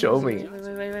me. Wait.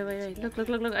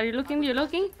 Look. Are you looking? You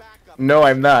looking? No,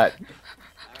 I'm not.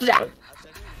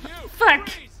 Fuck!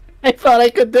 I thought I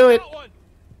could do it.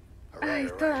 I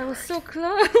thought I was so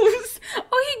close.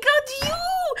 Oh, he got you,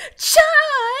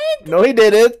 Chad. No, he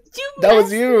didn't. That was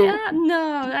messed you. me up.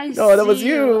 No, that was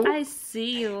you. I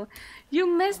see you. You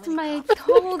messed my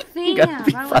whole thing You gotta up.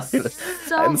 be I was fabulous.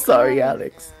 so I'm sorry, close.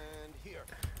 Alex.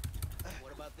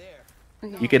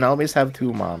 You can always have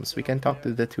 2 moms. We can talk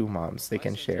to the 2 moms. They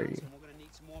can share you.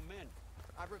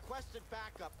 I've requested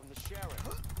backup from the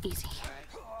sheriff. Easy.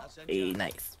 Hey,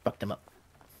 nice. Fucked him up.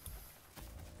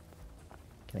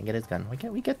 Can I get his gun? Why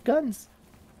can't we get guns?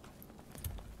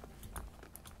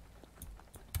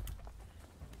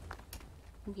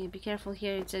 Okay, be careful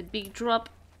here. It's a big drop.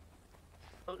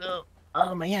 Oh no.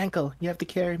 Oh, my ankle. You have to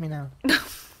carry me now.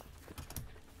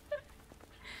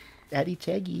 Daddy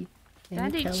Cheggy.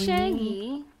 Daddy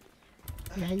Cheggy?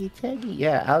 Daddy Cheggy.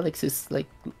 Yeah, Alex is like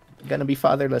gonna be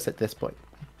fatherless at this point.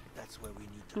 That's where we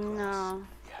need to cross. No.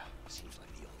 Yeah, seems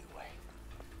like the only way.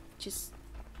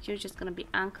 You're just gonna be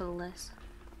ankleless.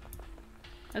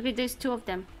 Okay, there's 2 of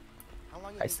them.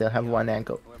 I still have 1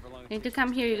 ankle. You need to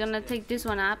come here. You're gonna take this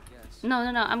one up. No.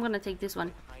 I'm gonna take this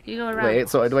one. You go around. Wait,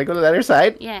 so do I go to the other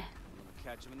side? Yeah.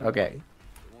 Okay.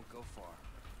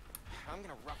 I'm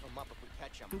gonna rough him up if we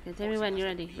catch him. Okay, tell me when you're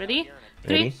ready. Ready?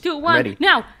 Ready? 3, 2, 1, Ready.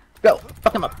 now! Go!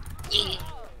 Fuck him up!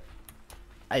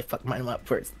 I fucked mine up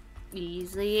first.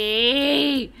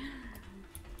 Easy!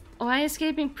 Why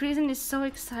escaping prison is so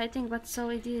exciting but so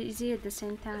easy at the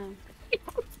same time.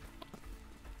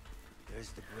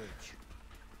 There's the bridge.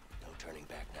 No turning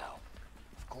back now.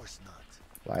 Of course not.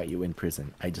 Why are you in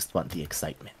prison? I just want the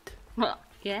excitement. Well,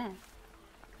 yeah.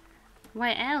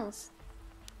 Why else?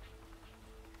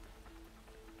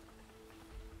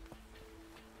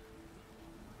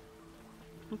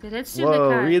 Okay, let's steal the Whoa,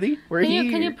 car. really? We're Can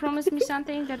here. you promise me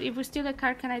something that if we steal the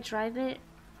car, can I drive it?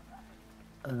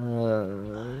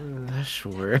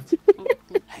 Sure. Oh,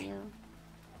 thank you.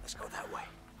 Let's go that way.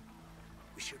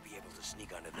 We should be able to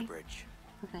sneak under the bridge.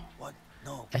 Okay. What?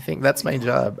 No. I think that's my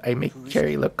job. I make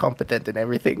Cherry look competent in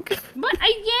everything. But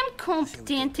I am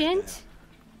competent.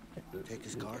 Take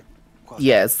his car.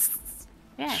 Yes.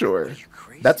 Yeah. Sure.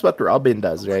 That's what Robin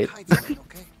does, right?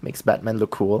 Makes Batman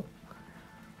look cool.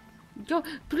 Go,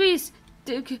 please.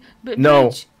 No.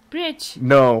 Bridge. Bridge.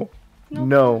 No. No,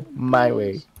 No. My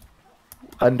bridge. way.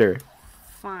 Under.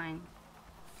 Fine.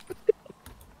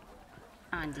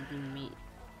 Under the meat.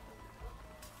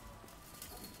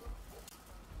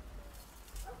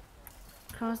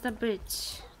 Cross the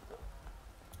bridge.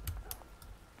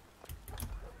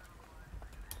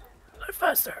 Go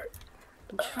faster.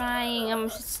 I'm trying. I'm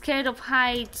scared of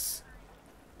heights.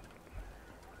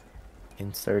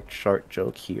 Insert short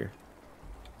joke here.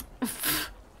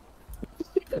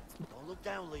 Don't look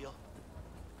down, Leo.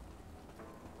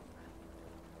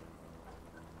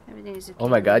 Everything is okay. Oh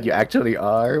my god, you actually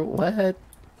are? What?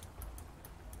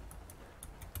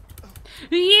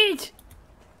 Yeet!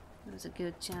 That was a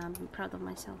good job. I'm proud of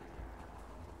myself.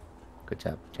 Good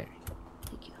job, Jerry.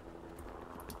 Thank you.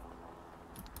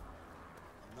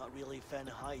 I'm not really a fan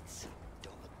of heights.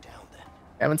 Don't look down then.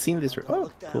 I haven't seen this. Oh,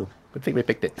 cool. Good thing we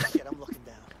picked it. Shit, I'm looking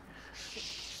down.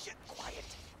 Shit, quiet.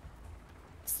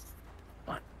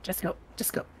 Come on, just go.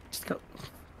 Just go. Just go.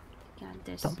 Got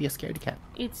this. Don't be a scaredy cat.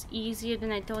 It's easier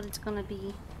than I thought it's gonna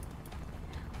be.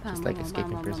 Just like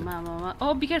escaping prison.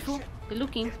 Oh, be careful. They're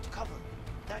looking. Cover.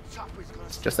 That chopper's gonna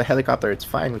It's just a helicopter. It's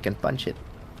fine. We can punch it.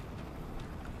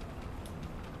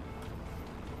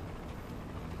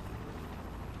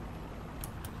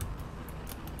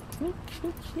 Sneak,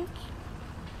 sneak, sneak.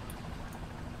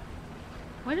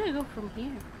 Where do I go from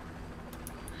here?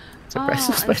 Surprise,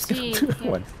 Oh, I surprise. see. Go Okay.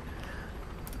 one.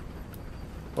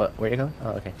 What? Where you going? Oh,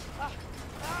 okay.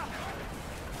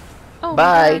 Oh,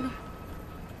 Bye. my God.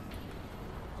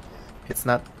 It's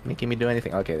not making me do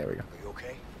anything. Okay, there we go. Are you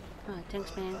okay? Oh,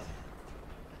 thanks, man.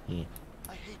 Yeah.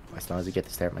 As long as you get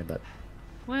to stare at my butt.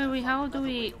 Where are we? How do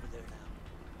we?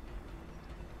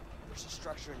 There's a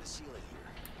structure in the ceiling here.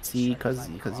 See, cause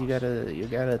you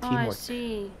gotta Oh, I teamwork.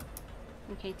 see.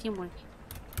 Okay, teamwork.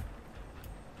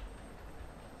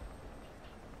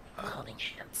 Holding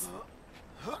hands.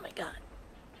 Oh my god.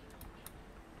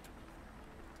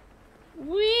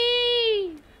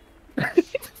 Wee!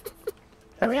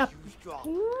 Hurry up.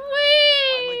 Wee!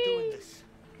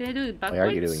 Can I do it backwards? Why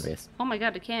are you doing this? Oh my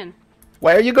god, I can.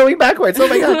 Why are you going backwards? Oh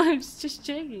my god. I'm just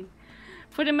checking.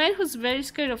 For the man who's very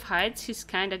scared of heights, he's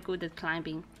kinda good at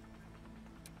climbing.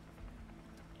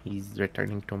 He's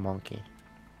returning to monkey.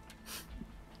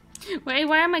 Wait,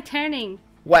 why am I turning?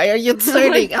 Why are you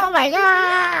turning? Oh my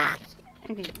god!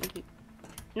 Okay, okay.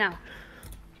 Now.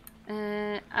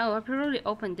 Oh, I probably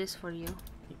opened this for you.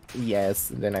 Yes,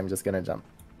 then I'm just gonna jump.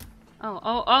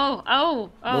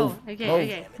 Oh. Move, Okay, move,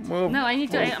 okay. move, No, I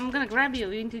need to. move. I'm gonna grab you.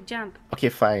 You need to jump. Okay,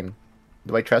 fine.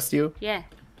 Do I trust you? Yeah,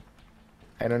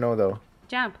 I don't know though.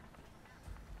 jump.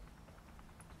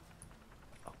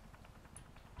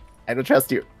 I don't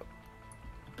trust you.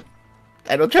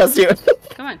 I don't trust you.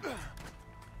 Come on.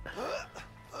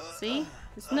 See?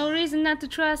 There's no reason not to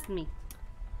trust me.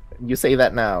 You say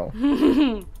that now.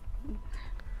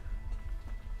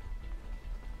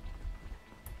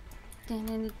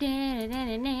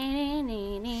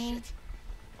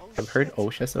 I've heard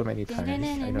Osha so many times. I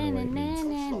don't know what it means.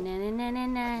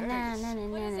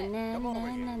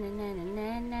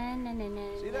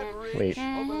 Wait,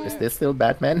 is this still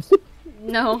Batman?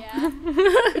 No.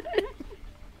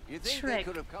 You think Shrek. they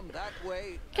could have come that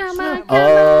way? Come on,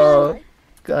 Oh,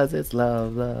 cause it's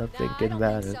love, love, thinking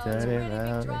about it, turning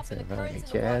around, it's a funny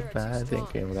cat, by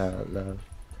thinking about love.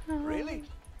 Really?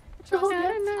 Trust me,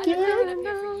 I've been living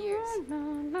here for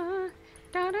years.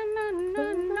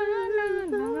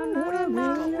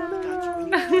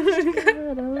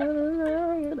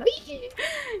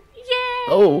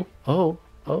 Oh, oh,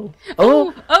 oh,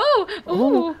 oh, Oh,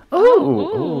 oh,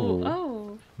 oh,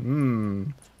 oh. Hmm.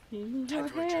 In Time your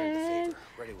to return the favor. head.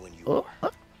 Ready when you Oh,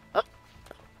 are.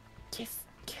 kiss,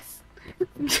 kiss.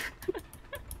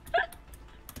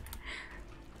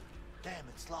 Damn,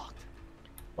 it's locked.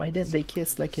 Why didn't they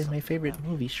kiss like in my favorite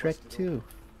movie, Shrek 2?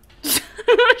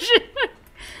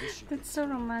 That's so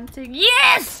romantic.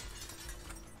 Yes!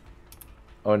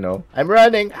 Oh no, I'm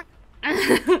running!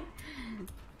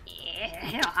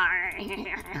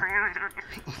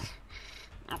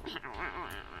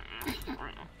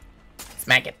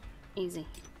 Smack it! Easy.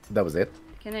 That was it?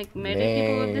 Can I murder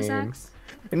people with this Man. axe?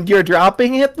 And you're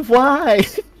dropping it? Why?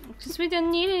 Because we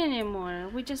don't need it anymore.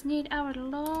 We just need our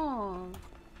love.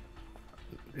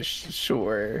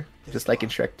 Sure. Just like in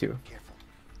Shrek 2.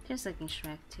 Just like in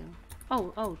Shrek too.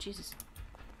 Oh, Jesus.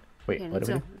 Wait, Okay, what let's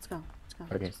do we go. do? Let's go. Let's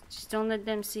go. Okay. Just don't let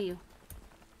them see you.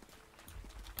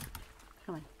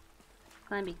 Come on.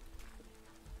 Climbing.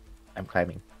 I'm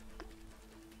climbing.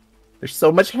 There's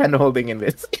so much hand holding in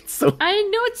this. It's so I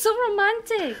know, it's so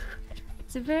romantic.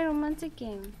 It's a very romantic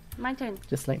game. My turn.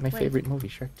 just like my Wait. favorite movie,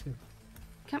 Shrek 2.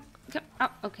 Come. Oh,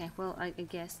 okay. Well, I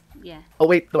guess, yeah. Oh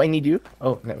wait, do I need you?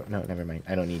 Oh no, never mind.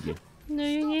 I don't need you. No,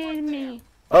 you need me.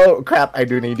 Oh crap! I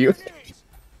do need you.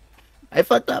 I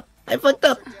fucked up. I fucked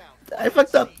up. I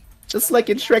fucked up. Just like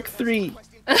in Shrek 3.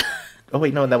 Oh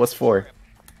wait, no, that was 4.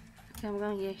 Okay, I'm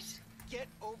going yes. Get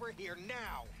over here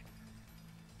now.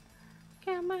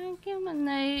 Come on.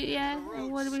 No, yeah.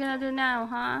 What are we gonna do now,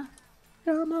 huh?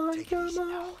 Come on, come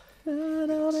on.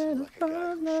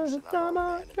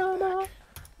 Come on.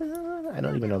 I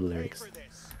don't even know the lyrics.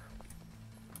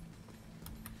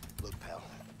 Look, pal,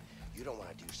 you don't want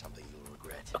to do something you'll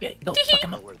regret. Okay, go fuck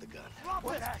him up. Where the gun?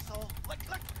 What, asshole?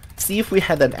 See if we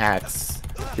had an axe.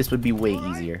 This would be way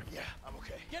easier. Yeah, I'm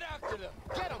okay. Get after them.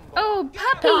 Get them. Oh,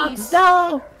 puppies!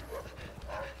 No!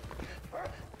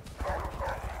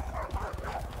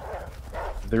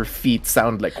 Their feet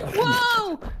sound like.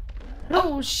 Whoa!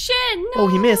 Oh shit! No! Oh,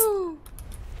 he missed.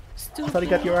 Stupid. I thought he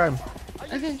got your arm.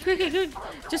 Okay, good.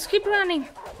 Just keep running.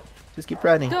 Just keep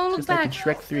running. Don't look Just back. like in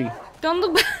Shrek 3. Don't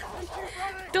look back.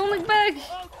 Don't look back.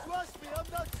 Oh, trust me, I'm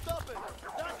not stopping.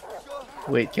 That's for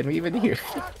sure. Wait, can we even hear?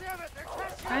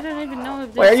 I don't even know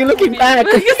if. Why are you looking back?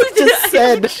 You just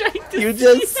said. You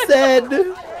just said.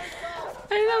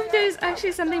 I don't know if there's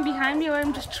actually something behind me or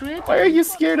I'm just tripping. Why are you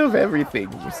scared of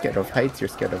everything? You're scared of heights, you're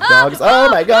scared of dogs. Oh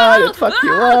my god, it fucked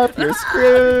you up. You're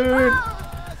screwed.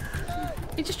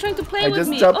 You're just trying to play I with just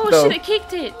me. jumped, Oh though. shit, I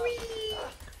kicked it.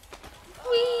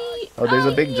 Whee! Oh, there's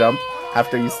a big yeah. jump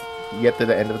after you get to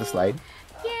the end of the slide.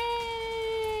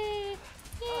 Yay!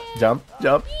 Jump.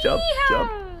 Yeehaw!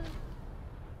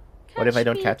 What if I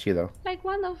don't me catch you though? Like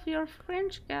one of your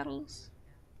French girls.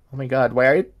 Oh my god, why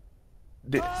are you...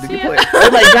 Did you See play? ya.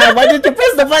 Oh my god, why did you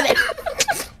press the button?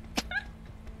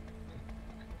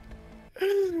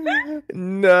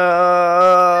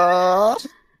 No.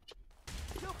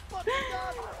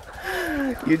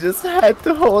 You just had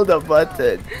to hold a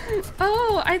button.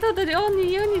 Oh, I thought that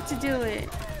only you need to do it.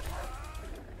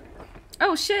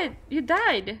 Oh shit, you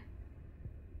died.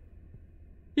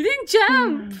 You didn't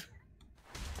jump.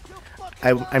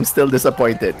 I'm still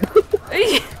disappointed.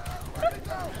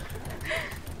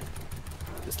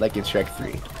 Just like in Shrek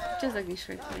 3. Just like in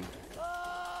Shrek 3.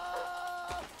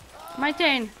 My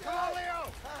turn.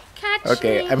 Catch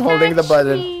Okay, me, I'm holding the catch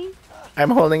button. me, I'm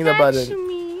holding the catch button.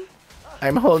 me.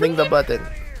 I'm holding the button.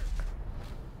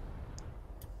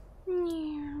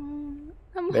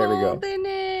 I'm There we go. holding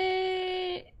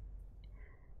it.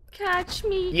 Catch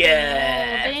me.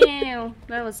 Yeah. Oh, damn.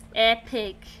 That was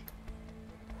epic.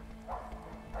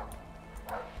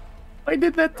 Why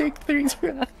did that take 3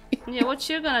 tries? Yeah, what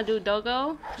you gonna do,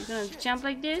 doggo? You gonna jump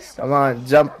like this? Come on,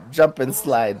 jump and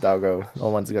slide, doggo. No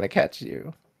one's gonna catch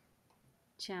you.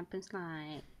 Jump and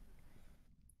slide.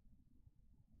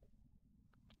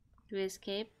 Do we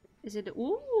escape? Is it?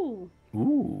 Ooh.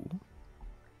 Ooh.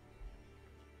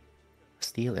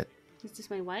 Steal it. Is this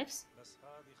my wife's?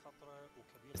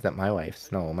 Is that my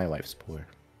wife's? No, my wife's poor.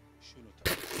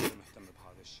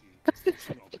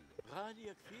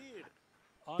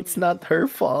 It's not her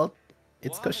fault.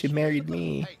 It's because she married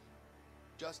me. Hey,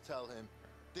 just tell him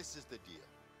this is the deal.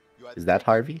 You Is that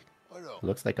Harvey? or no?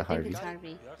 Looks like a I think Harvey. it's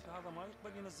Harvey. يا اخي هذا ما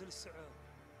يقبل ينزل السعر.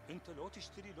 انت لو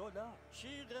تشتري لو لا.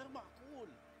 شيء غير معقول.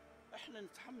 احنا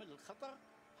نتحمل الخطر.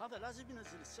 هذا لازم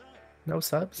ينزل السعر. No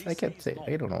subs? I can't say.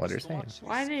 I don't know what they're saying.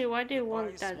 Why do you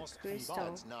want that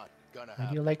crystal? It's not gonna Why do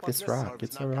happen. you like this rock?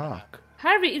 It's a rock.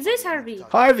 Harvey, is this Harvey?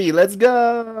 Harvey, let's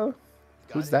go!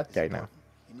 Who's that guy now?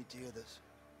 You need to hear this.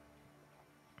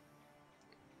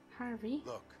 Harvey?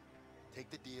 Look, take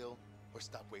the deal or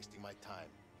stop wasting my time.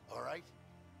 All right?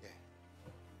 Yeah.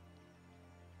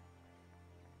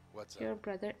 What's Your up?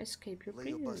 brother escaped your Leo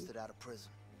prison. busted out of prison.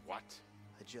 What?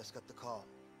 I just got the call.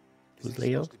 Who's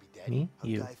Leo? Me? A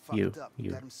You. guy fucked You. up,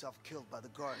 You. got himself killed by the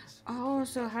guards. Oh,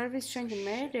 so Harvey's trying to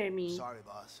murder me. Sorry,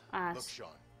 boss. Look, Us.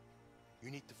 Sean,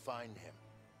 you need to find him.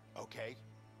 Okay?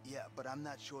 Yeah, but I'm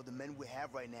not sure the men we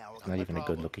have right now are Not even a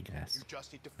good looking ass. You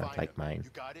just need to Not find like him. mine. You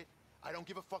got it? I don't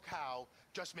give a fuck how.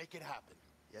 Just make it happen.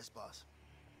 Yes, boss.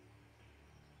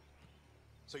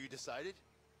 So you decided?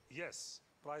 Yes.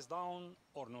 Price down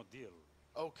or no deal.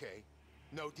 Okay.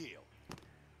 No deal.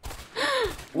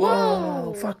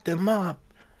 Whoa! Fuck them up!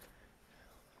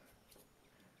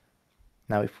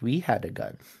 Now, if we had a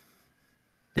gun,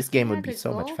 this game would be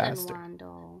so much faster. One,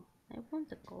 though. I want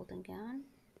the golden gun.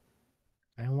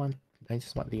 I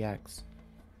just want the axe.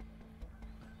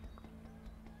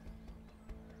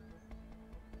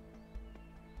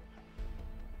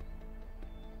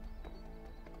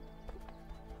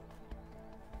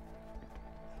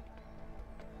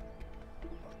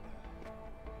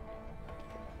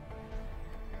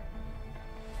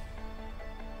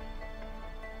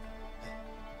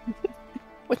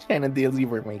 What kind of deals you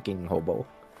were making, hobo?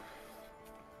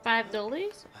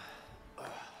 $5?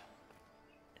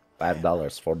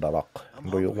 $5 for the rock.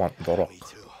 Do you want the rock?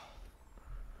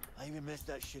 I even missed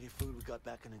that shitty food we got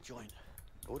back in the joint.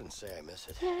 I wouldn't say I miss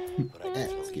it, but I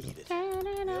definitely eat it. Yep.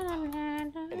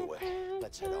 Anyway,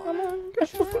 let's head on.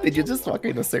 Did you just walk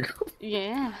in a circle?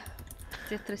 Yeah.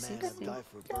 The 360.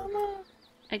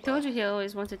 I told you he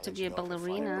always wanted to be a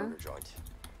ballerina.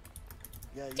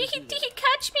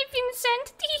 Catch me,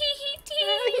 Vincent!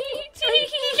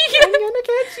 I'm gonna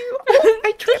catch you! Oh,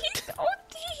 I tripped!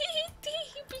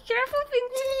 Be careful,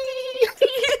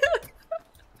 Vincent!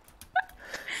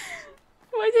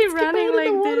 Why are they running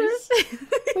like this?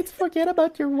 Let's forget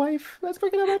about your wife. Let's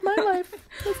forget about my life.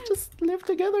 Let's just live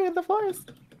together in the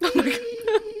forest. Oh my god.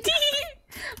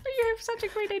 You have such a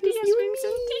great idea,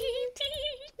 Vincent.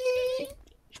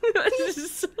 This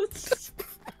is so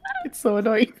It's so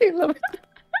annoying. I love it.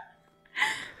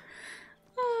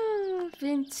 Oh,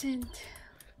 Vincent.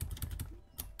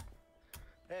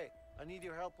 Hey, I need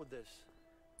your help with this.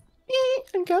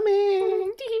 I'm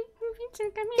coming.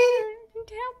 Vincent, come here and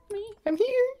help me. I'm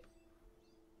here.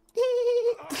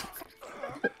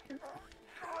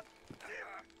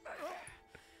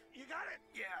 You got it?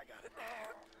 Yeah, I got it.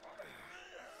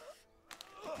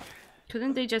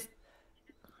 Couldn't they just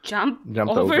jump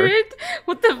over over it?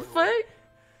 What the fuck?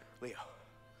 Leo,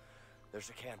 there's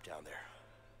a camp down there.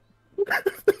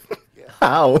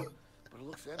 How? But it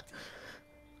looks empty.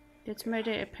 Let's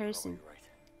murder a person.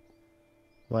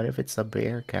 What if it's a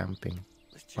bear camping?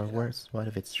 Or worse, what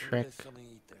if it's Shrek?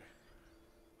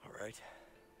 Alright.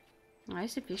 I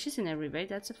see fishes in everywhere.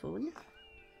 That's a food.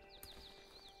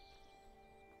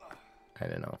 I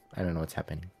don't know. I don't know what's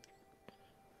happening.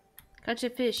 Catch a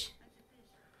fish.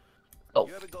 Oh.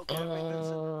 You ever go camping,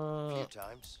 Vincent? A few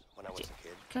times when I was a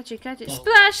kid. Catch it, catch it.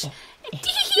 Splash!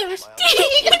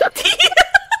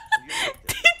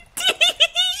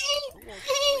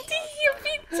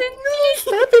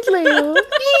 Stop it, Leo!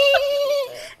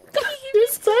 You're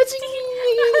splashing me!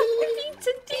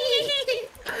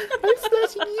 I'm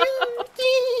splashing you!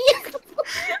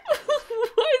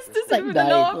 Why is this even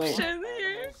an option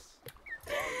here?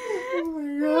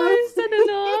 Why is that an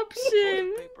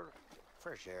option?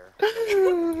 Fresh air.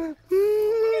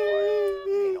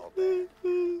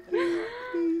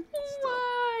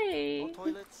 Why?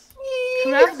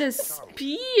 Grab the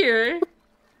spear.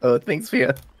 Oh, thanks,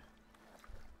 Fia.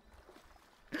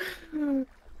 Dude,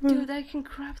 I can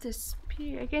grab the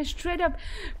spear. I can straight up.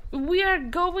 We are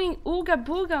going ooga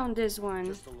booga on this one.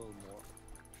 Just a little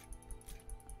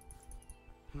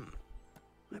more.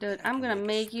 Dude, I'm gonna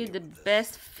make you the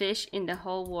best fish in the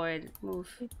whole world.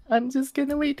 Move. I'm just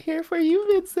gonna wait here for you,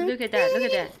 Vincent. Look at that, look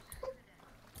at that.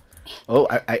 Oh,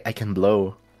 I can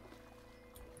blow.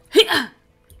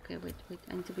 Okay, wait,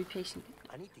 I need to be patient.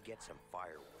 I need to get some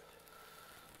firewood.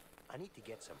 I need to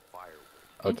get fine.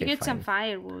 some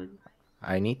firewood.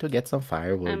 I need to get some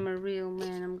firewood. I'm a real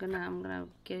man. I'm gonna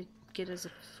get us a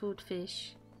food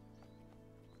fish.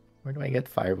 Where do I get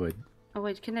firewood? Oh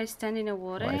wait, can I stand in the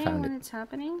water I found when it. it's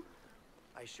happening?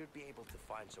 I should be able to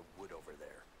find some wood over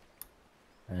there.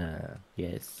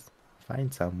 Yes.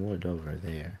 Find some wood over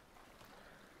there.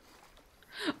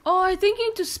 Oh, I think you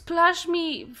need to splash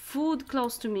me food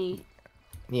close to me.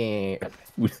 Yeah.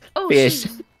 Oh, Fish.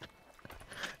 shit.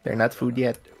 They're not food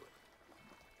yet.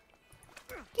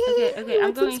 Okay,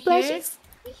 I'm going here.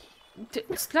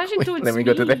 Splash it towards me. Let me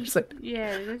go to the other side.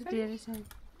 Yeah, go to the other side.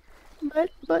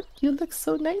 But you look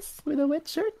so nice with a wet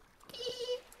shirt.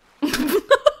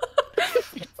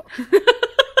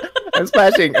 I'm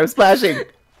splashing. I'm splashing.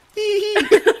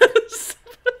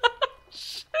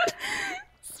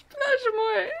 Splash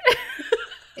more.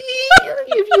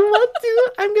 If you want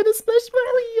to, I'm gonna splash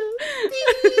Mario.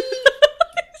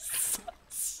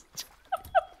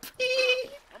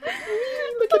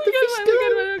 Look at the fish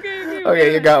go. Okay,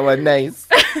 you got one. Nice.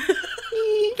 This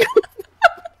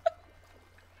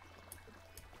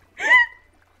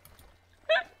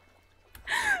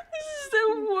is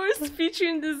the worst feature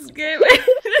in this game.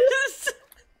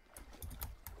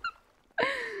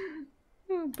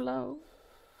 Oh, blow.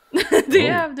 Do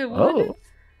you have the wood? Oh.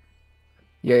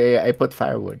 Yeah, I put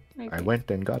firewood. I Okay. went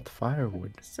and got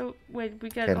firewood. So wait, we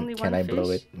got Can, only can one I fish. blow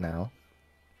it now?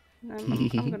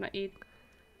 I'm gonna eat.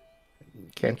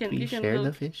 Can't You we can share blow-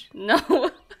 the fish? No.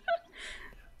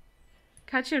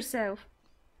 Catch yourself.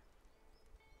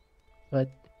 But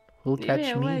who'll catch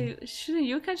Yeah, me? why shouldn't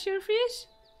you catch your fish?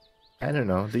 I don't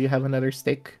know. Do you have another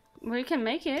stick? Well, you can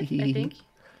make it, I think.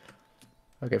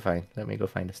 Okay, fine. Let me go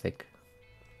find a stick.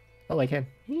 Oh, I can.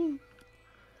 It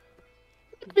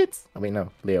fits. Oh, wait,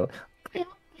 no. Leo.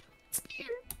 Spear.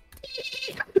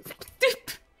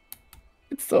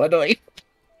 It's so annoying.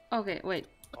 Okay, wait.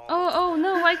 Oh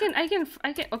no, I can.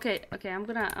 Okay, I'm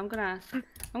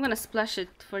gonna splash it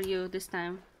for you this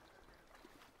time.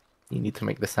 You need to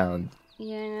make the sound.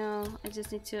 Yeah, I know. I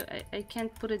just need to. I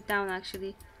can't put it down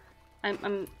actually.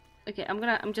 Okay.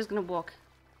 I'm just gonna walk.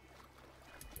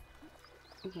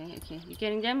 Okay. You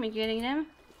getting them? You getting them?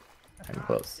 I'm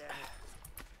close.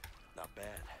 Not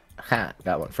bad. Ha!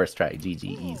 Got one. First try. GG.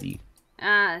 Easy.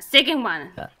 Second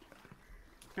one.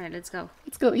 Alright, let's go.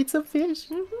 Let's go eat some fish.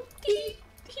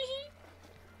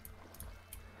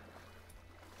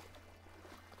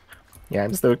 Yeah,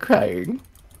 I'm still crying.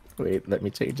 Wait, let me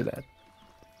change that.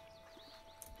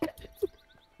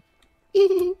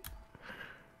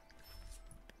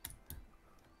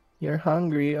 You're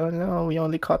hungry. Oh no, we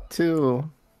only caught 2.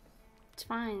 It's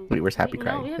fine. Wait, where's Happy No,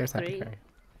 Crying? we have There's Happy 3. Crying.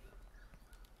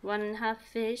 1.5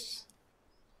 fish.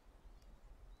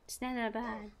 It's not that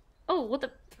bad. Oh, what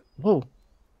the? Whoa.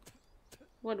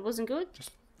 What, wasn't good?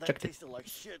 That tasted like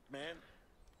shit, man.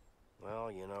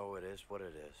 Well, you know, it is what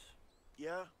it is.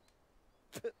 Yeah?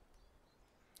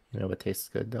 You know what tastes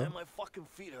good though? Man, my fucking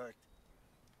feet hurt.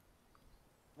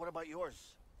 What about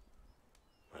yours?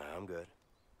 I'm good.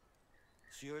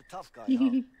 So you're a tough guy,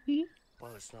 huh?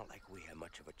 Well, it's not like we have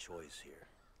much of a choice here.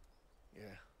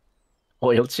 Yeah.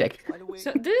 Oil check.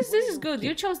 So this is good.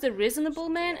 You chose the reasonable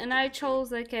man, and I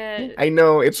chose like a. I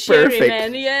know, it's cherry perfect.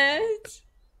 Man, yes.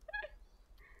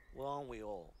 Well, aren't we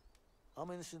all? I'm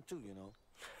innocent too, you know.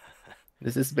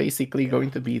 This is basically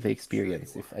going to be the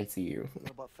experience if I see you.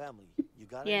 What about family? You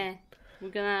got Yeah, we're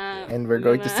gonna. And we're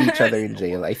going to see each other in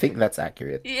jail. I think that's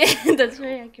accurate. Yeah, that's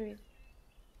very accurate.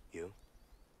 You?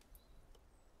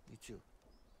 Me too.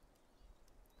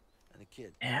 And a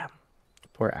kid. Yeah.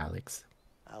 Poor Alex.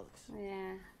 Alex.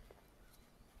 Yeah.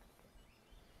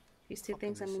 He still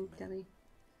thinks I'm in Italy.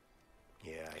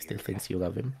 Yeah, Still thinks you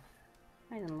love him.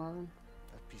 I don't love him.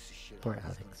 That piece of shit. Poor Alex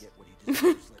Alex. gonna get what he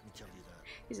deserves, let me tell you that.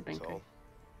 He's a banker. So,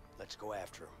 let's go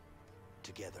after him.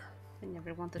 Together. I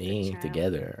never wanted a Being child.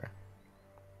 together.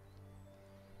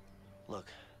 Look,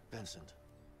 Vincent.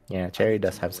 Yeah, Cherry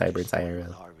does have Cyber's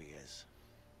IRL. Harvey is.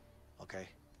 Okay?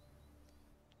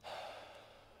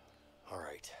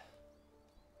 Alright.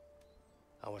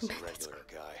 I was a regular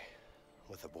guy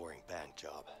with a boring bank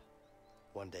job.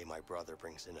 One day my brother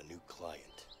brings in a new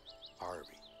client,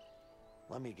 Harvey.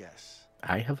 Let me guess.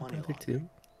 I have a Money brother too.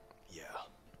 Yeah.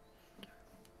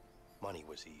 Money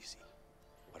was easy,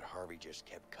 but Harvey just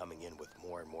kept coming in with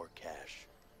more and more cash,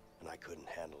 and I couldn't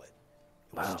handle it.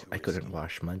 It was Wow, too I couldn't risky,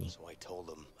 wash money. So I told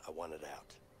him I wanted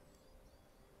out.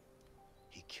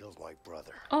 He killed my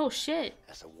brother. Oh shit.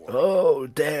 As a warning. Oh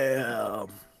damn.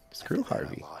 Screw After that,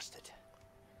 Harvey. I lost it.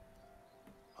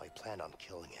 I planned on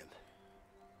killing him.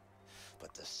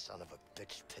 But the son of a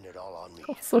bitch pinned it all on me.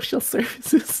 Oh, social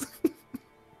services.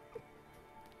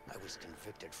 I was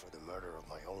convicted for the murder of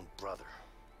my own brother.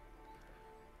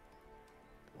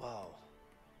 Wow.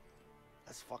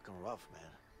 That's fucking rough,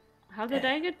 man. How did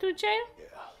I get to jail?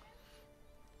 Yeah.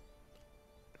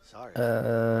 Sorry.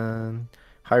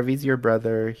 Harvey's your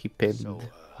brother. He pinned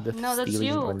the No, that's stealing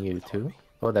you. on you too.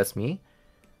 Oh, that's me?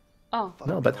 Oh.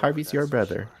 No, but Harvey's your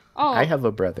brother. Oh. I have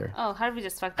a brother. Oh, Harvey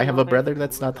just fucked I him have a over. brother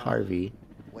that's not Harvey.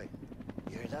 Wait,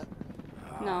 you hear that?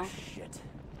 No. Shit.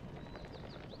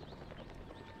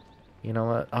 You know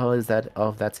what? Oh, is that?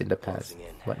 Oh, that's in the past.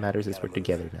 What matters is we're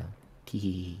together now.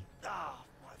 Tee. Ah,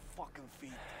 my fucking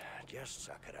feet. Just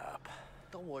suck it up.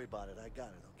 Don't worry about it. I got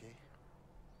it, okay?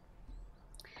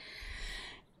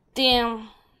 Damn.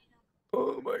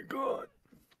 Oh my god.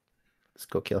 Let's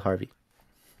go kill Harvey.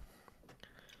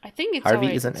 I think it's Harvey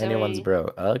already, isn't it's anyone's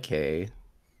already... bro. Okay.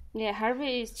 Yeah,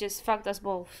 Harvey is just fucked us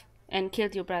both and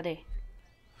killed your brother.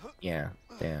 Yeah.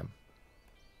 Damn.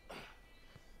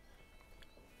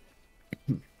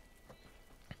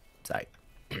 Sorry.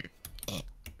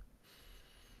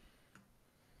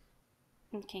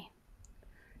 Okay.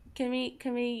 Can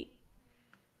we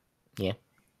Yeah.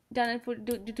 done it for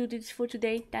do this for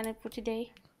today? Done it for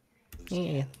today?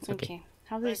 Yeah. It's okay.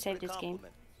 How do I save this game?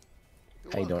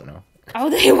 I don't know. Why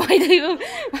do you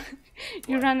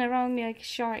you run around me like a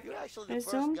shark?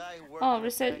 Resume? Oh,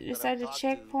 reset the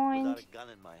checkpoint.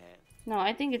 No,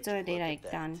 I think it's already like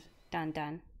done.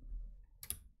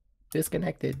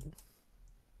 Disconnected.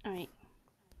 Alright.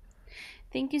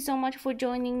 Thank you so much for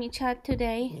joining me, chat,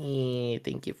 today. Yeah,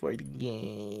 thank you for the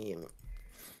game.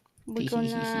 We're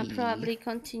gonna probably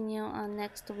continue on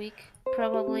next week.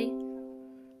 Probably.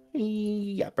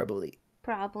 Yeah, probably.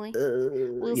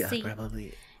 We'll yeah, see.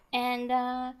 Probably. And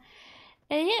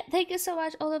yeah, thank you so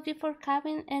much all of you for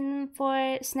coming and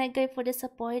for Snake Guy for the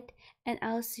support. And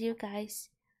I'll see you guys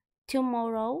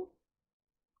tomorrow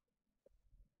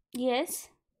Yes.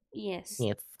 Yes.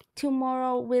 Yes.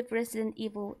 Tomorrow with Resident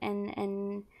Evil,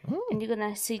 and you're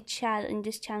gonna see Chad in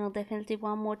this channel definitely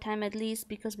one more time at least,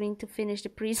 because we need to finish the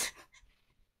prison.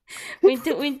 we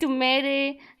need to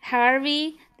marry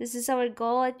Harvey. This is our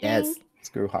goal, I think. Yes.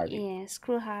 Screw Harvey. Yeah,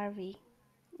 screw Harvey.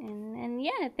 And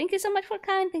yeah, thank you so much for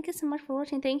coming. Thank you so much for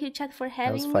watching. Thank you, Chad, for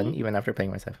having me. That was fun, even after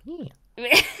playing myself. Yeah.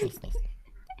 Nice.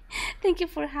 Thank you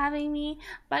for having me.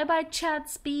 Bye bye,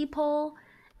 Chad's people.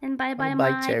 And bye bye,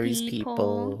 Bye, my Cherry's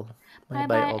people. Bye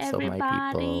bye, also everybody.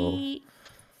 my people.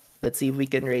 Let's see if we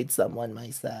can raid someone my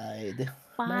side.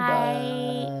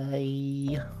 Bye.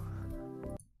 Bye.